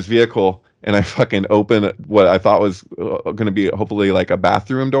I'm in his vehicle and I fucking open what I thought was going to be hopefully like a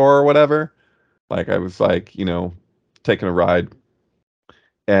bathroom door or whatever. Like I was like, taking a ride,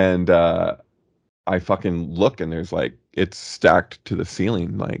 and I fucking look and there's like it's stacked to the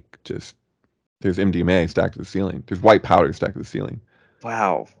ceiling, like just there's MDMA stacked to the ceiling. There's white powder stacked to the ceiling.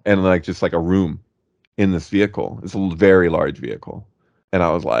 Wow. And like just like a room in this vehicle. It's a very large vehicle. And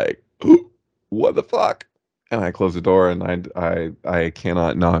I was like, what the fuck? And I closed the door, and I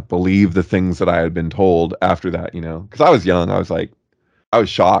cannot not believe the things that I had been told after that, because I was young. I was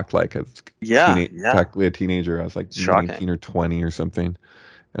shocked, like Yeah. practically a teenager. I was like Shocking. 19 or 20 or something.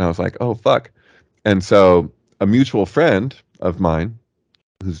 And I was like, oh fuck. And so a mutual friend of mine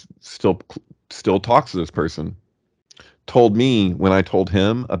who's still talks to this person told me when I told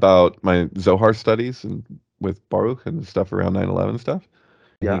him about my Zohar studies and with Baruch and stuff around 9/11 stuff.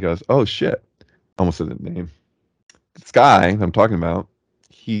 And Yeah. he goes, "Oh shit." Almost said the name. This guy I'm talking about,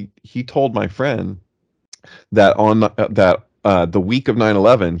 he told my friend that on the week of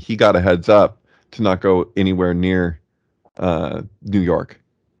 9/11, he got a heads up to not go anywhere near New York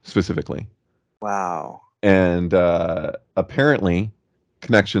specifically. Wow. And apparently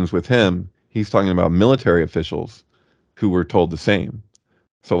connections with him, he's talking about military officials who were told the same.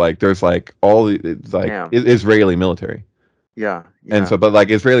 So like there's like it's like Israeli military. Yeah. And so, but like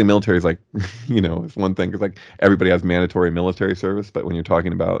Israeli military is like, it's one thing because like everybody has mandatory military service, but when you're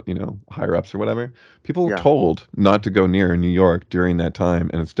talking about, higher ups or whatever, people were told not to go near New York during that time,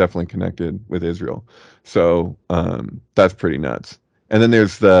 and it's definitely connected with Israel. So that's pretty nuts. And then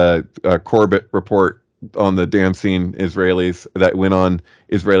there's the Corbett report on the dancing Israelis that went on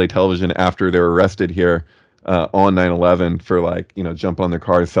Israeli television after they were arrested here on 9/11 for like, jumping on their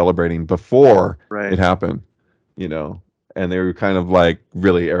cars celebrating before it happened, and they were kind of like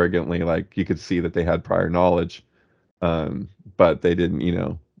really arrogantly, like you could see that they had prior knowledge, but they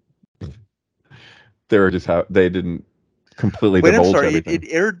didn't, they were just they didn't completely divulge I'm sorry. everything. It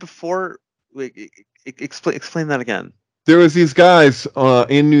aired before. Wait, explain that again. There was these guys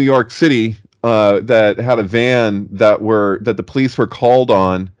in New York City that had a van that the police were called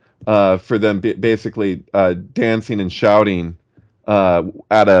on for them basically dancing and shouting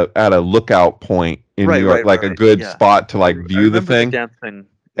at a lookout point in New York, like a good spot to like view the thing. The dancing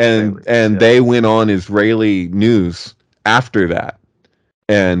and they went on Israeli news after that,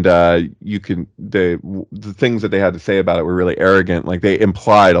 and the things that they had to say about it were really arrogant. Like they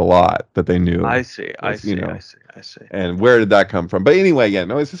implied a lot that they knew. I see. And where did that come from? But anyway, yeah,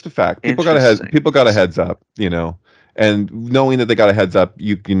 no, it's just a fact. People got a heads up, and knowing that they got a heads up,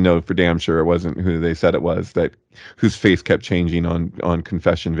 you can know for damn sure it wasn't who they said it was, that whose face kept changing on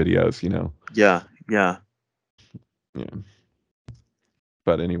confession videos, Yeah. Yeah.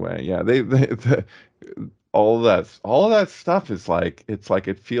 But anyway, yeah, all of that stuff is like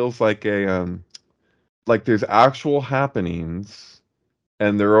it feels like like there's actual happenings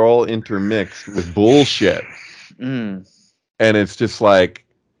and they're all intermixed with bullshit. Mm. And it's just like,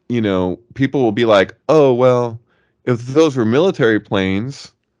 people will be like, oh well, if those were military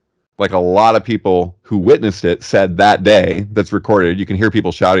planes, like a lot of people who witnessed it said that day, that's recorded, you can hear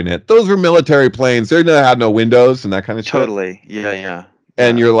people shouting it, those were military planes, they had no windows and that kind of shit. Totally. Yeah.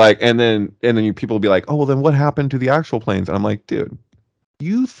 And you're like, and then people will be like, oh well, then what happened to the actual planes? And I'm like, dude,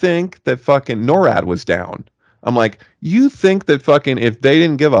 you think that fucking NORAD was down? I'm like, you think that fucking if they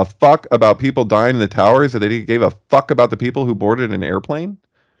didn't give a fuck about people dying in the towers, that they didn't give a fuck about the people who boarded an airplane?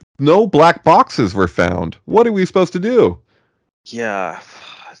 No black boxes were found. What are we supposed to do? Yeah.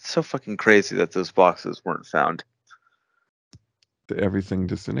 It's so fucking crazy that those boxes weren't found. Everything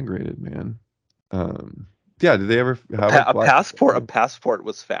disintegrated, man. Yeah, did they ever have a passport? A passport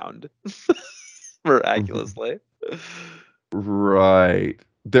was found miraculously. Right.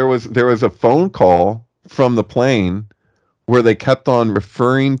 There was a phone call from the plane where they kept on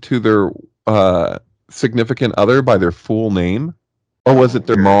referring to their significant other by their full name. Or was it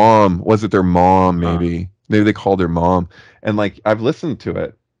their mom? Was it their mom, maybe? Maybe they called their mom. And like I've listened to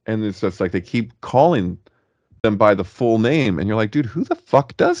it, and it's just like they keep calling them by the full name, and you're like, dude, who the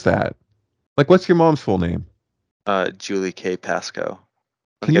fuck does that? Like, what's your mom's full name? Julie K. Pascoe.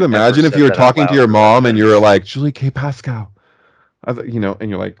 Can you imagine if you were talking to your mom and you were like, Julie K. Pascoe? And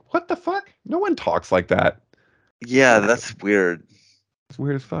you're like, what the fuck? No one talks like that. Yeah, that's weird. It's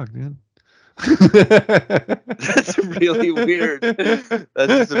weird as fuck, dude. That's really weird. That's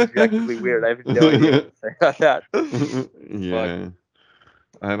just objectively weird. I have no idea what to say about that. Yeah.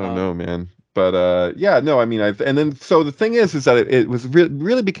 I don't know, man. But yeah, no, I mean, and then so the thing is that it was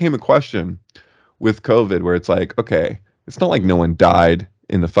really became a question with COVID where it's like, okay, it's not like no one died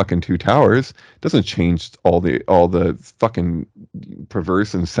in the fucking two towers. It doesn't change all the fucking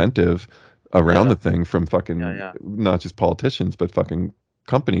perverse incentive around the thing from fucking not just politicians but fucking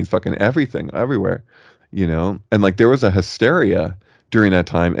companies, fucking everything, everywhere, and like there was a hysteria during that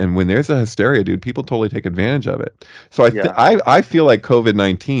time, and when there's a hysteria, dude, people totally take advantage of it. So I feel like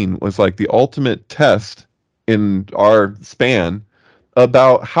COVID-19 was like the ultimate test in our span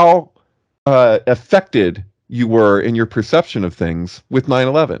about how affected you were in your perception of things with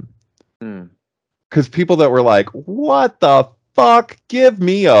 9/11. Because people that were like, what the fuck, give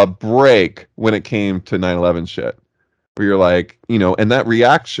me a break when it came to 9/11 shit, where you're like, and that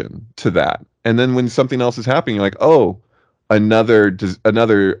reaction to that, and then when something else is happening, you're like, oh, another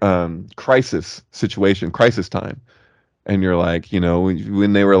crisis situation, crisis time. And you're like,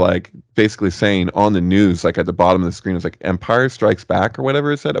 when they were like basically saying on the news, like at the bottom of the screen, it was like Empire Strikes Back or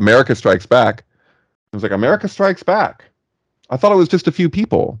whatever it said, America Strikes Back. It was like America Strikes Back. I thought it was just a few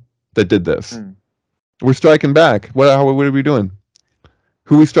people that did this. We're striking back. What are we doing?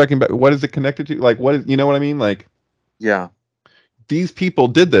 Who are we striking back? What is it connected to? Like, what is, you know what I mean? Like, yeah, these people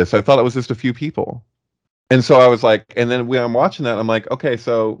did this. I thought it was just a few people. And so I was like, and then when I'm watching that, I'm like, okay,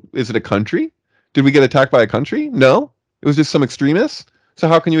 so is it a country? Did we get attacked by a country? No, it was just some extremists. So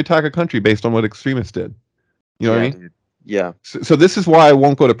how can you attack a country based on what extremists did? You know what I mean? Dude. Yeah. So this is why I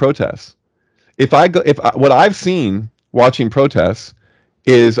won't go to protests. What I've seen watching protests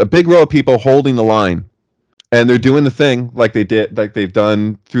is a big row of people holding the line, and they're doing the thing like they've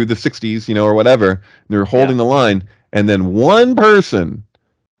done through the 60s, or whatever. And they're holding the line, and then one person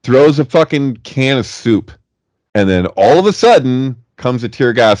throws a fucking can of soup. And then all of a sudden comes the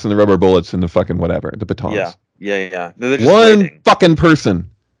tear gas and the rubber bullets and the fucking whatever, the batons. Yeah. One fucking person.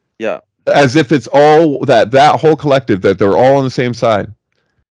 Yeah. As if it's all that whole collective, that they're all on the same side.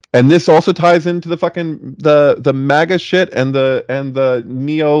 And this also ties into the fucking the MAGA shit and the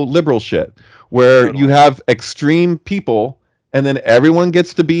neoliberal shit, where you have extreme people and then everyone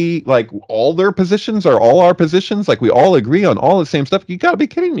gets to be like, all their positions are all our positions. Like we all agree on all the same stuff. You gotta be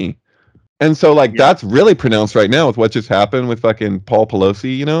kidding me. And so, like, that's really pronounced right now with what just happened with fucking Paul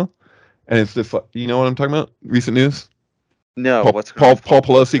Pelosi, And it's just, you know what I'm talking about? Recent news? No, Paul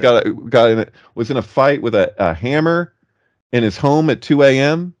Pelosi was in a fight with a hammer in his home at 2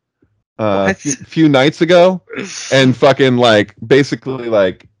 a.m. a few nights ago. And fucking, like, basically,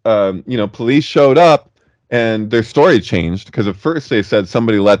 like, police showed up and their story changed. Because at first they said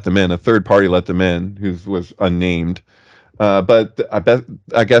somebody let them in, a third party let them in, who was unnamed. But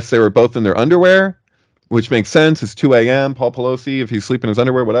I guess they were both in their underwear, which makes sense. It's 2 a.m. Paul Pelosi, if he's sleeping in his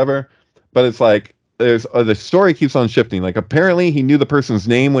underwear, whatever. But it's like the story keeps on shifting. Like apparently he knew the person's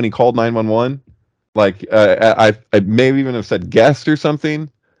name when he called 911. Like I maybe even have said guest or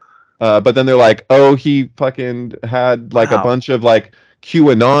something. But then they're like, oh, he fucking had like a bunch of like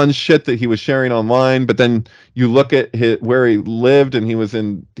QAnon shit that he was sharing online. But then you look at where he lived, and he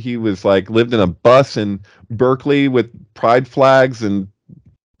was like lived in a bus in Berkeley with pride flags and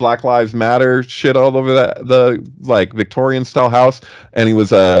Black Lives Matter shit all over the like Victorian style house, and he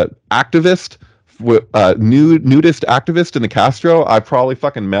was a activist, nudist activist in the Castro. I probably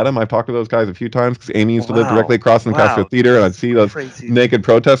fucking met him. I've talked to those guys a few times because Amy used to live directly across from Castro Theater, and I'd see those naked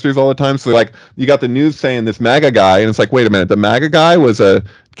protesters all the time. So like, you got the news saying this MAGA guy, and it's like, wait a minute, the MAGA guy was a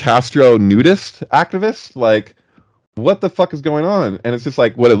Castro nudist activist, like. What the fuck is going on? And it's just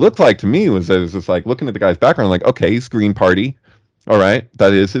like, what it looked like to me was just like looking at the guy's background, like, okay, he's Green Party. All right,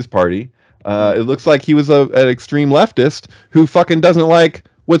 that is his party. It looks like he was an extreme leftist who fucking doesn't like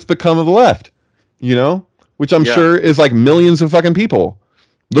what's become of the left, which I'm sure is like millions of fucking people.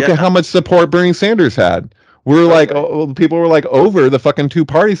 Look at how much support Bernie Sanders had. We're like, people were like over the fucking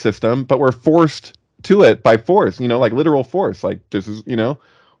two-party system, but we're forced to it by force, like literal force. Like, this is,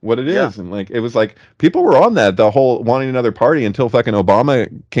 what it is. And like, it was like people were on that, the whole wanting another party, until fucking Obama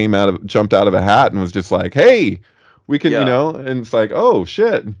jumped out of a hat and was just like, hey, we can, and it's like, oh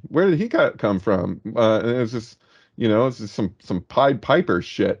shit, where did he come from? And it was just, it's just some Pied Piper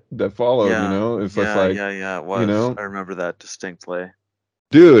shit that followed. It's just like, it was. I remember that distinctly.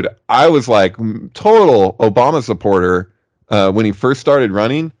 Dude, I was like total Obama supporter when he first started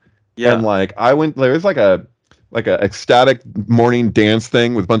running. And like, there was like a ecstatic morning dance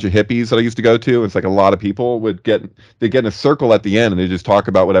thing with a bunch of hippies that I used to go to. It's like a lot of people would get in a circle at the end, and they just talk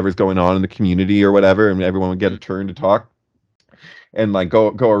about whatever's going on in the community or whatever, and everyone would get a turn to talk and like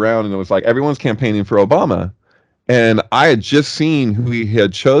go around, and it was like everyone's campaigning for Obama. And I had just seen who he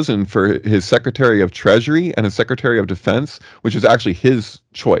had chosen for his Secretary of Treasury and his Secretary of Defense, which was actually his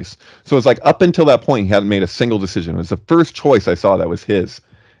choice. So it's like up until that point, he hadn't made a single decision. It was the first choice I saw that was his.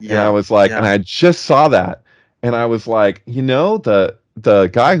 And I was like, and I just saw that. And I was like, the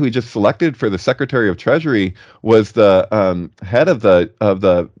guy who he just selected for the Secretary of Treasury was the head of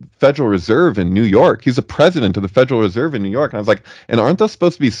the Federal Reserve in New York. He's the president of the Federal Reserve in New York. And I was like, and aren't those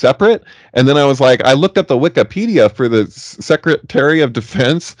supposed to be separate? And then I was like, I looked up the Wikipedia for the Secretary of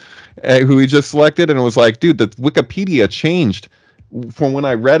Defense who he just selected, and it was like, dude, the Wikipedia changed from when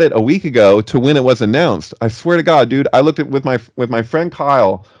I read it a week ago to when it was announced. I swear to God, dude, I looked at with my friend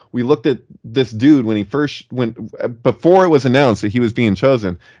Kyle. We looked at this dude before it was announced that he was being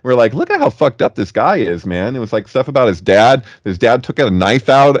chosen. We're like, look at how fucked up this guy is, man. It was like stuff about his dad. His dad took out a knife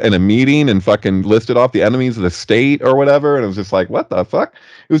out in a meeting and fucking listed off the enemies of the state or whatever. And it was just like, what the fuck?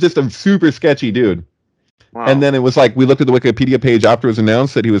 It was just a super sketchy dude. Wow. And then it was like, we looked at the Wikipedia page after it was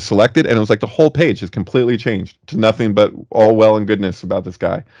announced that he was selected, and it was like the whole page has completely changed to nothing but all well and goodness about this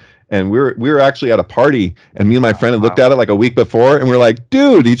guy. And we were actually at a party, and me and my friend had looked at it like a week before, and we were like,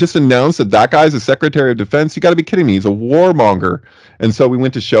 dude, he just announced that guy's the Secretary of Defense. You got to be kidding me. He's a warmonger. And so we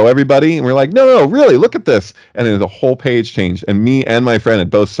went to show everybody, and we're like, no, really, look at this. And then the whole page changed. And me and my friend had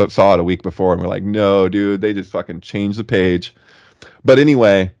both saw it a week before, and we're like, no, dude, they just fucking changed the page. But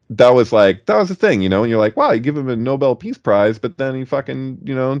anyway, that was the thing, and you're like, wow, you give him a Nobel Peace Prize, but then he fucking,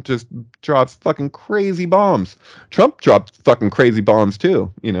 just drops fucking crazy bombs. Trump dropped fucking crazy bombs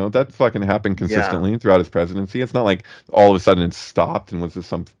too. That fucking happened consistently throughout his presidency. It's not like all of a sudden it stopped and was just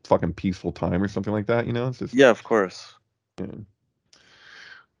some fucking peaceful time or something like that. It's just, of course. Yeah.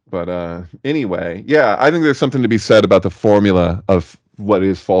 But anyway, I think there's something to be said about the formula of what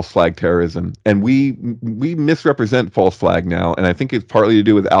is false flag terrorism, and we misrepresent false flag now, and I think it's partly to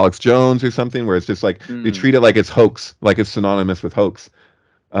do with Alex Jones or something, where it's just like they treat it like it's hoax, like it's synonymous with hoax.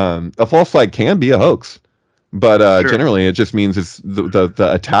 A false flag can be a hoax, but generally it just means it's the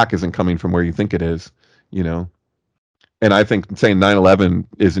attack isn't coming from where you think it is, And I think saying 9/11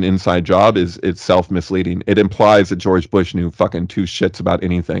 is an inside job it's self-misleading. It implies that George Bush knew fucking two shits about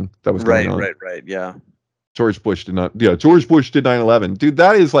anything that was going on. Right, yeah. George Bush did not. Yeah, George Bush did 9/11. Dude,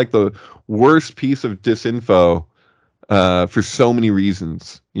 that is like the worst piece of disinfo for so many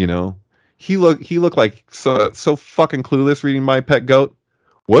reasons. He looked like so fucking clueless reading My Pet Goat.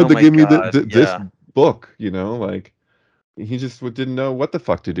 Why did they give me this book? Like he just didn't know what the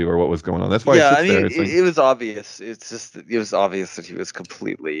fuck to do or what was going on. That's why. Yeah, I mean, it was obvious. It was obvious that he was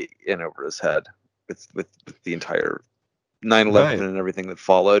completely in over his head with the entire 9/11 and everything that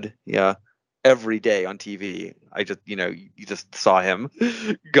followed. Yeah. Every day on TV, I just, you just saw him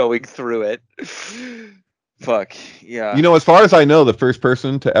going through it. Fuck, yeah. As far as I know, the first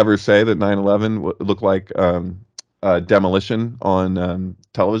person to ever say that 9/11 looked like demolition on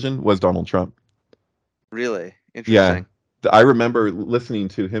television was Donald Trump. Really? Interesting. Yeah. I remember listening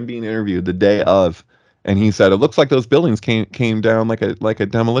to him being interviewed the day of, and he said, it looks like those buildings came down like a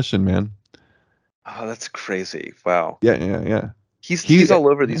demolition, man. Oh, that's crazy. Wow. Yeah. He's all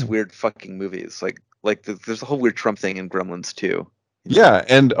over these weird fucking movies. There's a whole weird Trump thing in Gremlins too. Yeah,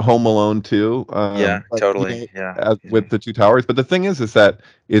 and Home Alone too. Yeah, but, totally. Yeah. with the two towers. But the thing is that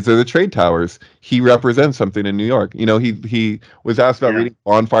they're the trade towers. He represents something in New York. He was asked about Yeah. reading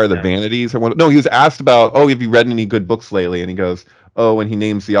Bonfire of the Yeah. Vanities or what? No, he was asked about, oh, have you read any good books lately? And he goes, oh, and he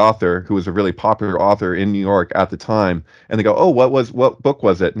names the author who was a really popular author in New York at the time. And they go, oh, what book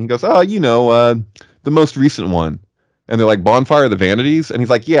was it? And he goes, oh, the most recent one. And they're like, Bonfire of the Vanities, and he's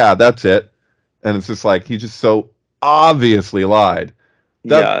like, yeah, that's it. And it's just like he just so obviously lied.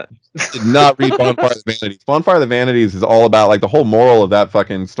 That did not read Bonfire of the Vanities. Bonfire of the Vanities is all about, like, the whole moral of that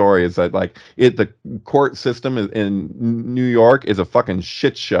fucking story is that, like, the court system in New York is a fucking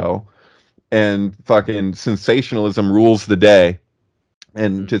shit show, and fucking sensationalism rules the day,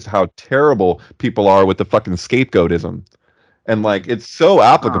 and just how terrible people are with the fucking scapegoatism. And, like, it's so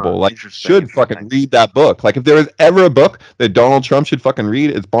applicable. Like, you should fucking read that book. Like, if there is ever a book that Donald Trump should fucking read,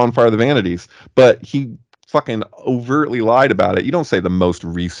 it's Bonfire of the Vanities. But he fucking overtly lied about it. You don't say the most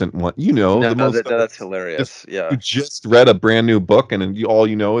recent one. That's hilarious. Yeah. You just read a brand new book, and then all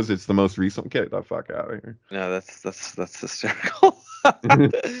you know is it's the most recent. Get the fuck out of here. No, that's hysterical.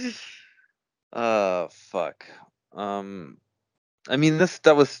 Fuck. I mean,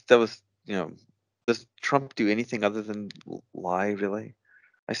 that was does Trump do anything other than lie, really?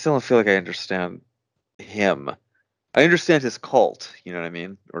 I still don't feel like I understand him. I understand his cult, you know what I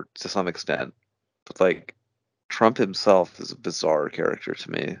mean? Or to some extent. But, like, Trump himself is a bizarre character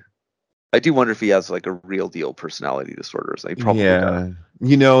to me. I do wonder if he has, like, a real deal personality disorders. He probably does.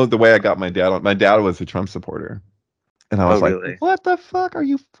 The way I got my dad was a Trump supporter. And I was like, really? What the fuck? Are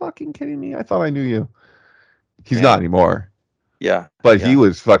you fucking kidding me? I thought I knew you. He's not anymore. Yeah. But he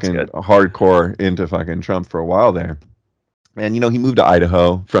was fucking hardcore into fucking Trump for a while there. And, he moved to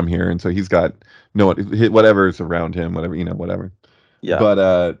Idaho from here. And so he's got whatever's around him, whatever. Yeah.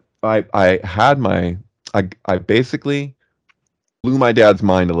 But I basically blew my dad's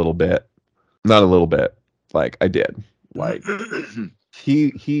mind a little bit. Not a little bit. Like, I did. Like,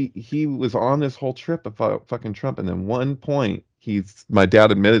 he was on this whole trip about fucking Trump. And then one point, my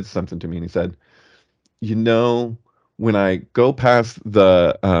dad admitted something to me, and he said, when I go past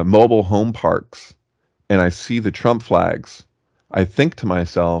the mobile home parks and I see the Trump flags, I think to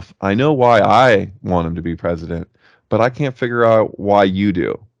myself, I know why I want him to be president, but I can't figure out why you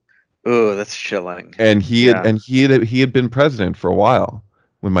do. Oh, that's chilling. And he had been president for a while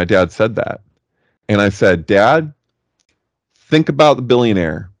when my dad said that. And I said, Dad, think about the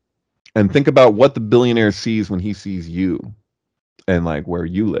billionaire and think about what the billionaire sees when he sees you and, like, where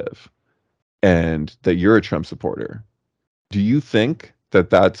you live and that you're a Trump supporter. Do you think that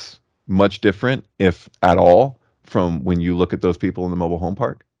that's much different, if at all, from when you look at those people in the mobile home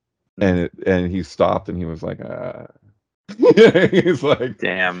park? And he stopped and he was like, he's like,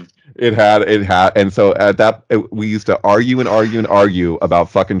 damn. It had, and so we used to argue about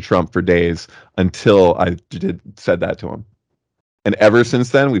fucking Trump for days until I said that to him, and ever since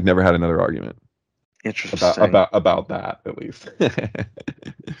then we've never had another argument. Interesting about that, at least.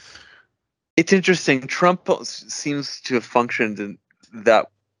 It's interesting. Trump seems to have functioned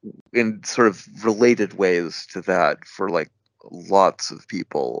in sort of related ways to that for, like, lots of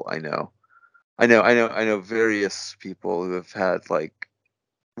people I know. I know various people who have had, like,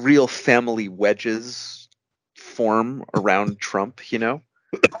 real family wedges form around Trump,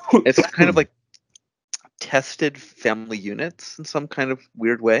 It's kind of like tested family units in some kind of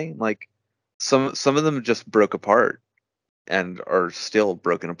weird way. Like, some of them just broke apart and are still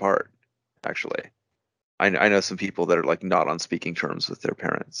broken apart, actually. I know some people that are, like, not on speaking terms with their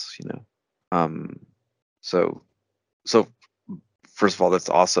parents, So first of all, that's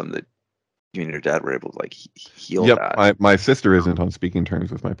awesome that you and your dad were able to, like, heal that. My sister isn't on speaking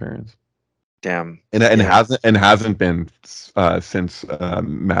terms with my parents. Damn. And hasn't been since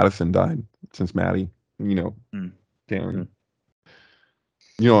Madison died. Since Maddie, Damn.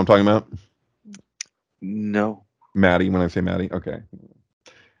 You know what I'm talking about? No. Maddie. When I say Maddie, okay.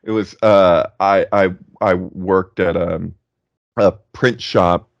 It was I worked at a print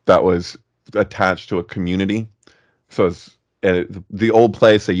shop that was attached to a community. So it's the old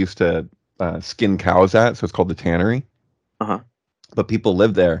place they used to skin cows at. So it's called the Tannery. But people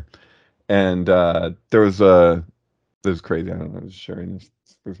lived there, and there was this is crazy. I don't know. I was sharing this,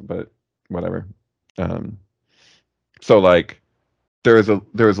 but whatever. So, like, there was a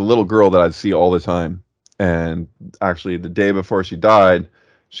little girl that I'd see all the time, and actually the day before she died,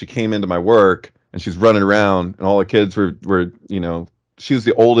 she came into my work and she's running around, and all the kids were she was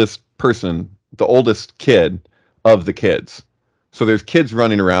the oldest kid of the kids. So there's kids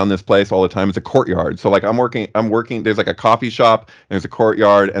running around this place all the time. It's a courtyard. So like I'm working, there's like a coffee shop, and there's a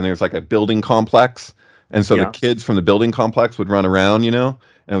courtyard, and there's like a building complex. And so the Yeah. kids from the building complex would run around, and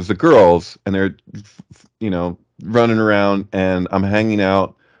it was the girls, and they're, running around, and I'm hanging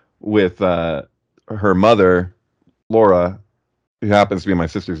out with her mother, Laura, who happens to be my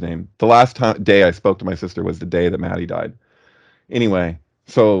sister's name. The last day I spoke to my sister was the day that Maddie died. Anyway,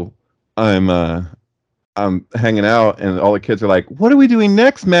 so I'm hanging out, and all the kids are like, "What are we doing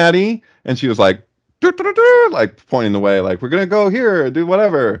next, Maddie?" And she was like, "Dur, dur, dur, dur," like pointing the way, like, "We're gonna go here, do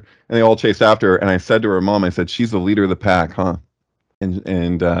whatever." And they all chased after her. And I said to her mom, I said, "She's the leader of the pack, huh?"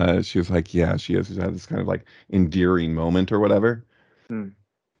 And she was like, "Yeah, she is." She had this kind of like endearing moment or whatever. Hmm.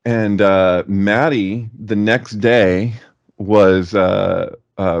 And Maddie, the next day, was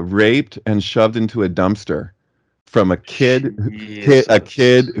raped and shoved into a dumpster from a kid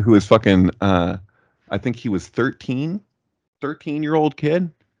who was fucking. I think he was 13-year-old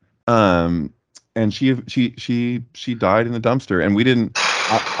kid. And she died in the dumpster, and we didn't.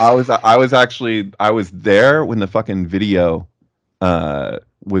 I was there when the fucking video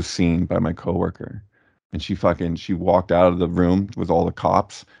was seen by my coworker, and she walked out of the room with all the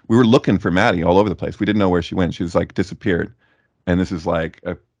cops. We were looking for Maddie all over the place. We didn't know where she went. She was like disappeared, and this is like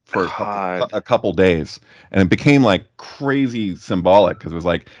for a couple days, and it became like crazy symbolic because it was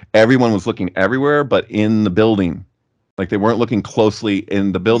like everyone was looking everywhere but in the building. Like they weren't looking closely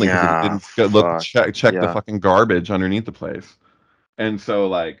in the building because they didn't check the fucking garbage underneath the place. And so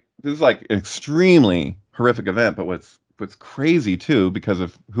like this is like an extremely horrific event, but what's crazy too, because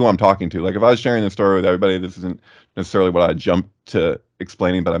of who I'm talking to. Like if I was sharing this story with everybody, this isn't necessarily what I jump to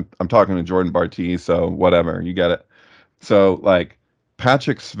explaining, but I'm talking to Jordan Barti, so whatever, you get it. So like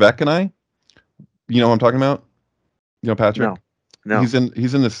Patrick Svek and I, you know what I'm talking about? You know Patrick? No. He's in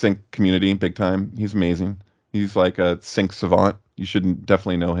the sync community big time. He's amazing. He's like a sync savant. You should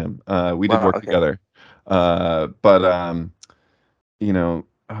definitely know him. We did work together. But what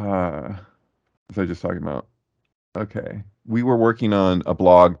was I just talking about? Okay. We were working on a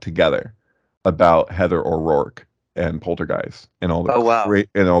blog together about Heather O'Rourke and Poltergeist and all the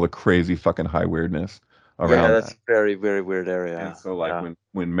and all the crazy fucking high weirdness around. Yeah, that's very, very weird area. And so like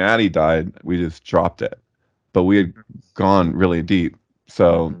when Maddie died, we just dropped it. But we had gone really deep.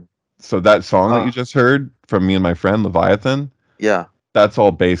 So that song that you just heard from me and my friend Leviathan, that's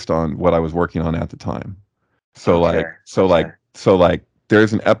all based on what I was working on at the time. So like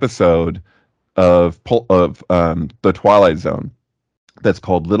there's an episode of the Twilight Zone that's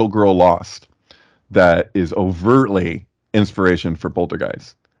called Little Girl Lost that is overtly inspiration for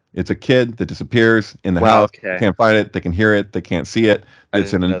Poltergeist. It's a kid that disappears in the house. They can't find it. They can hear it. They can't see it. It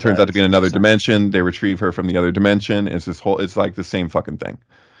turns out to be in another dimension. They retrieve her from the other dimension. It's like the same fucking thing.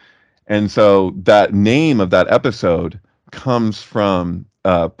 And so that name of that episode comes from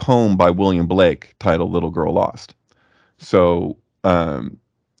a poem by William Blake titled Little Girl Lost. So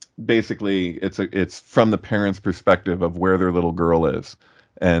basically it's from the parents' perspective of where their little girl is.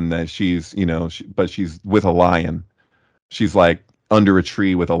 And that she's, but she's with a lion. She's like under a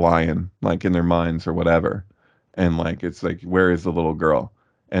tree with a lion, like in their minds or whatever. And like, it's like, where is the little girl?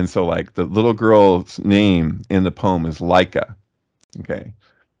 And so like the little girl's name in the poem is Laika. Okay.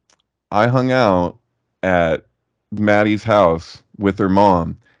 I hung out at Maddie's house with her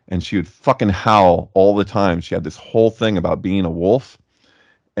mom, and she would fucking howl all the time. She had this whole thing about being a wolf.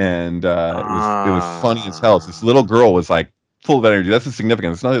 And it was funny as hell. This little girl was like full of energy. That's the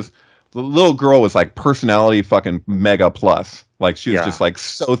significance. It's not just the little girl was like personality fucking mega plus. Like she was just like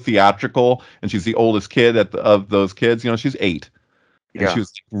so theatrical, and she's the oldest kid of those kids. She's 8, and she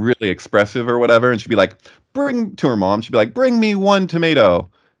was really expressive or whatever. And she'd be like, bring to her mom. She'd be like, bring me 1 tomato,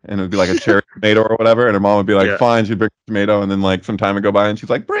 and it would be like a cherry tomato or whatever. And her mom would be like, fine. She'd bring a tomato, and then like some time would go by, and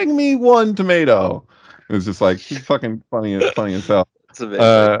she's like, bring me 1 tomato. It was just like she's fucking funny as hell.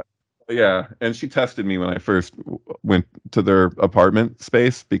 Yeah, and she tested me when I first went to their apartment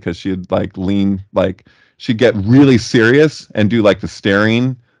space because she'd like she'd get really serious and do like the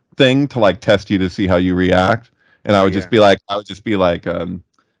staring thing to like test you to see how you react. And I would just be like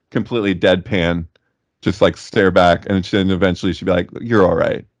completely deadpan, just like stare back, and then eventually she'd be like, "You're all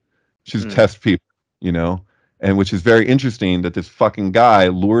right." She's test people, and which is very interesting that this fucking guy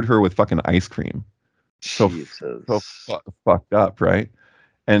lured her with fucking ice cream. So fucked up, right?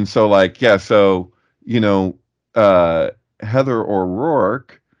 And so like, Heather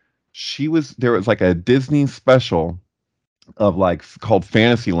O'Rourke, there was like a Disney special of like called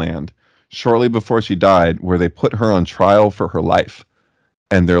Fantasyland shortly before she died, where they put her on trial for her life.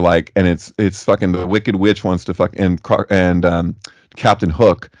 And they're like, and it's fucking the Wicked Witch wants to fuck and Captain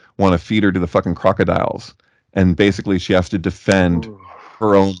Hook want to feed her to the fucking crocodiles. and basically she has to defend Ooh.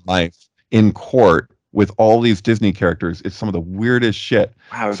 her own life in court with all these Disney characters. It's some of the weirdest shit.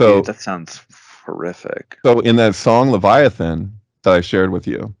 Wow, So dude, that sounds horrific. so in that song Leviathan that I shared with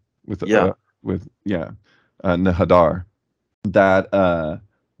you Yeah. with Nahadar, that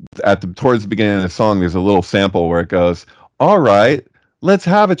at the towards the beginning of the song there's a little sample where it goes, all right, let's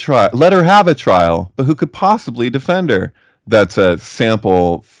have a trial, let her have a trial, but who could possibly defend her? That's a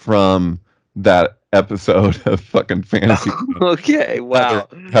sample from that episode of fucking Fantasy Okay. Wow.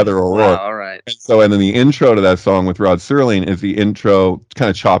 Heather O'Rourke. Wow. All right. And then the intro to that song with Rod Serling is the intro, kind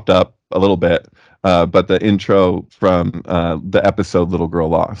of chopped up a little bit, but the intro from the episode Little Girl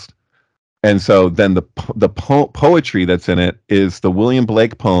Lost. And so then the poetry that's in it is the William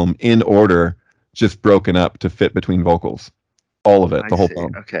Blake poem in order, just broken up to fit between vocals. All of it, I the whole see.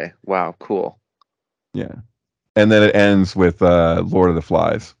 poem. Okay. Wow. Cool. Yeah. And then it ends with Lord of the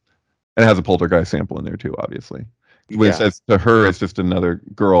Flies. And it has a poltergeist sample in there too, obviously. When it Yeah. says to her it's just another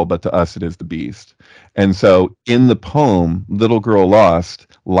girl, but to us it is the beast. And so in the poem, Little Girl Lost,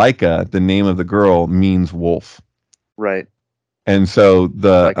 Laika, the name of the girl, means wolf. Right. And so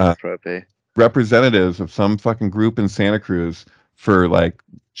the Lycanthropy. representatives of some fucking group in Santa Cruz for like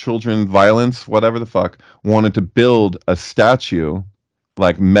children violence, whatever the fuck, wanted to build a statue,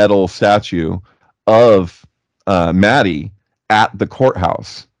 like metal statue of Maddie at the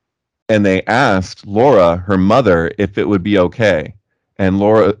courthouse. And they asked Laura, her mother, if it would be okay. And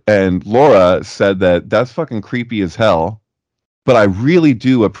Laura said that that's fucking creepy as hell, but I really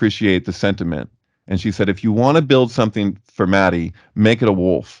do appreciate the sentiment. And she said, if you want to build something for Maddie, make it a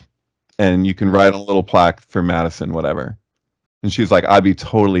wolf, and you can write on a little plaque for Madison, whatever. And she's like, I'd be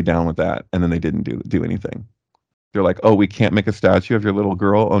totally down with that. And then they didn't do anything. They're like, oh, we can't make a statue of your little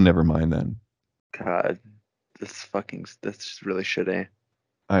girl. Oh, never mind then. God, that's just really shitty.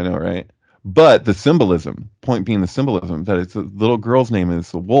 I know, right? But the symbolism, point being the symbolism that it's a little girl's name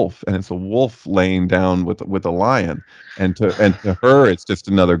is a wolf, and it's a wolf laying down with a lion, and to her it's just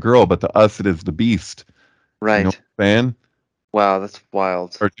another girl, but to us it is the beast. You know Right. what I'm saying? Wow, that's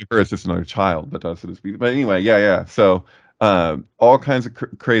wild. Or to her it's just another child, but to us it is beast. But anyway, yeah. So all kinds of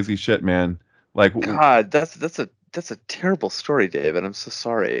crazy shit, man. Like, God, that's a terrible story, David. I'm so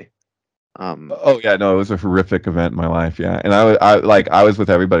sorry. oh yeah, no, it was a horrific event in my life. Yeah, and I was with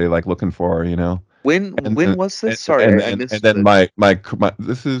everybody like looking for her, you know. When was this? Sorry, I And missed then the. my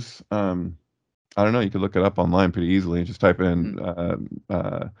this is I don't know, you could look it up online pretty easily. Just type in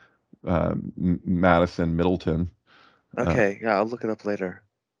Madison Middleton. Okay, yeah, I'll look it up later.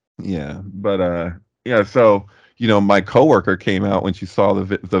 Yeah, but yeah, so my coworker came out when she saw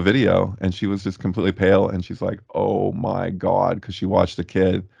the video, and she was just completely pale, and she's like, "Oh my God," because she watched a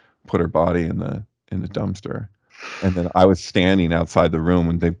kid put her body in the dumpster. And then I was standing outside the room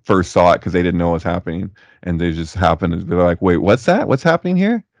when they first saw it because they didn't know what was happening, and they just happened to be like, "Wait, what's that? What's happening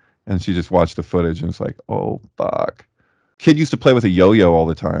here?" And she just watched the footage and was like, "Oh fuck." Kid used to play with a yo-yo all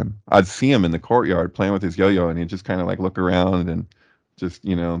the time. I'd see him in the courtyard playing with his yo-yo, and he'd just kind of like look around and just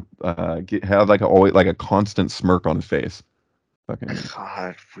have like always like a constant smirk on his face. Fucking,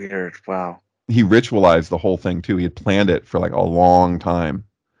 God, weird. Wow. he ritualized the whole thing too. He had planned it for like a long time,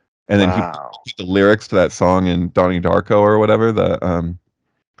 and then he Wow. put the lyrics to that song in Donnie Darko or whatever, the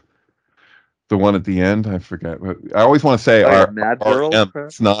one at the end. I forget. I always want to say Oh yeah, Mad World. REM.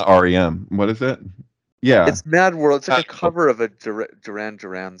 It's not REM. What is it? Yeah. It's Mad World. It's like a Oh, cover of a Duran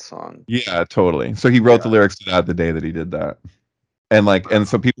Duran song. yeah, totally. So he wrote the Yeah. lyrics to that the day that he did that. And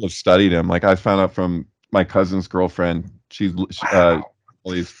so people have studied him. Like I found out from my cousin's girlfriend, she's Wow.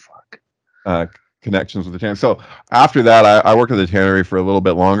 all these Fuck. uh, connections with the tannery. So after that, I worked at the tannery for a little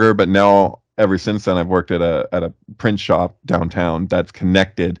bit longer, but now ever since then, I've worked at a print shop downtown that's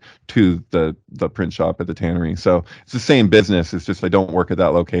connected to the print shop at the tannery. So it's the same business. It's just I don't work at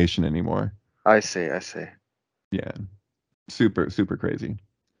that location anymore. I see. I see. Yeah, super super crazy.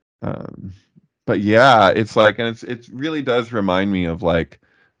 Um, but yeah, it's like, and it really does remind me of like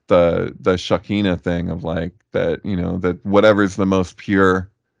the Shakina thing of like that, that whatever's the most pure,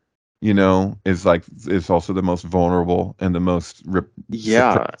 is like is also the most vulnerable and the most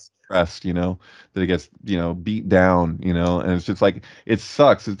Yeah. suppressed, that it gets, beat down, and it's just like it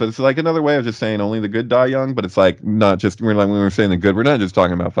sucks. But it's like another way of just saying only the good die young, but it's like not just we're like when we're saying the good, we're not just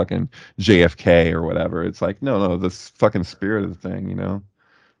talking about fucking JFK or whatever. It's like no, this fucking spirit of the thing,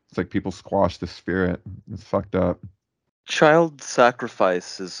 It's like people squash the spirit. It's fucked up. Child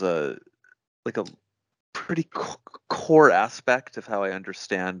sacrifice is like a pretty core aspect of how I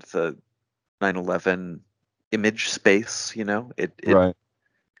understand the 9/11 image space. It Right.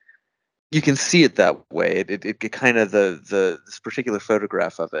 you can see it that way. It kind of this particular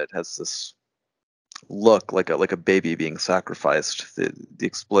photograph of it has this look like a baby being sacrificed. The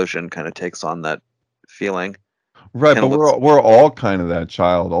explosion kind of takes on that feeling. Right, Kind but of looks we're all kind of that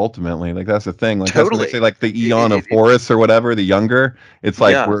child ultimately. Like that's the thing. Like that's what they say. totally. Like the eon of It Horus or whatever, the younger. It's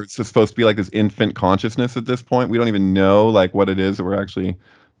like yeah, we're supposed to be like this infant consciousness at this point. We don't even know like what it is that we're actually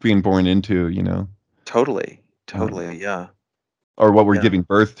being born into. totally, Um, totally, yeah, or what we're yeah, giving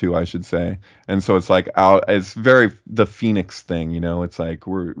birth to, I should say. And so it's like out. It's very the phoenix thing. It's like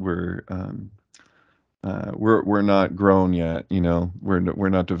we're not grown yet. We're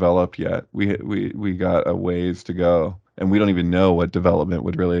not developed yet. We got a ways to go, and we don't even know what development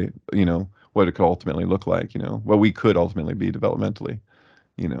would really, what it could ultimately look like. What we could ultimately be developmentally.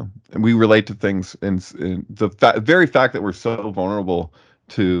 And we relate to things, in the very fact that we're so vulnerable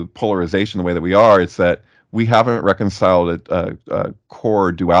to polarization the way that we are. It's that we haven't reconciled a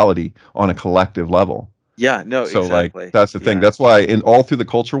core duality on a collective level. yeah. No, So like exactly. that's the thing. Yeah, That's why in all through the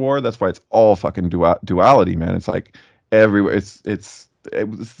culture war, that's why it's all fucking duality, man. It's like everywhere. It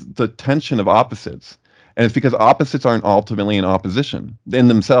was the tension of opposites, and it's because opposites aren't ultimately in opposition in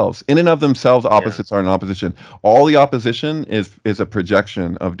themselves. In and of themselves, yeah, opposites are in opposition. All the opposition is a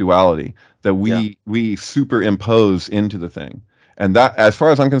projection of duality that yeah, we superimpose into the thing. And that, as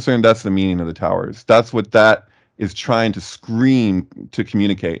far as I'm concerned, that's the meaning of the towers. That's what that is trying to scream to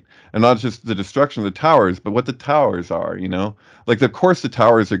communicate, and not just the destruction of the towers, but what the towers are. Like of course the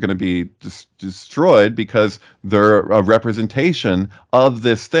towers are going to be destroyed because they're a representation of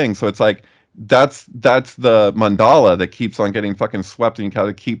this thing. So it's like that's the mandala that keeps on getting fucking swept, and you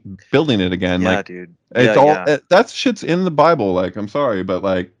gotta keep building it again. yeah, Like dude. Yeah, it's all yeah, that shit's in the Bible. Like I'm sorry, but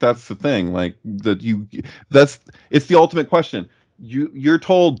like that's the thing. Like that you that's it's the ultimate question. You're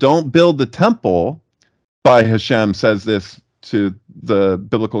told don't build the temple. By Hashem says this to the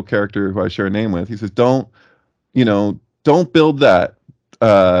biblical character who I share a name with. He says, don't build that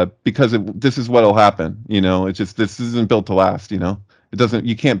because this is what'll happen. It's just this isn't built to last. It doesn't.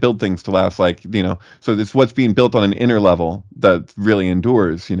 You can't build things to last. Like So it's what's being built on an inner level that really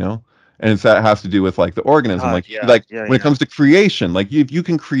endures. And that has to do with like the organism. God, Like yeah, like yeah, when it yeah, comes to creation, like if you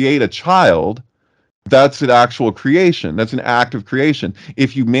can create a child, that's an actual creation. That's an act of creation.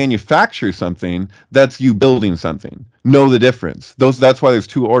 If you manufacture something, that's you building something. Know the difference. That's why there's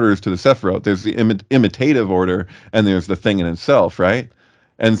two orders to the Sephiroth. There's the imitative order, and there's the thing in itself, right?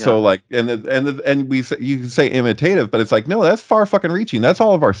 And yeah, so like, and we say, you can say imitative, but it's like no, that's far fucking reaching. That's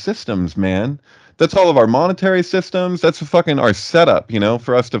all of our systems, man. That's all of our monetary systems. That's fucking our setup,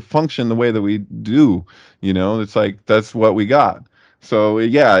 for us to function the way that we do. It's like that's what we got. So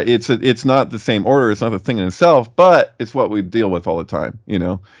yeah, it's not the same order. It's not the thing in itself, but it's what we deal with all the time.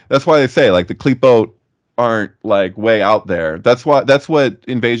 That's why they say like the Kleepot aren't like way out there. That's what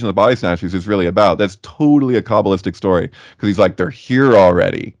Invasion of the Body Snatchers is really about. That's totally a Kabbalistic story because he's like they're here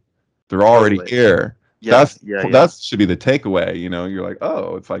already. They're already totally. here. Yeah, yeah, yeah, That should be the takeaway. You're like,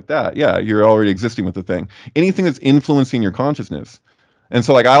 oh, it's like that. Yeah, you're already existing with the thing. Anything that's influencing your consciousness. And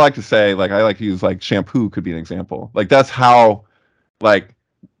so like I like to say, like I like to use like shampoo could be an example. Like that's how like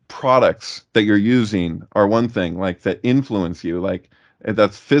products that you're using are one thing like that influence you like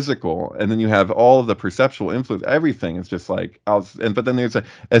that's physical, and then you have all of the perceptual influence. Everything is just like but then there's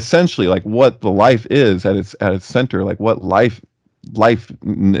essentially like what the life is at its center, like what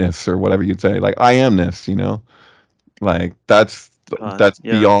lifeness or whatever you'd say, like I amness, like God, that's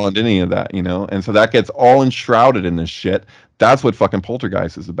yeah, beyond any of that, and so that gets all enshrouded in this shit. That's what fucking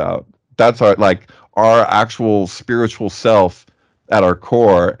Poltergeist is about. That's our actual spiritual self at our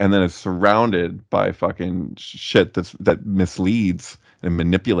core, and then it's surrounded by fucking shit that misleads and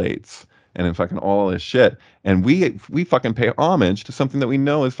manipulates and then fucking all this shit, and we fucking pay homage to something that we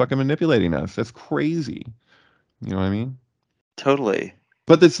know is fucking manipulating us. That's crazy. You know what I mean? totally.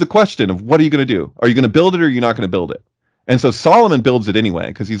 But it's the question of what are you going to do? Are you going to build it or are you not going to build it? And so Solomon builds it anyway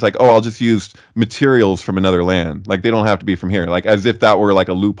because he's like, oh, I'll just use materials from another land. Like they don't have to be from here. Like as if that were like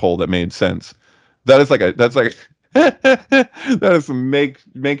a loophole that made sense. That's like that is some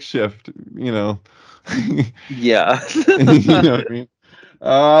makeshift, Yeah. you know what I mean?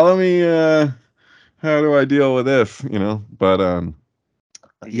 Let me how do I deal with this? But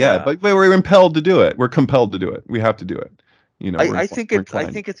yeah, Yeah. but we're impelled to do it. We're compelled to do it. We have to do it. I think We're I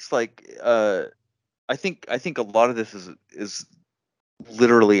inclined. think it's like I think a lot of this is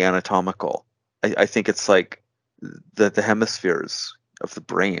literally anatomical. I think it's like the hemispheres of the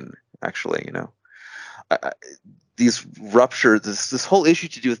brain actually, I, these ruptures, this whole issue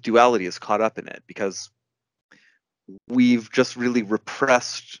to do with duality is caught up in it because we've just really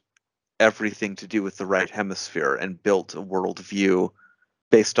repressed everything to do with the right hemisphere and built a worldview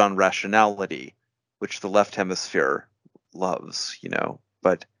based on rationality, which the left hemisphere loves,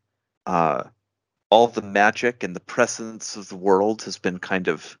 but uh, all the magic and the presence of the world has been kind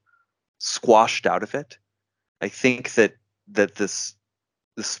of squashed out of it. I think that the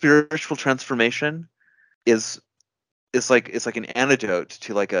spiritual transformation is like an antidote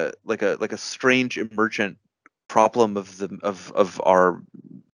to like a strange emergent problem of our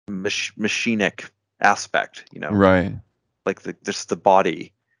machinic aspect, Right. like just the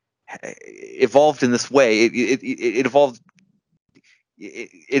body evolved in this way. It evolved.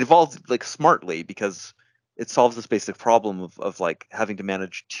 It evolved like smartly because it solves this basic problem of like having to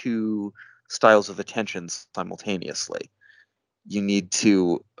manage two styles of attention simultaneously. You need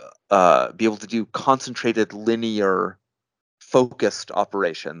to be able to do concentrated, linear, focused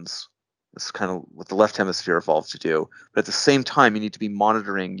operations. This is kind of what the left hemisphere evolved to do. But at the same time, you need to be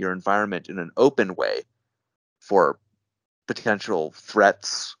monitoring your environment in an open way for potential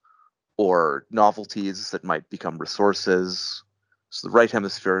threats or novelties that might become resources. So the right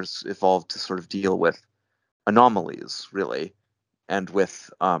hemisphere has evolved to sort of deal with anomalies, really, and with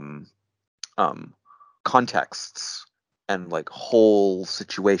contexts and like whole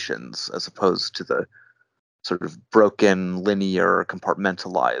situations, as opposed to the sort of broken, linear,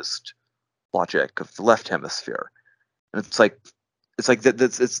 compartmentalized logic of the left hemisphere. And it's like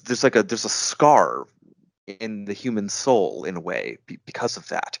there's a scar in the human soul in a way because of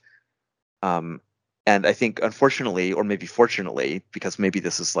that. And I think, unfortunately, or maybe fortunately, because maybe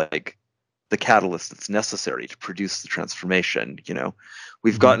this is like the catalyst that's necessary to produce the transformation,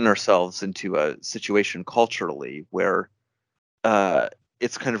 we've gotten ourselves into a situation culturally where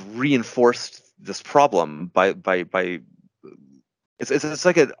it's kind of reinforced this problem by it's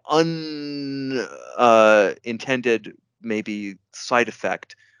like an unintended maybe side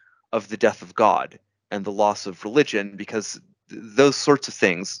effect of the death of God and the loss of religion, because those sorts of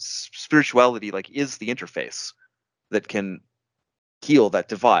things, spirituality, like, is the interface that can heal that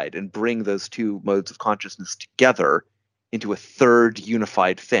divide and bring those two modes of consciousness together into a third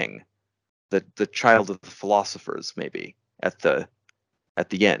unified thing, the child of the philosophers, maybe at the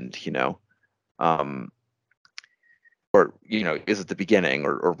end, or is it the beginning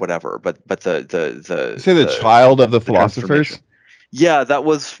or whatever, but the You say the child of the philosophers? transformation. Yeah, that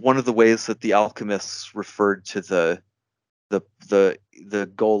was one of the ways that the alchemists referred to the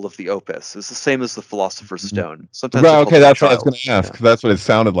goal of the opus. It's the same as the philosopher's stone. Sometimes Right. they call Okay, it the that's what I was child. going to ask. Yeah. That's what it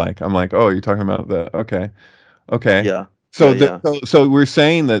sounded like. I'm like, oh, you're talking about the. Okay. Yeah. So Yeah. so we're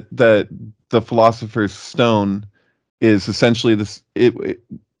saying that the philosopher's stone is essentially this.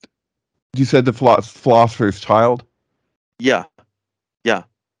 You said the philosopher's child. Yeah. Yeah.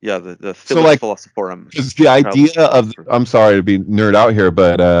 Yeah. The So Philus like, Philosophorum. is the idea of, I'm sorry to be nerd out here,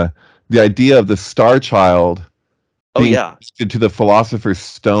 but the idea of the star child Oh being yeah. connected to the philosopher's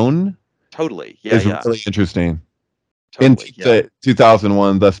stone Totally. Yeah. is Yeah. really interesting. In Totally. Yeah.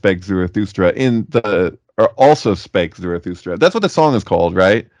 2001, Thus Spake Zarathustra, or also Spake Zarathustra. That's what the song is called,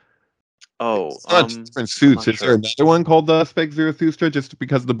 right? Oh, It's not different I'm suits. not Is there sure. another one called Thus Spake Zarathustra just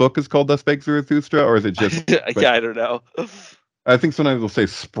because the book is called Thus Spake Zarathustra, or is it just? Yeah, I don't know. I think sometimes they'll say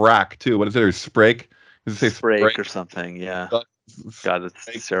Sprack too. What is it? Or Sprake? Does it say Sprake Sprake? or something. Yeah. Thus God, it's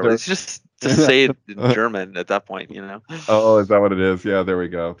Spake terrible. It's just say it in German at that point, Oh, is that what it is? Yeah, there we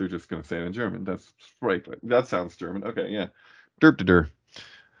go. They're just gonna say it in German. That's right. That sounds German. Okay, yeah. Derp de der.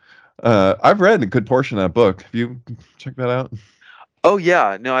 I've read a good portion of that book. Have you checked that out? Oh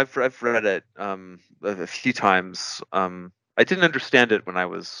yeah, no, I've read it a few times. I didn't understand it when I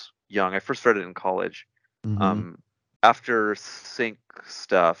was young. I first read it in college. Mm-hmm. Um, After Sync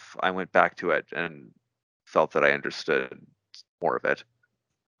stuff, I went back to it and felt that I understood more of it.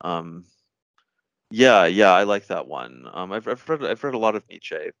 Um, yeah, I like that one. I've read a lot of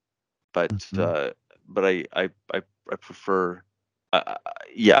Nietzsche, but Mm-hmm. I prefer.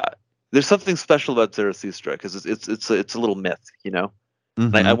 Yeah, there's something special about Zarathustra because it's a little myth, And I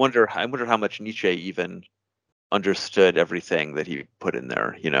Mm-hmm. wonder how much Nietzsche even understood everything that he put in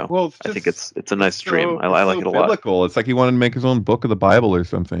there. Well, I think it's a nice dream. it's I like so it a lot. biblical. It's like he wanted to make his own book of the Bible or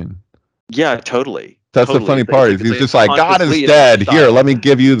something. Yeah, totally, That's the totally. funny It's part. like Is he's a just like, God is consciously dead. Here, style. let me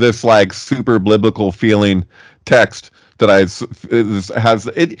give you this like super biblical feeling text that has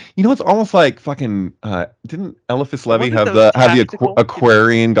it. It's almost like fucking. Didn't Eliphas I Levi wonder if have that was the tactical.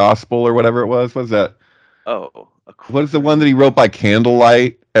 Aquarian Gospel or whatever it was? What was that? Oh, What is the one that he wrote by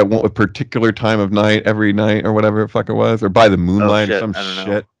candlelight at a particular time of night, every night, or whatever the fuck it was, or by the Oh moonlight or shit, some I don't know.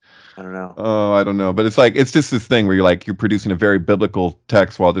 shit? I don't know. Oh, I don't know, but it's just this thing where you're producing a very biblical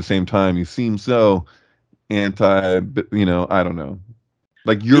text while at the same time you seem so anti. I don't know.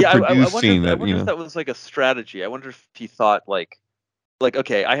 Like you're Yeah, I wonder producing if that. that was like a strategy. I wonder if he thought like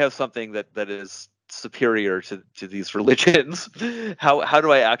okay, I have something that is superior to these religions. How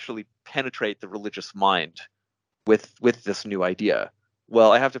do I actually penetrate the religious mind with this new idea?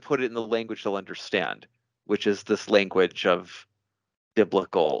 Well, I have to put it in the language they'll understand, which is this language of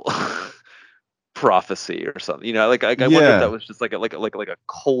biblical prophecy or something. You know, like I wonder if that was just like a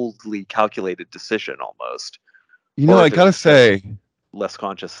coldly calculated decision almost. You know, or I if it gotta was just say, less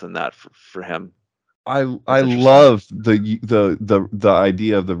conscious than that for him. I interesting. love the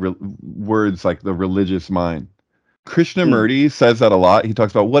idea of the words like the religious mind. Krishnamurti says that a lot. He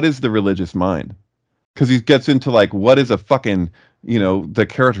talks about what is the religious mind, because he gets into like what is a fucking, you know, the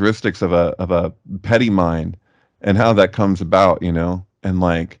characteristics of a petty mind and how that comes about, you know, and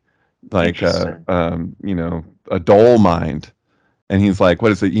like Interesting. you know, a dull mind. And he's like,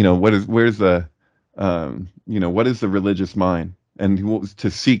 what is it, you know, where's the you know, what is the religious mind? And he wants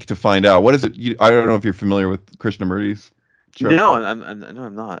to seek to find out what is it. I don't know if you're familiar with Krishnamurti's. No,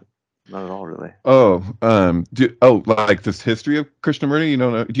 I'm not at all really. Oh, like this history of Krishnamurti? You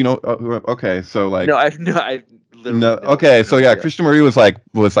don't know? Do you know? Okay, so like, No, I literally no. Okay, so no yeah, idea. Krishnamurti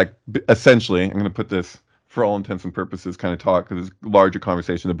was like essentially. I'm going to put this for all intents and purposes, kind of talk because it's a larger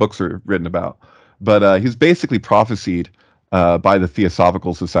conversation. The books are written about, but he's basically prophesied by the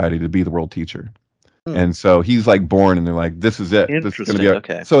Theosophical Society to be the world teacher. And so he's like born, and they're like, "This is it. This is going to be."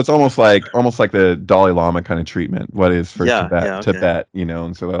 Okay. So it's almost like the Dalai Lama kind of treatment. What is for Yeah, okay. Tibet, you know?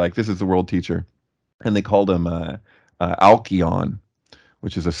 And so they're like, "This is the world teacher," and they called him Alkion,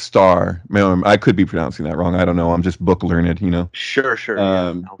 which is a star. Man, I could be pronouncing that wrong. I don't know. I'm just book learned, you know. Sure.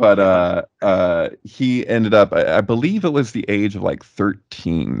 But he ended up, I believe it was the age of like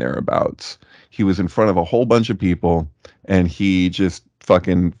 13 thereabouts. He was in front of a whole bunch of people, and he just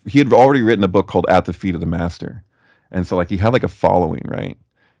he had already written a book called At the Feet of the Master. And so like he had like a following, right?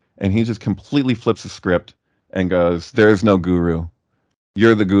 And he just completely flips the script and goes, "There's no guru.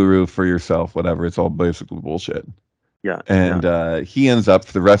 You're the guru for yourself, whatever. It's all basically bullshit." Yeah. And he ends up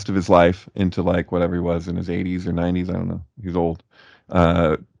for the rest of his life into like whatever he was in his 80s or 90s. I don't know. He's old.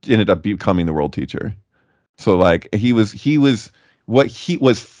 Ended up becoming the world teacher. So like he was what he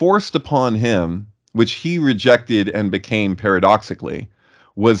was forced upon him, which he rejected and became paradoxically,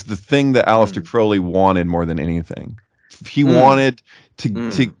 was the thing that Aleister Crowley wanted more than anything. He wanted to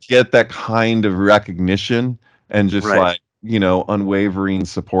get that kind of recognition and just like, you know, unwavering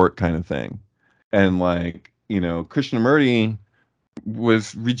support kind of thing. And like, you know, Krishnamurti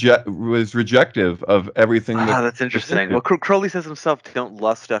was rejective of everything. That's interesting. Well, Crowley says himself, "Don't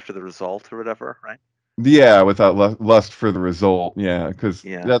lust after the result," or whatever, right? Yeah, without lust for the result. Yeah, because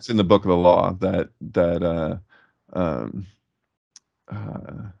that's in the Book of the Law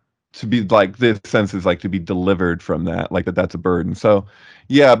to be like, this sense is like to be delivered from that, like that's a burden. So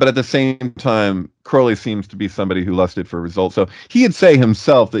yeah, but at the same time, Crowley seems to be somebody who lusted for results. So he'd say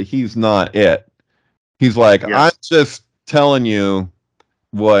himself that he's not it. He's like, I'm just telling you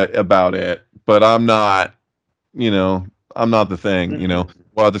what about it, but I'm not, you know, I'm not the thing, you know.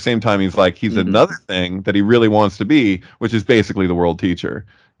 While at the same time, he's like, he's another thing that he really wants to be, which is basically the world teacher,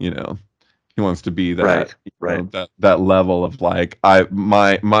 you know. He wants to be that, that level of like,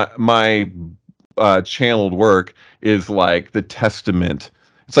 my channeled work is like the testament.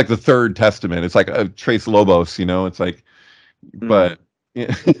 It's like the third testament. It's like a Tres Lobos, you know. It's like, but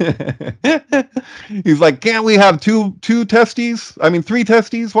yeah. He's like, can't we have two testes? I mean, 3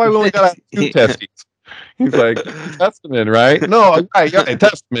 testes? Why we only gotta have 2 testes? He's like, testament, right? No, right,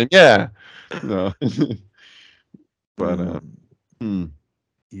 testament, yeah. No. But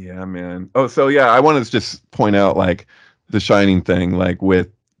yeah, man. Oh, so yeah, I want to just point out like the Shining thing, like with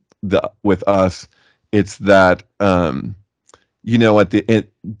us, it's that you know,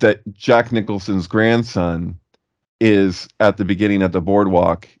 that Jack Nicholson's grandson is at the beginning at the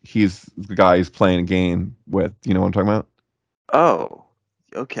boardwalk. He's the guy he's playing a game with. You know what I'm talking about? Oh,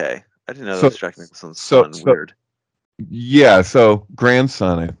 okay. I didn't know that was Jack Nicholson's son. Weird. Yeah, so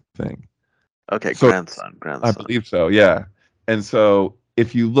grandson, I think. Okay, so grandson. I believe so, yeah. And so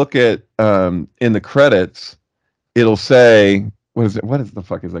if you look at in the credits, it'll say, what is the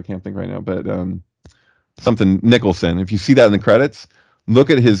fuck is, I can't think right now, but something Nicholson. If you see that in the credits, look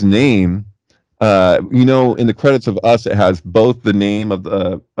at his name. You know, in the credits of Us, it has both the name of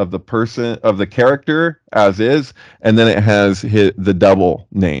the person, of the character as is, and then it has the double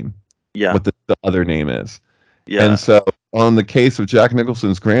name. Yeah. What the other name is. Yeah. And so on the case of Jack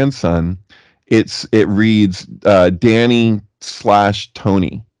Nicholson's grandson, it reads Danny/Tony.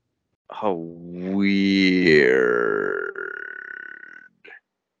 Oh, weird.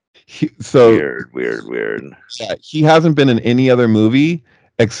 Weird. Yeah, he hasn't been in any other movie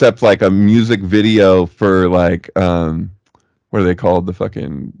except like a music video for like what are they called? The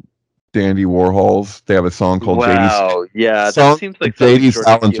fucking Dandy Warhols. They have a song called Wow. Yeah, that seems like J.D.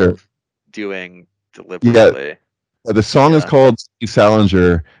 Salinger. doing deliberately. The song is Yeah. called J.D.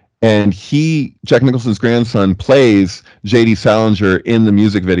 Salinger, and Jack Nicholson's grandson, plays J.D. Salinger in the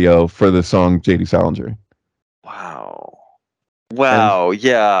music video for the song J.D. Salinger. Wow. Wow.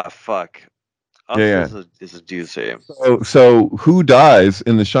 Yeah. Fuck. Us Yeah. is a doozy. So who dies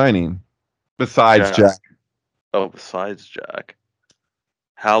in The Shining besides Jack? Oh, besides Jack,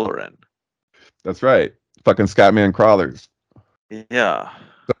 Halloran. That's right. Fucking Scatman Crothers. Yeah.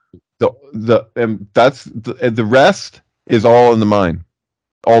 And that's the rest is all in the mind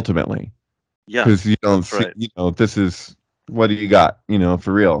ultimately, Yeah. because you don't That's see, right. this is what do you got,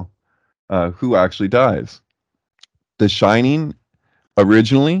 for real. Who actually dies? The Shining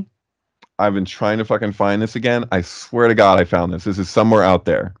originally, I've been trying to fucking find this again. I swear to God, I found this. This is somewhere out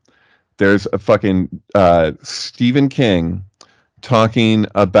there. There's a fucking Stephen King talking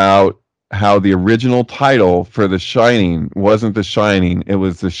about how the original title for The Shining wasn't The Shining, it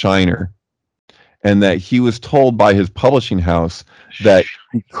was The Shiner. And that he was told by his publishing house that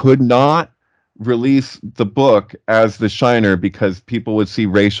he could not release the book as The Shiner because people would see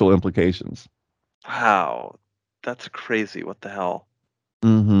racial implications. Wow. That's crazy. What the hell?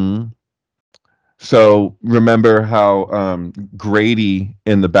 Mm-hmm. So remember how Grady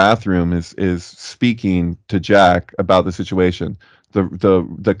in the bathroom is speaking to Jack about the situation.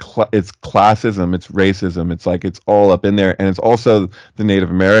 It's classism, it's racism, it's like it's all up in there, and it's also the Native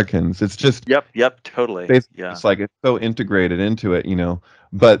Americans. It's just Yep. Totally. basically Yeah. it's like it's so integrated into it.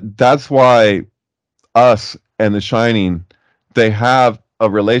 But that's why Us and The Shining, they have a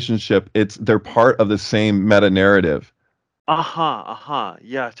relationship. They're part of the same meta narrative.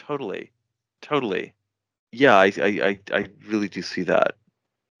 Yeah. Totally. Totally. Yeah. I really do see that.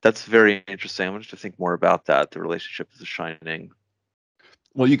 That's very interesting. I wanted to think more about that. The relationship of The Shining.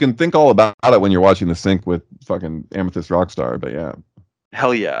 Well, you can think all about it when you're watching The Sync with fucking Amethyst Rockstar, but yeah.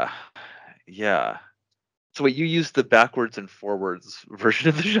 Hell yeah. Yeah. So wait, you used the backwards and forwards version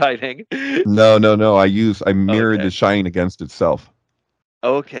of The Shining? No. I mirrored Okay. The Shining against itself.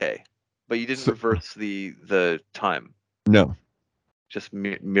 Okay. But you didn't So, reverse the time. no, Just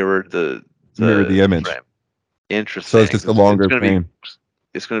mirrored mirrored the the image. frame. So it's Interesting. just a longer frame.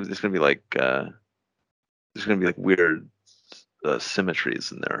 It's gonna be like there's gonna be like weird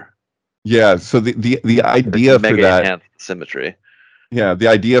symmetries in there. Yeah. So the Like idea for mega that, enhanced symmetry. yeah, the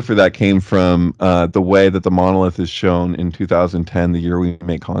idea for that came from the way that the monolith is shown in 2010, the year we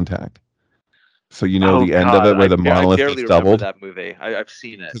made contact. So Oh the end of God, it where the I monolith is barely remember doubled, that movie. I've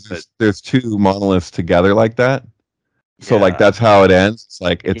seen it, because but there's two monoliths together like that. So like yeah, that's how it ends. It's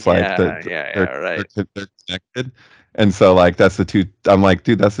like right. they're connected, and so like that's the two. I'm like,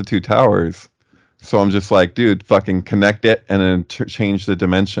 dude, that's the two towers. So I'm just like, dude, fucking connect it and then change the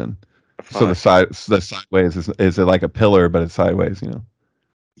dimension. So Fuck the sideways is it like a pillar, but it's sideways.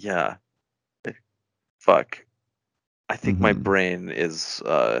 yeah, fuck. I think my Hmm. brain is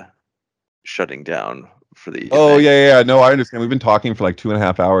shutting down for the Oh evening. yeah. No, I understand. We've been talking for like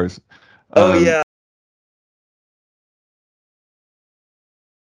 2.5 hours. Oh Um, yeah,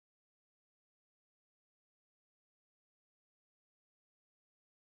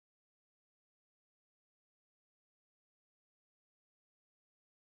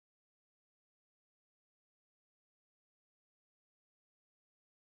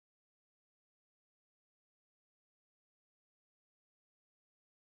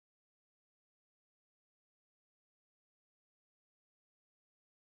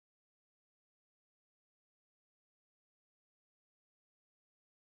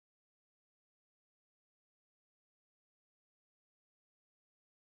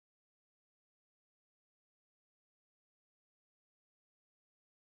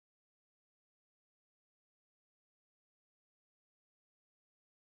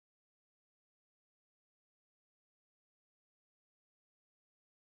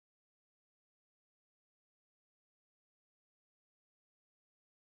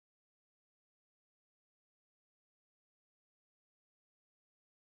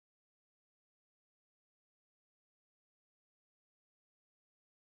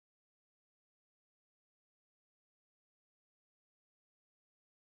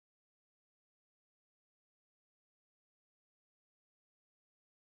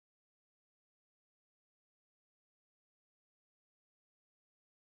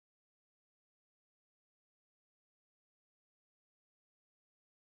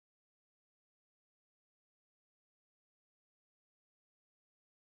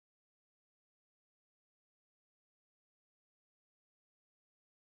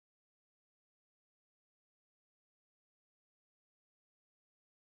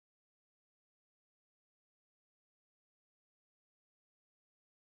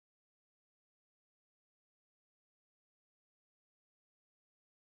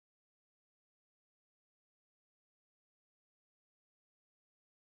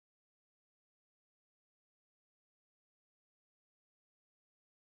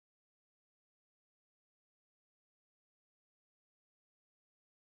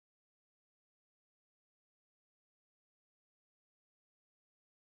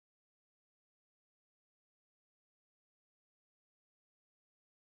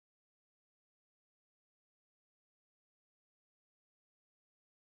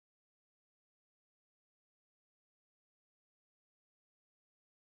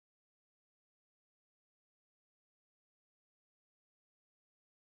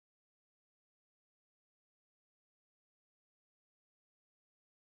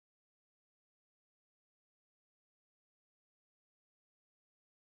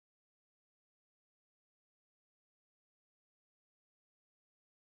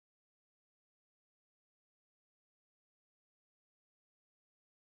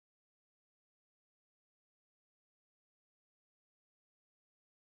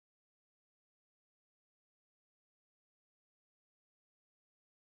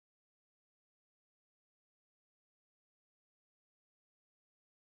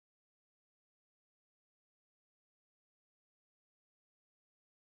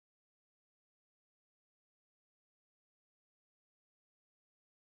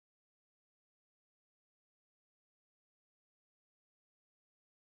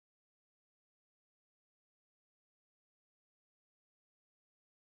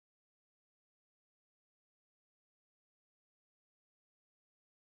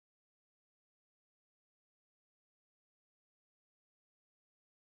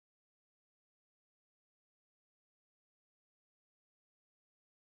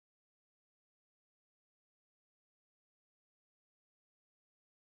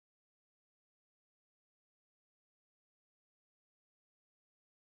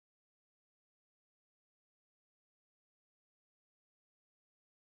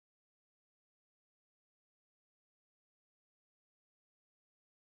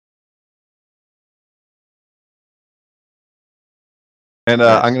 And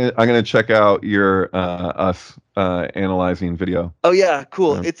Nice. I'm gonna check out your us analyzing video. Oh yeah,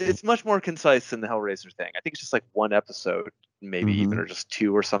 cool. Yeah. It's much more concise than the Hellraiser thing. I think it's just like one episode, maybe even, or just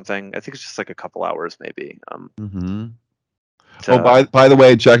two or something. I think it's just like a couple hours, maybe. Oh, by the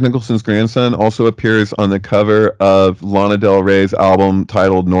way, Jack Nicholson's grandson also appears on the cover of Lana Del Rey's album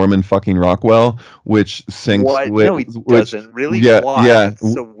titled Norman fucking Rockwell, which syncs what? with No, he doesn't. Really? yeah, Why? yeah,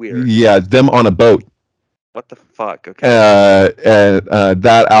 That's so weird. yeah, them on a boat. What the fuck? Okay.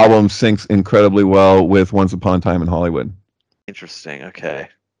 That album syncs incredibly well with Once Upon a Time in Hollywood. Interesting. Okay.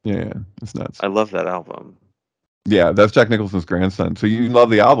 Yeah, it's nuts. I love that album. Yeah, that's Jack Nicholson's grandson. So you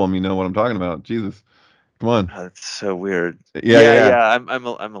love the album, you know what I'm talking about. Jesus, come on. Oh, that's so weird. Yeah. I'm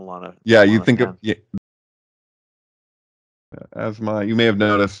a Lana. Yeah, you Lana think fan. of you may have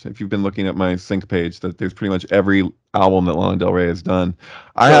noticed if you've been looking at my sync page that there's pretty much every album that Lana Del Rey has done.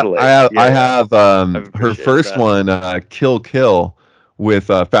 Totally. I have her appreciated first that. one, Kill Kill, with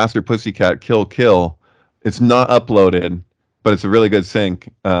Faster Pussycat, Kill Kill. It's not uploaded, but it's a really good sync.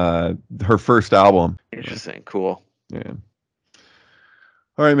 Her first album. Interesting. Cool. Yeah.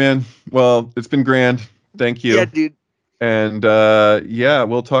 All right, man. Well, it's been grand. Thank you. Yeah, dude. And yeah,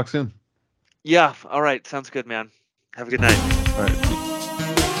 we'll talk soon. Yeah. All right. Sounds good, man. Have a good night. All right.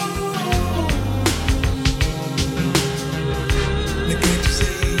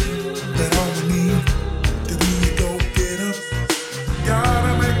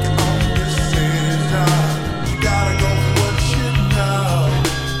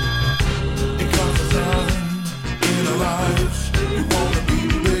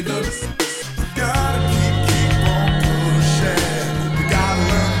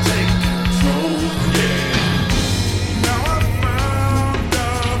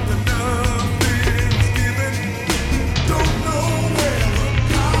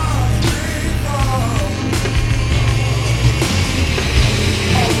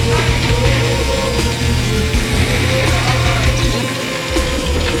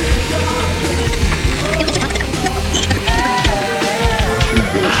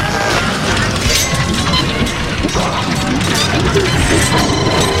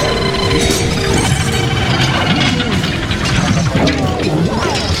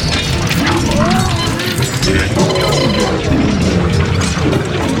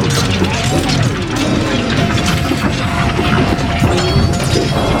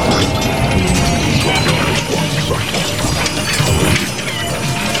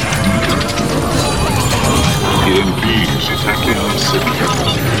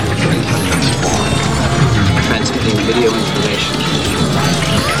 Transmitting video information.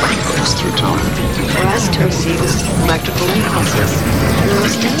 Goes through time. For us to receive electrical impulses.